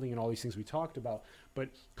 inclusive stakeholding, and all these things we talked about. But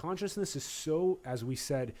consciousness is so, as we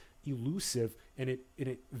said, elusive, and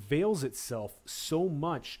it veils itself so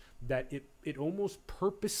much that it almost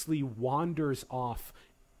purposely wanders off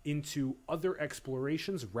into other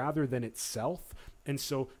explorations rather than itself. And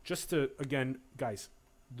so, just to, again, guys,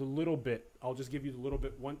 the little bit, I'll just give you the little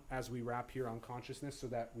bit one as we wrap here on consciousness so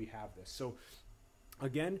that we have this. So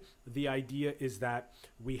again, the idea is that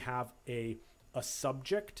we have a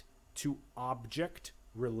subject to object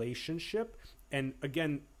relationship. And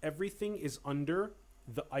again, everything is under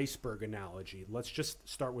the iceberg analogy. Let's just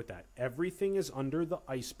start with that. Everything is under the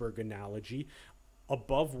iceberg analogy.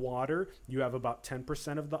 Above water, you have about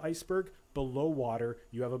 10% of the iceberg. Below water,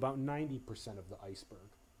 you have about 90% of the iceberg.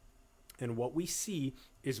 And what we see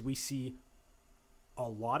is we see a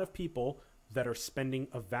lot of people that are spending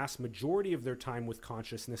a vast majority of their time with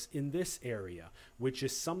consciousness in this area, which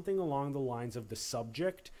is something along the lines of the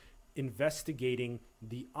subject investigating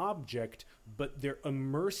the object, but they're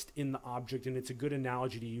immersed in the object, and it's a good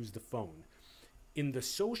analogy to use the phone. In the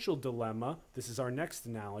social dilemma, this is our next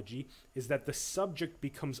analogy, is that the subject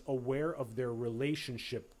becomes aware of their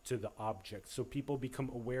relationship to the object. So people become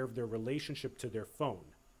aware of their relationship to their phone.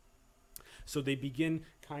 So they begin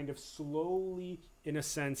kind of slowly, in a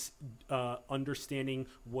sense, understanding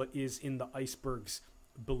what is in the iceberg's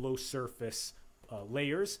below surface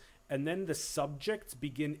layers. And then the subjects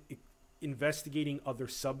begin investigating other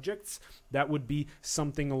subjects. That would be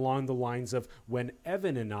something along the lines of when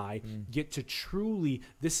Evan and I get to truly,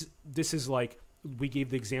 this is like, we gave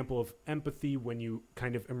the example of empathy when you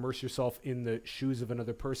kind of immerse yourself in the shoes of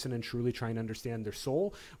another person and truly try and understand their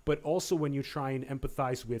soul, but also when you try and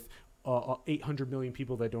empathize with 800 million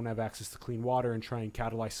people that don't have access to clean water and try and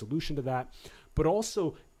catalyze solution to that. But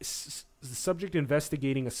also the subject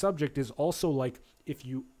investigating a subject is also like, if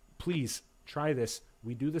you please try this,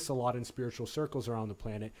 we do this a lot in spiritual circles around the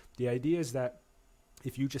planet. The idea is that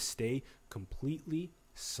if you just stay completely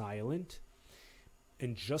silent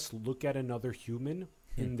and just look at another human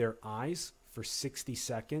in their eyes for 60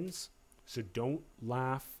 seconds, so don't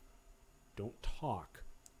laugh, don't talk,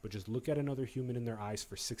 but just look at another human in their eyes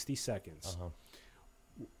for 60 seconds.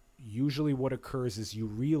 Usually what occurs is you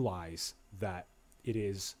realize that it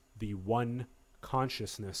is the one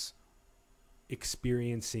consciousness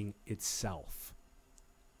experiencing itself.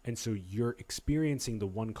 And so you're experiencing the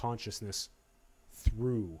one consciousness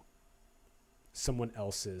through someone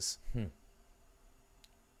else's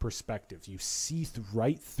perspective. You see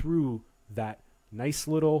right through that nice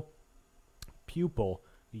little pupil.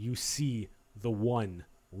 You see the one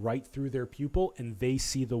right through their pupil, and they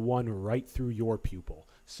see the one right through your pupil.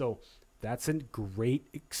 So that's a great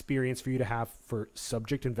experience for you to have for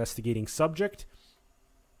subject investigating subject.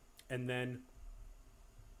 And then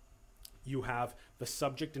you have the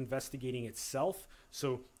subject investigating itself.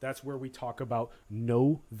 So that's where we talk about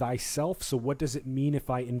know thyself. So what does it mean if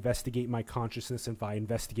I investigate my consciousness, if I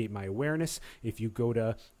investigate my awareness? If you go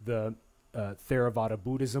to the Theravada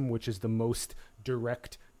Buddhism, which is the most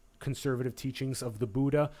direct conservative teachings of the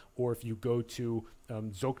Buddha, or if you go to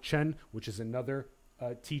Dzogchen, which is another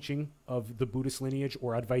teaching of the Buddhist lineage,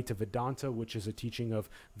 or Advaita Vedanta, which is a teaching of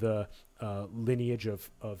the lineage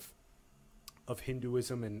of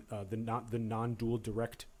Hinduism and the non-dual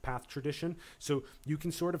direct path tradition. So you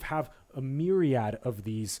can sort of have a myriad of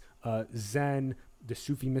these, Zen, the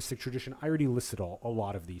Sufi mystic tradition. I already listed a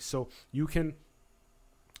lot of these. So you can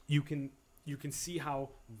see how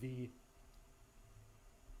the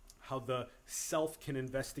self can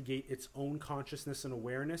investigate its own consciousness and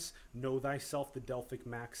awareness. Know thyself, the Delphic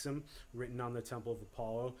maxim written on the Temple of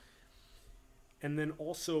Apollo. And then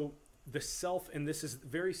also the self, and this is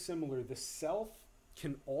very similar, the self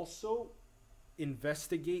can also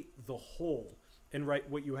investigate the whole. And right,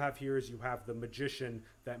 what you have here is you have the magician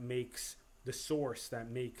that makes the source,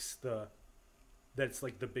 that's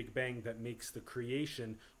like the Big Bang that makes the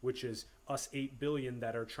creation, which is us 8 billion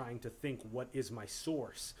that are trying to think, what is my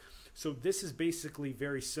source? So this is basically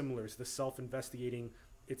very similar. It's the self investigating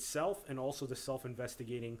itself and also the self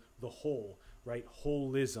investigating the whole, right?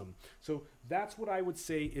 Holism. So that's what I would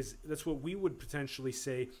say that's what we would potentially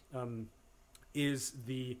say is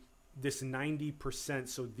this 90%.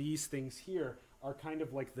 So these things here are kind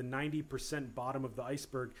of like the 90% bottom of the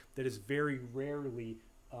iceberg that is very rarely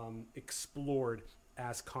explored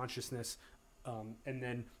as consciousness. And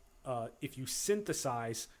then if you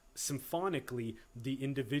synthesize symphonically the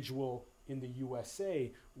individual in the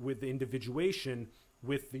USA with the individuation,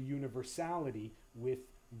 with the universality, with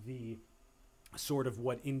the sort of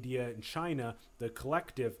what India and China, the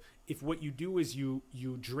collective, if what you do is you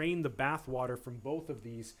drain the bathwater from both of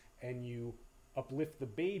these and you uplift the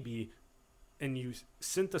baby and you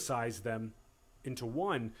synthesize them into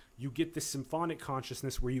one, you get this symphonic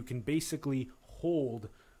consciousness where you can basically hold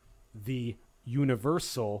the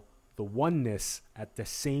universal, the oneness, at the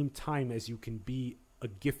same time as you can be a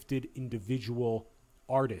gifted individual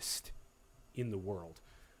artist in the world.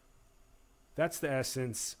 That's the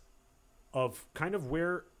essence of kind of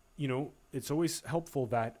where, it's always helpful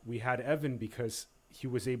that we had Evan, because he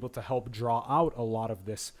was able to help draw out a lot of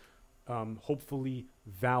this hopefully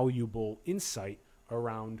valuable insight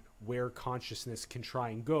around where consciousness can try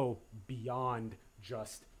and go beyond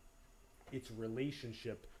just its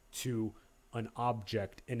relationship to an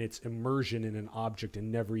object and its immersion in an object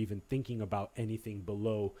and never even thinking about anything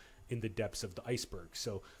below in the depths of the iceberg.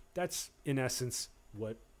 So that's in essence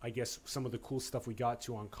what I guess some of the cool stuff we got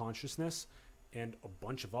to on consciousness and a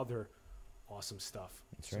bunch of other awesome stuff.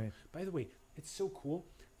 That's right. By the way, it's so cool.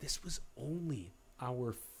 This was only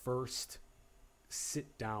our first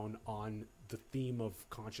sit down on the theme of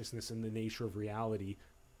consciousness and the nature of reality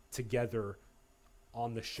together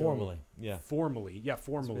on the show. Formally, yeah. Formally.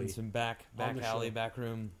 There's been some back alley, show. back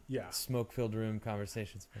room, Yeah. smoke-filled room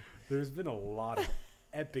conversations. There's been a lot of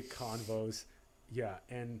epic convos. Yeah,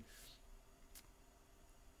 and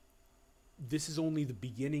this is only the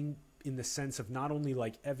beginning in the sense of not only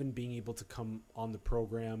like Evan being able to come on the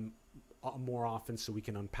program more often so we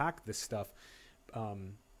can unpack this stuff,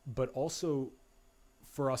 but also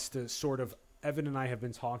for us to sort of, Evan and I have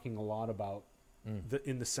been talking a lot about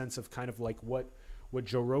in the sense of kind of like what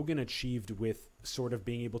Joe Rogan achieved with sort of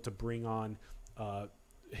being able to bring on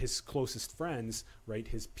his closest friends, right?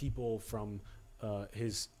 His people from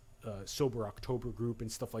his Sober October group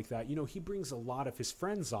and stuff like that. He brings a lot of his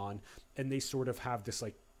friends on and they sort of have this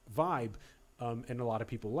like vibe, and a lot of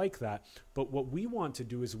people like that. But what we want to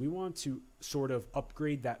do is we want to sort of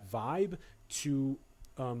upgrade that vibe to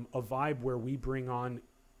a vibe where we bring on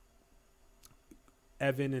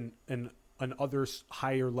Evan and other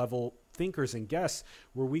higher level thinkers and guests,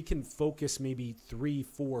 where we can focus maybe 3,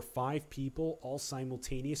 4, 5 people all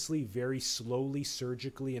simultaneously, very slowly,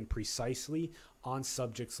 surgically, and precisely on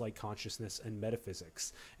subjects like consciousness and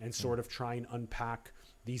metaphysics, and sort of try and unpack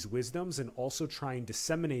these wisdoms and also try and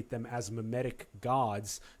disseminate them as mimetic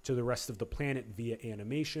gods to the rest of the planet via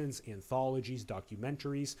animations, anthologies,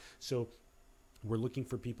 documentaries. So we're looking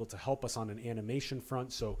for people to help us on an animation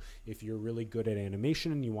front. So if you're really good at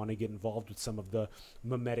animation and you want to get involved with some of the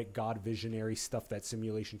mimetic god visionary stuff that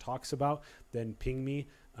Simulation talks about, then ping me,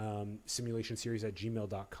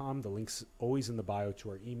 simulationseries@gmail.com. The link's always in the bio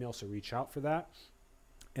to our email, so reach out for that.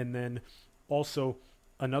 And then also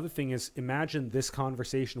another thing is, imagine this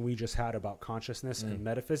conversation we just had about consciousness and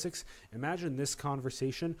metaphysics. Imagine this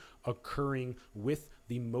conversation occurring with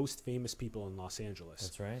the most famous people in Los Angeles.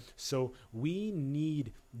 That's right. So we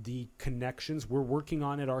need the connections. We're working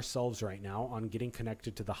on it ourselves right now, on getting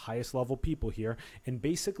connected to the highest level people here and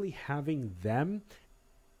basically having them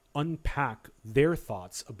unpack their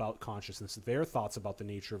thoughts about consciousness, their thoughts about the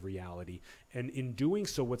nature of reality. And in doing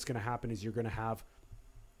so, what's going to happen is you're going to have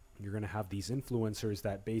these influencers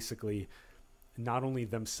that basically not only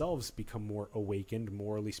themselves become more awakened,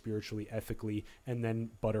 morally, spiritually, ethically, and then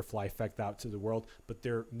butterfly effect out to the world, but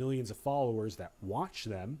their millions of followers that watch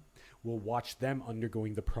them will watch them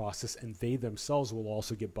undergoing the process, and they themselves will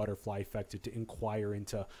also get butterfly affected to inquire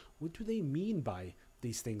into, what do they mean by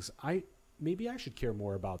these things? Maybe I should care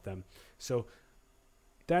more about them. So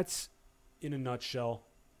that's, in a nutshell,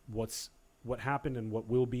 what happened and what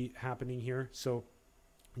will be happening here. So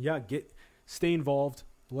yeah, stay involved.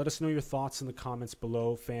 Let us know your thoughts in the comments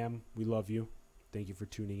below, fam. We love you. Thank you for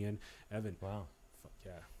tuning in. Evan. Wow. Fuck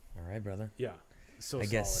yeah. All right, brother. Yeah. So I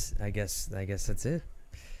guess that's it.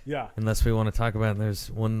 Yeah. Unless we want to talk about, there's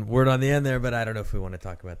one word on the end there, but I don't know if we want to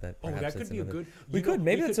talk about that. Oh, Perhaps that could it's be a another- good. We could.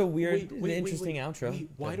 Maybe that's a weird, wait, interesting outro.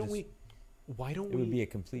 Why That don't just- we? Why don't It we? would be a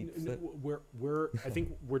complete n- flip. We're. I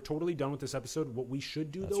think we're totally done with this episode. What we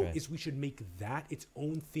should do That's though right. is we should make that its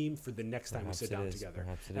own theme for the next time we Perhaps sit it down is, together,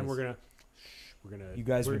 perhaps it and is. we're gonna. You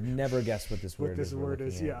guys we're- would never guess what this word this is. we're word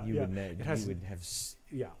is, looking at. yeah, You yeah. would, It has- you would have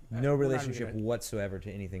Yeah. no we're not relationship even gonna- whatsoever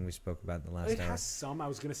to anything we spoke about in the last It hour. has some. I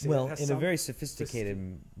was gonna say. Well, it has in some, a very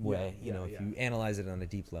sophisticated way, yeah, if yeah. you analyze it on a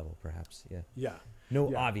deep level, perhaps. Yeah. Yeah. No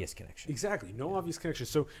Yeah. obvious connection. Exactly. No obvious connection.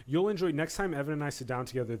 So you'll enjoy next time Evan and I sit down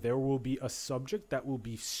together. There will be a subject that will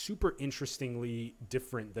be super interestingly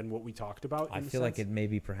different than what we talked about. I in the feel like sense- it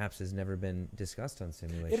maybe perhaps has never been discussed on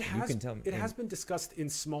simulation. It has. You can tell me. It has been discussed in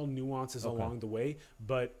small nuances Okay. along the way,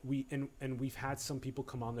 but we've had some people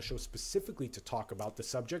come on the show specifically to talk about the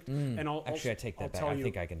subject. And Actually, I take that back. tell I you-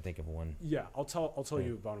 think I can think of one. Yeah, I'll tell Yeah.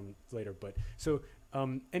 you about them later. But so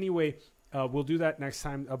anyway, we'll do that next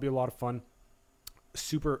time. That'll be a lot of fun.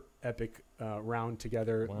 Super epic round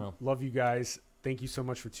together. Wow. Love you guys. Thank you so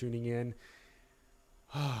much for tuning in.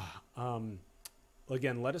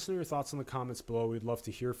 Again, let us know your thoughts in the comments below. We'd love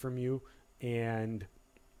to hear from you. And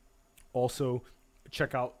also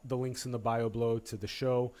check out the links in the bio below to the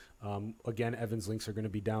show. Again, Evan's links are going to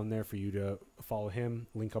be down there for you to follow him,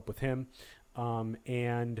 link up with him.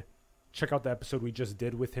 And check out the episode we just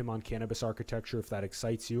did with him on cannabis architecture if that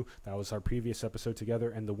excites you. That was our previous episode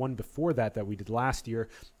together. And the one before that we did last year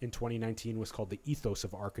in 2019 was called The Ethos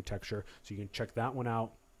of Architecture. So you can check that one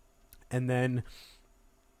out. And then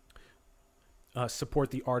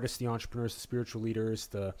support the artists, the entrepreneurs, the spiritual leaders,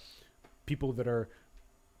 the people that are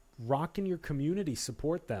rocking your community.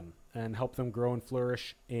 Support them and help them grow and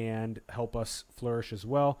flourish, and help us flourish as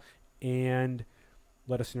well. And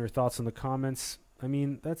let us know your thoughts in the comments. I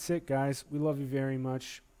mean, that's it, guys. We love you very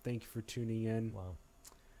much. Thank you for tuning in. Wow.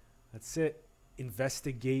 That's it.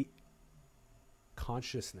 Investigate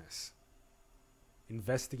consciousness.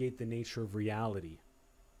 Investigate the nature of reality.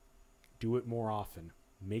 Do it more often.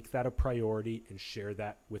 Make that a priority and share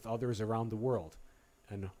that with others around the world.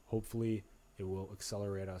 And hopefully it will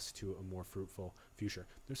accelerate us to a more fruitful future.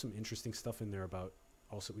 There's some interesting stuff in there about,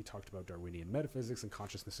 also we talked about Darwinian metaphysics and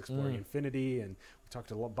consciousness exploring infinity, and we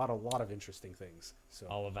talked about a lot of interesting things. So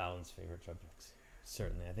All of Alan's favorite subjects.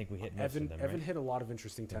 Certainly. I think we hit most Evan of them, Evan right? hit a lot of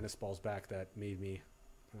interesting tennis balls back that made me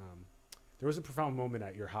there was a profound moment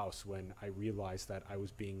at your house when I realized that I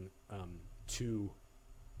was being too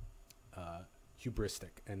hubristic,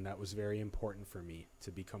 and that was very important for me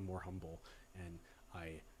to become more humble, and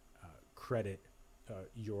I credit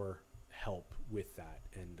your help with that,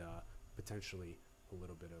 and potentially a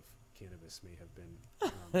little bit of cannabis may have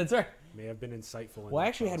been That's right. may have been insightful in Well, I that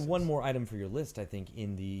actually had process. one more item for your list, I think,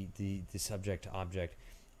 in the subject to object.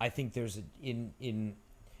 I think there's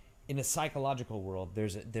in a psychological world,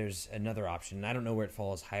 there's another option. And I don't know where it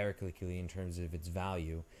falls hierarchically in terms of its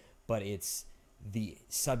value, but it's the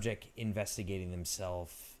subject investigating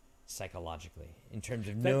themselves psychologically in terms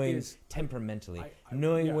of That knowing is- temperamentally, I-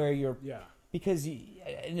 knowing yeah, where you're. yeah Because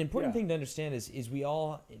an important Yeah. thing to understand is we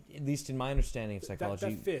all, at least in my understanding of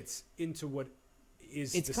psychology, that fits into what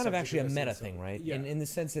is it's the kind of subject actually a this meta is. thing, right? Yeah. In the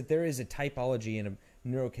sense that there is a typology and a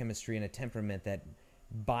neurochemistry and a temperament that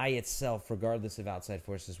by itself, regardless of outside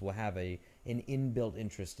forces, will have an inbuilt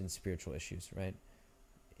interest in spiritual issues, right?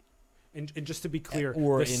 And just to be clear,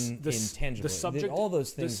 Or the intangible. the subject, all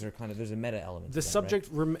those things this- are kind of, there's a meta element. the to that, subject,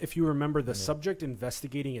 if you remember, the Yeah. subject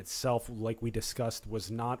investigating itself, like we discussed,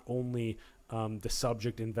 was not only the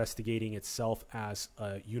subject investigating itself as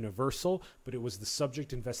a universal, but it was the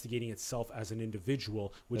subject investigating itself as an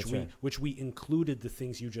individual, That's right. which we included the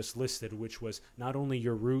things you just listed, which was not only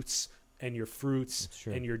your roots and your fruits That's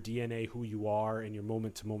true. and your DNA, who you are, and your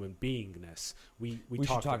moment-to-moment beingness. We We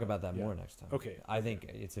should talk about that yeah. more next time. Okay. I think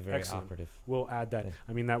it's a very Excellent. operative. We'll add that. Yeah.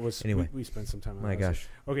 I mean, that was Anyway. we spent some time on My that. gosh.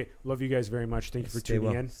 Okay, love you guys very much. Thank you for Stay tuning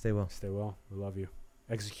well. in. Stay well. Stay well. We love you.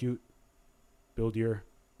 Execute. Build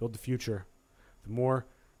the future. The more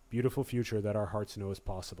beautiful future that our hearts know is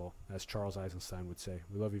possible, as Charles Eisenstein would say.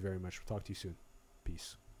 We love you very much. We'll talk to you soon.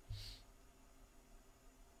 Peace.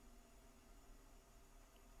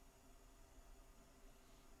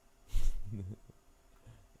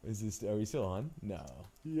 Are we still on? No.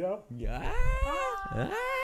 Yep. Yeah.